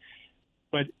difference?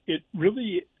 But it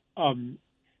really,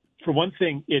 for one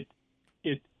thing, it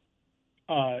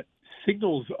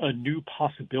signals a new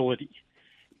possibility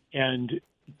and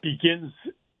begins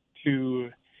to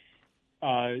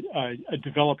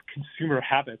develop consumer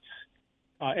habits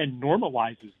and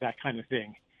normalizes that kind of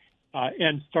thing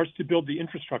and starts to build the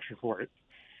infrastructure for it.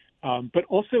 But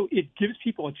also it gives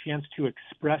people a chance to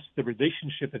express the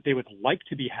relationship that they would like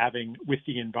to be having with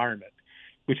the environment,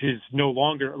 which is no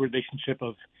longer a relationship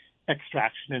of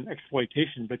extraction and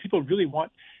exploitation, but people really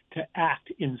want to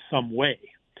act in some way.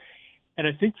 And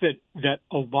I think that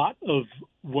a lot of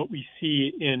what we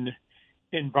see in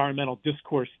environmental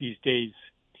discourse these days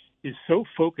is so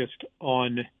focused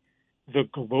on the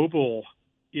global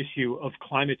issue of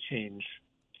climate change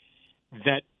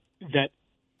that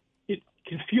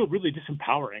can feel really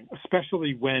disempowering,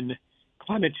 especially when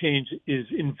climate change is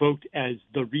invoked as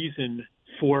the reason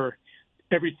for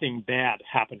everything bad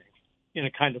happening in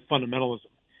a kind of fundamentalism.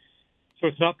 So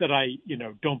it's not that I,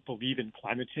 don't believe in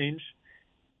climate change,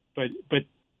 but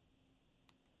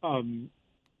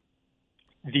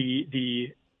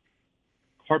the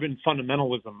carbon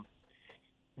fundamentalism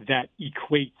that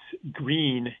equates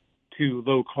green to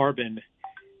low carbon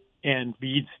and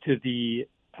leads to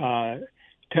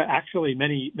to actually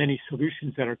many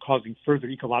solutions that are causing further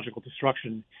ecological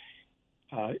destruction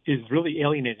is really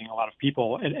alienating a lot of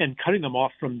people and cutting them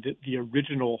off from the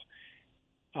original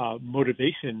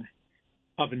motivation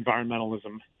of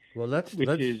environmentalism. Well, let's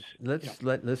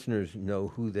let listeners know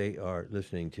who they are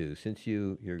listening to. Since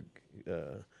you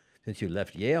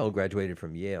left Yale, graduated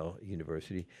from Yale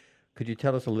University, could you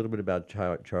tell us a little bit about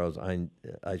Charles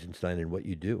Eisenstein and what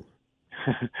you do?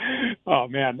 Oh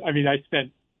man, I mean, I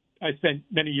spent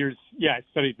many years. Yeah, I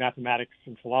studied mathematics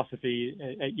and philosophy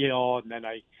at Yale, and then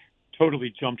I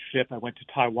totally jumped ship. I went to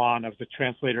Taiwan. I was a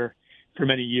translator for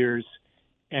many years,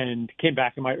 and came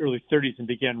back in my early 30s and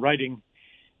began writing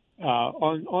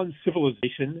on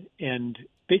civilization and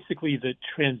basically the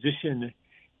transition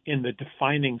in the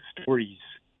defining stories,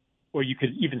 or you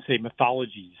could even say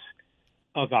mythologies,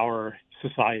 of our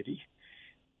society,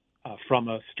 from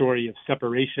a story of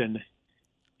separation,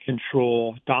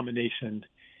 control, domination,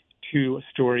 to a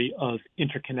story of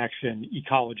interconnection,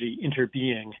 ecology,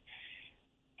 interbeing.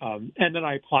 And then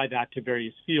I apply that to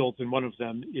various fields, and one of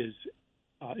them is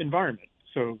environment.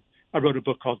 So I wrote a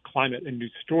book called Climate: A New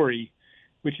Story,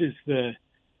 which is the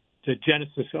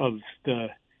genesis of the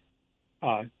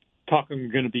talk I'm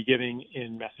going to be giving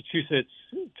in Massachusetts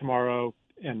tomorrow,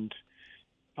 and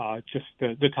just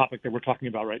the topic that we're talking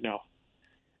about right now.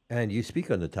 And you speak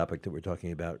on the topic that we're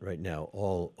talking about right now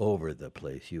all over the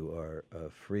place. You are a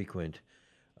frequent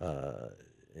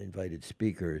invited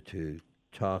speaker to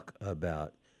talk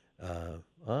about,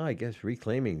 I guess,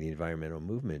 reclaiming the environmental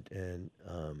movement. And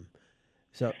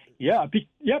so...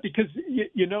 because,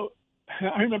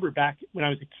 I remember back when I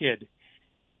was a kid,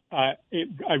 I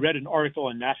read an article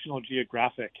in National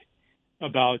Geographic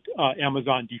about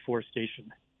Amazon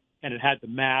deforestation. And it had the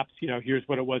maps, here's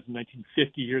what it was in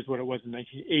 1950, here's what it was in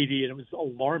 1980, and it was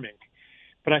alarming.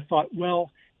 But I thought,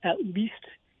 well, at least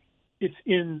it's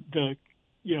in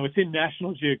it's in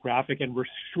National Geographic, and we're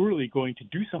surely going to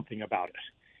do something about it.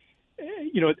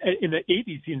 In the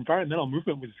 80s, the environmental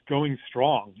movement was going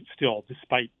strong still,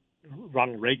 despite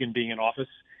Ronald Reagan being in office.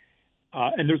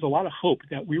 And there's a lot of hope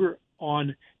that we were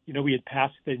on, we had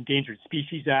passed the Endangered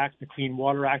Species Act, the Clean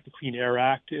Water Act, the Clean Air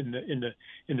Act in the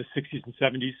 60s and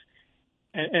 70s.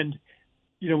 And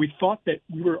we thought that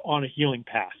we were on a healing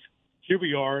path. Here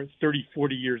we are 30,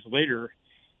 40 years later,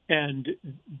 and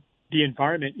the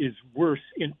environment is worse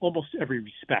in almost every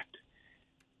respect.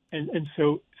 And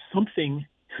so something's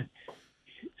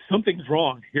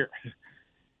wrong here.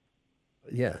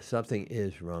 Yeah, something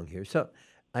is wrong here. So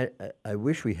I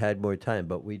wish we had more time,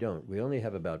 but we don't. We only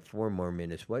have about 4 more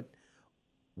minutes. What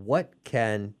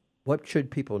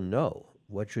should people know?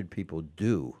 What should people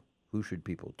do? Who should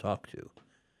people talk to?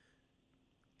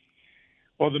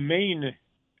 Well, the main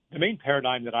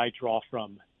paradigm that I draw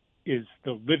from is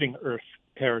the living Earth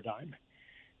paradigm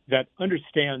that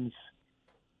understands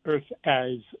Earth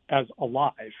as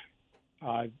alive,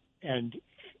 and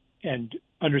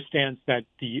understands that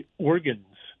the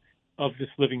organs of this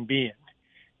living being,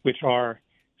 which are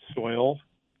soil,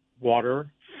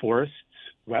 water, forests,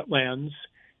 wetlands,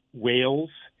 whales,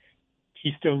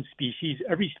 keystone species,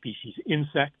 every species,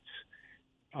 insects,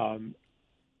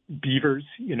 beavers,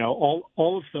 all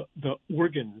of the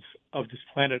organs of this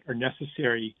planet are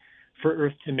necessary for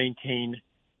Earth to maintain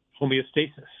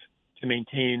homeostasis, to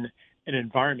maintain an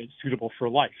environment suitable for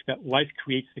life, that life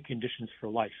creates the conditions for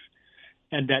life,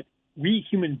 and that we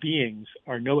human beings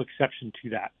are no exception to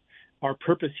that. Our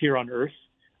purpose here on Earth,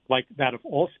 like that of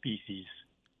all species,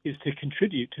 is to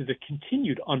contribute to the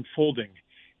continued unfolding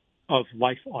of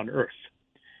life on Earth.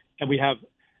 And we have,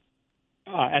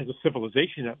 as a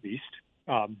civilization at least,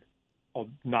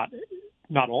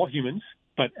 not all humans,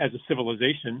 but as a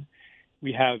civilization,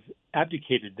 we have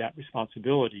abdicated that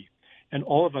responsibility. And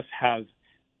all of us have,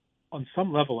 on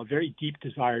some level, a very deep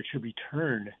desire to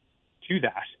return to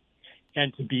that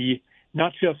and to be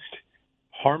not just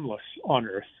harmless on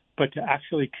Earth, but to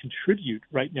actually contribute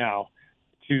right now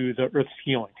to the Earth's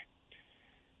healing.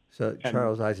 So,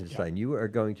 Charles Eisenstein, you are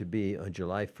going to be on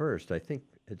July 1st, I think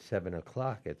at 7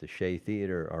 o'clock at the Shea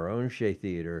Theater, our own Shea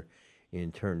Theater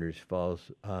in Turners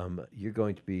Falls. You're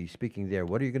going to be speaking there.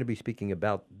 What are you going to be speaking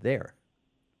about there?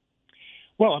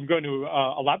 Well, I'm going to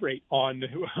elaborate on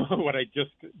what I just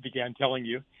began telling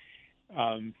you,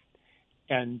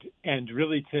 and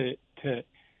really to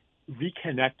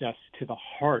reconnect us to the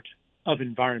heart of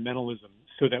environmentalism,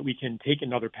 so that we can take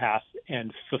another path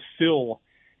and fulfill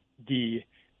the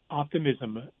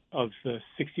optimism of the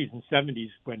 60s and 70s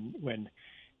when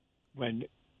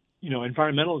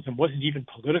environmentalism wasn't even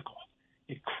political.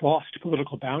 It crossed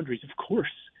political boundaries. Of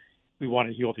course, we want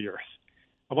to heal the earth.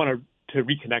 I want to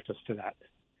reconnect us to that.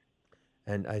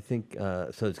 And I think,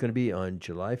 so it's going to be on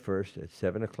July 1st at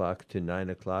 7 o'clock to 9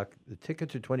 o'clock. The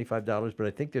tickets are $25, but I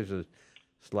think there's a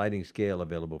sliding scale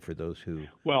available for those who...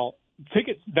 Well,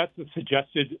 tickets, that's the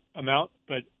suggested amount,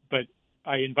 but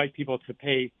I invite people to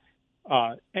pay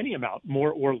any amount,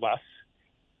 more or less,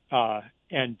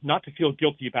 and not to feel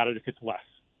guilty about it if it's less.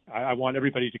 I want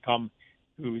everybody to come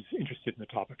who's interested in the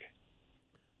topic.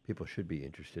 People should be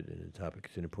interested in the topic.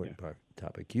 It's an important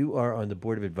topic. You are on the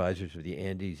board of advisors of the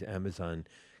Andes Amazon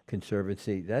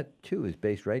Conservancy. That, too, is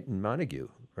based right in Montague,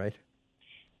 right?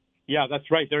 Yeah,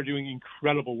 that's right. They're doing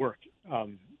incredible work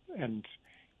and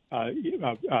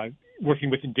working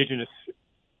with indigenous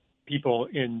people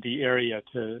in the area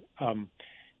to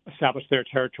establish their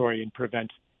territory and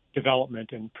prevent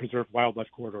development and preserve wildlife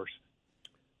corridors.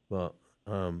 Well,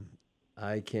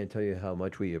 I can't tell you how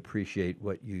much we appreciate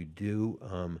what you do.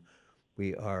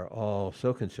 We are all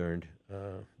so concerned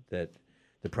that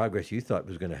the progress you thought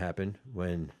was going to happen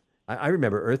when I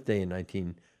remember Earth Day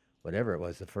in whatever it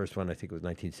was, the first one I think it was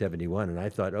 1971, and I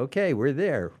thought, okay, we're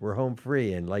there, we're home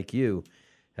free, and like you,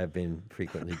 have been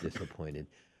frequently disappointed.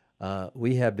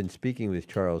 We have been speaking with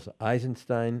Charles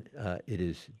Eisenstein. It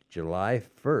is July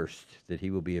 1st that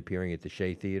he will be appearing at the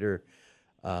Shea Theater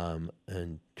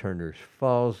and Turner's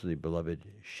Falls, the beloved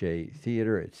Shea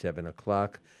Theater, at 7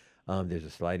 o'clock. There's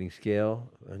a sliding scale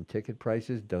on ticket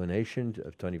prices. Donations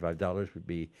of $25 would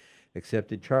be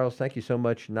accepted. Charles, thank you so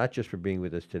much, not just for being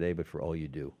with us today, but for all you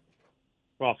do.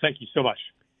 Well, thank you so much.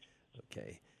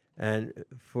 Okay. And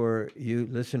for you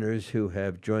listeners who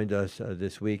have joined us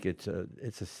this week, it's a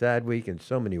sad week in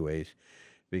so many ways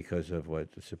because of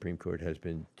what the Supreme Court has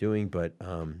been doing. But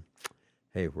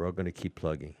hey, we're all going to keep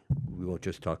plugging. We won't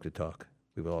just talk the talk.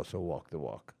 We will also walk the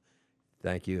walk.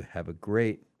 Thank you. Have a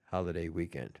great holiday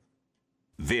weekend.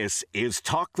 This is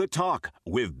Talk the Talk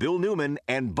with Bill Newman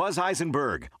and Buzz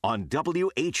Eisenberg on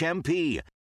WHMP.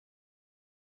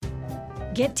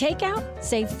 Get takeout?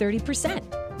 Save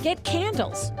 30%. Get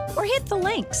candles or hit the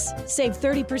links. Save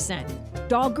 30%.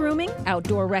 Dog grooming,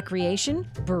 outdoor recreation,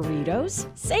 burritos.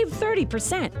 Save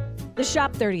 30%. The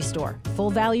Shop 30 store. Full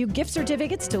value gift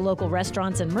certificates to local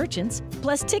restaurants and merchants,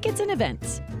 plus tickets and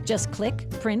events. Just click,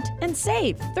 print, and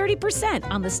save 30%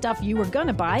 on the stuff you were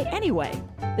gonna buy anyway.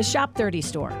 The Shop 30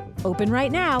 store. Open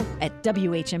right now at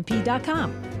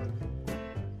WHMP.com.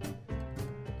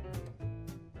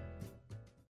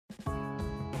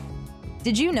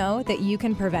 Did you know that you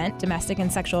can prevent domestic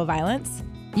and sexual violence?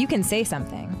 You can say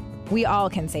something. We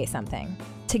all can say something.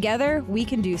 Together, we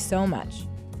can do so much.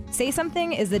 Say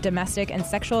Something is the domestic and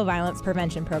sexual violence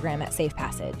prevention program at Safe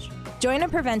Passage. Join a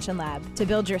prevention lab to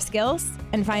build your skills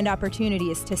and find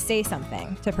opportunities to say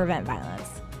something to prevent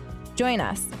violence. Join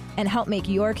us and help make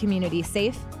your community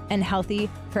safe and healthy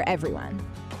for everyone.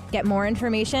 Get more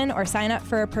information or sign up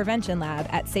for a prevention lab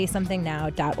at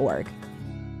saysomethingnow.org.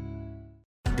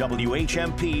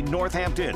 WHMP Northampton.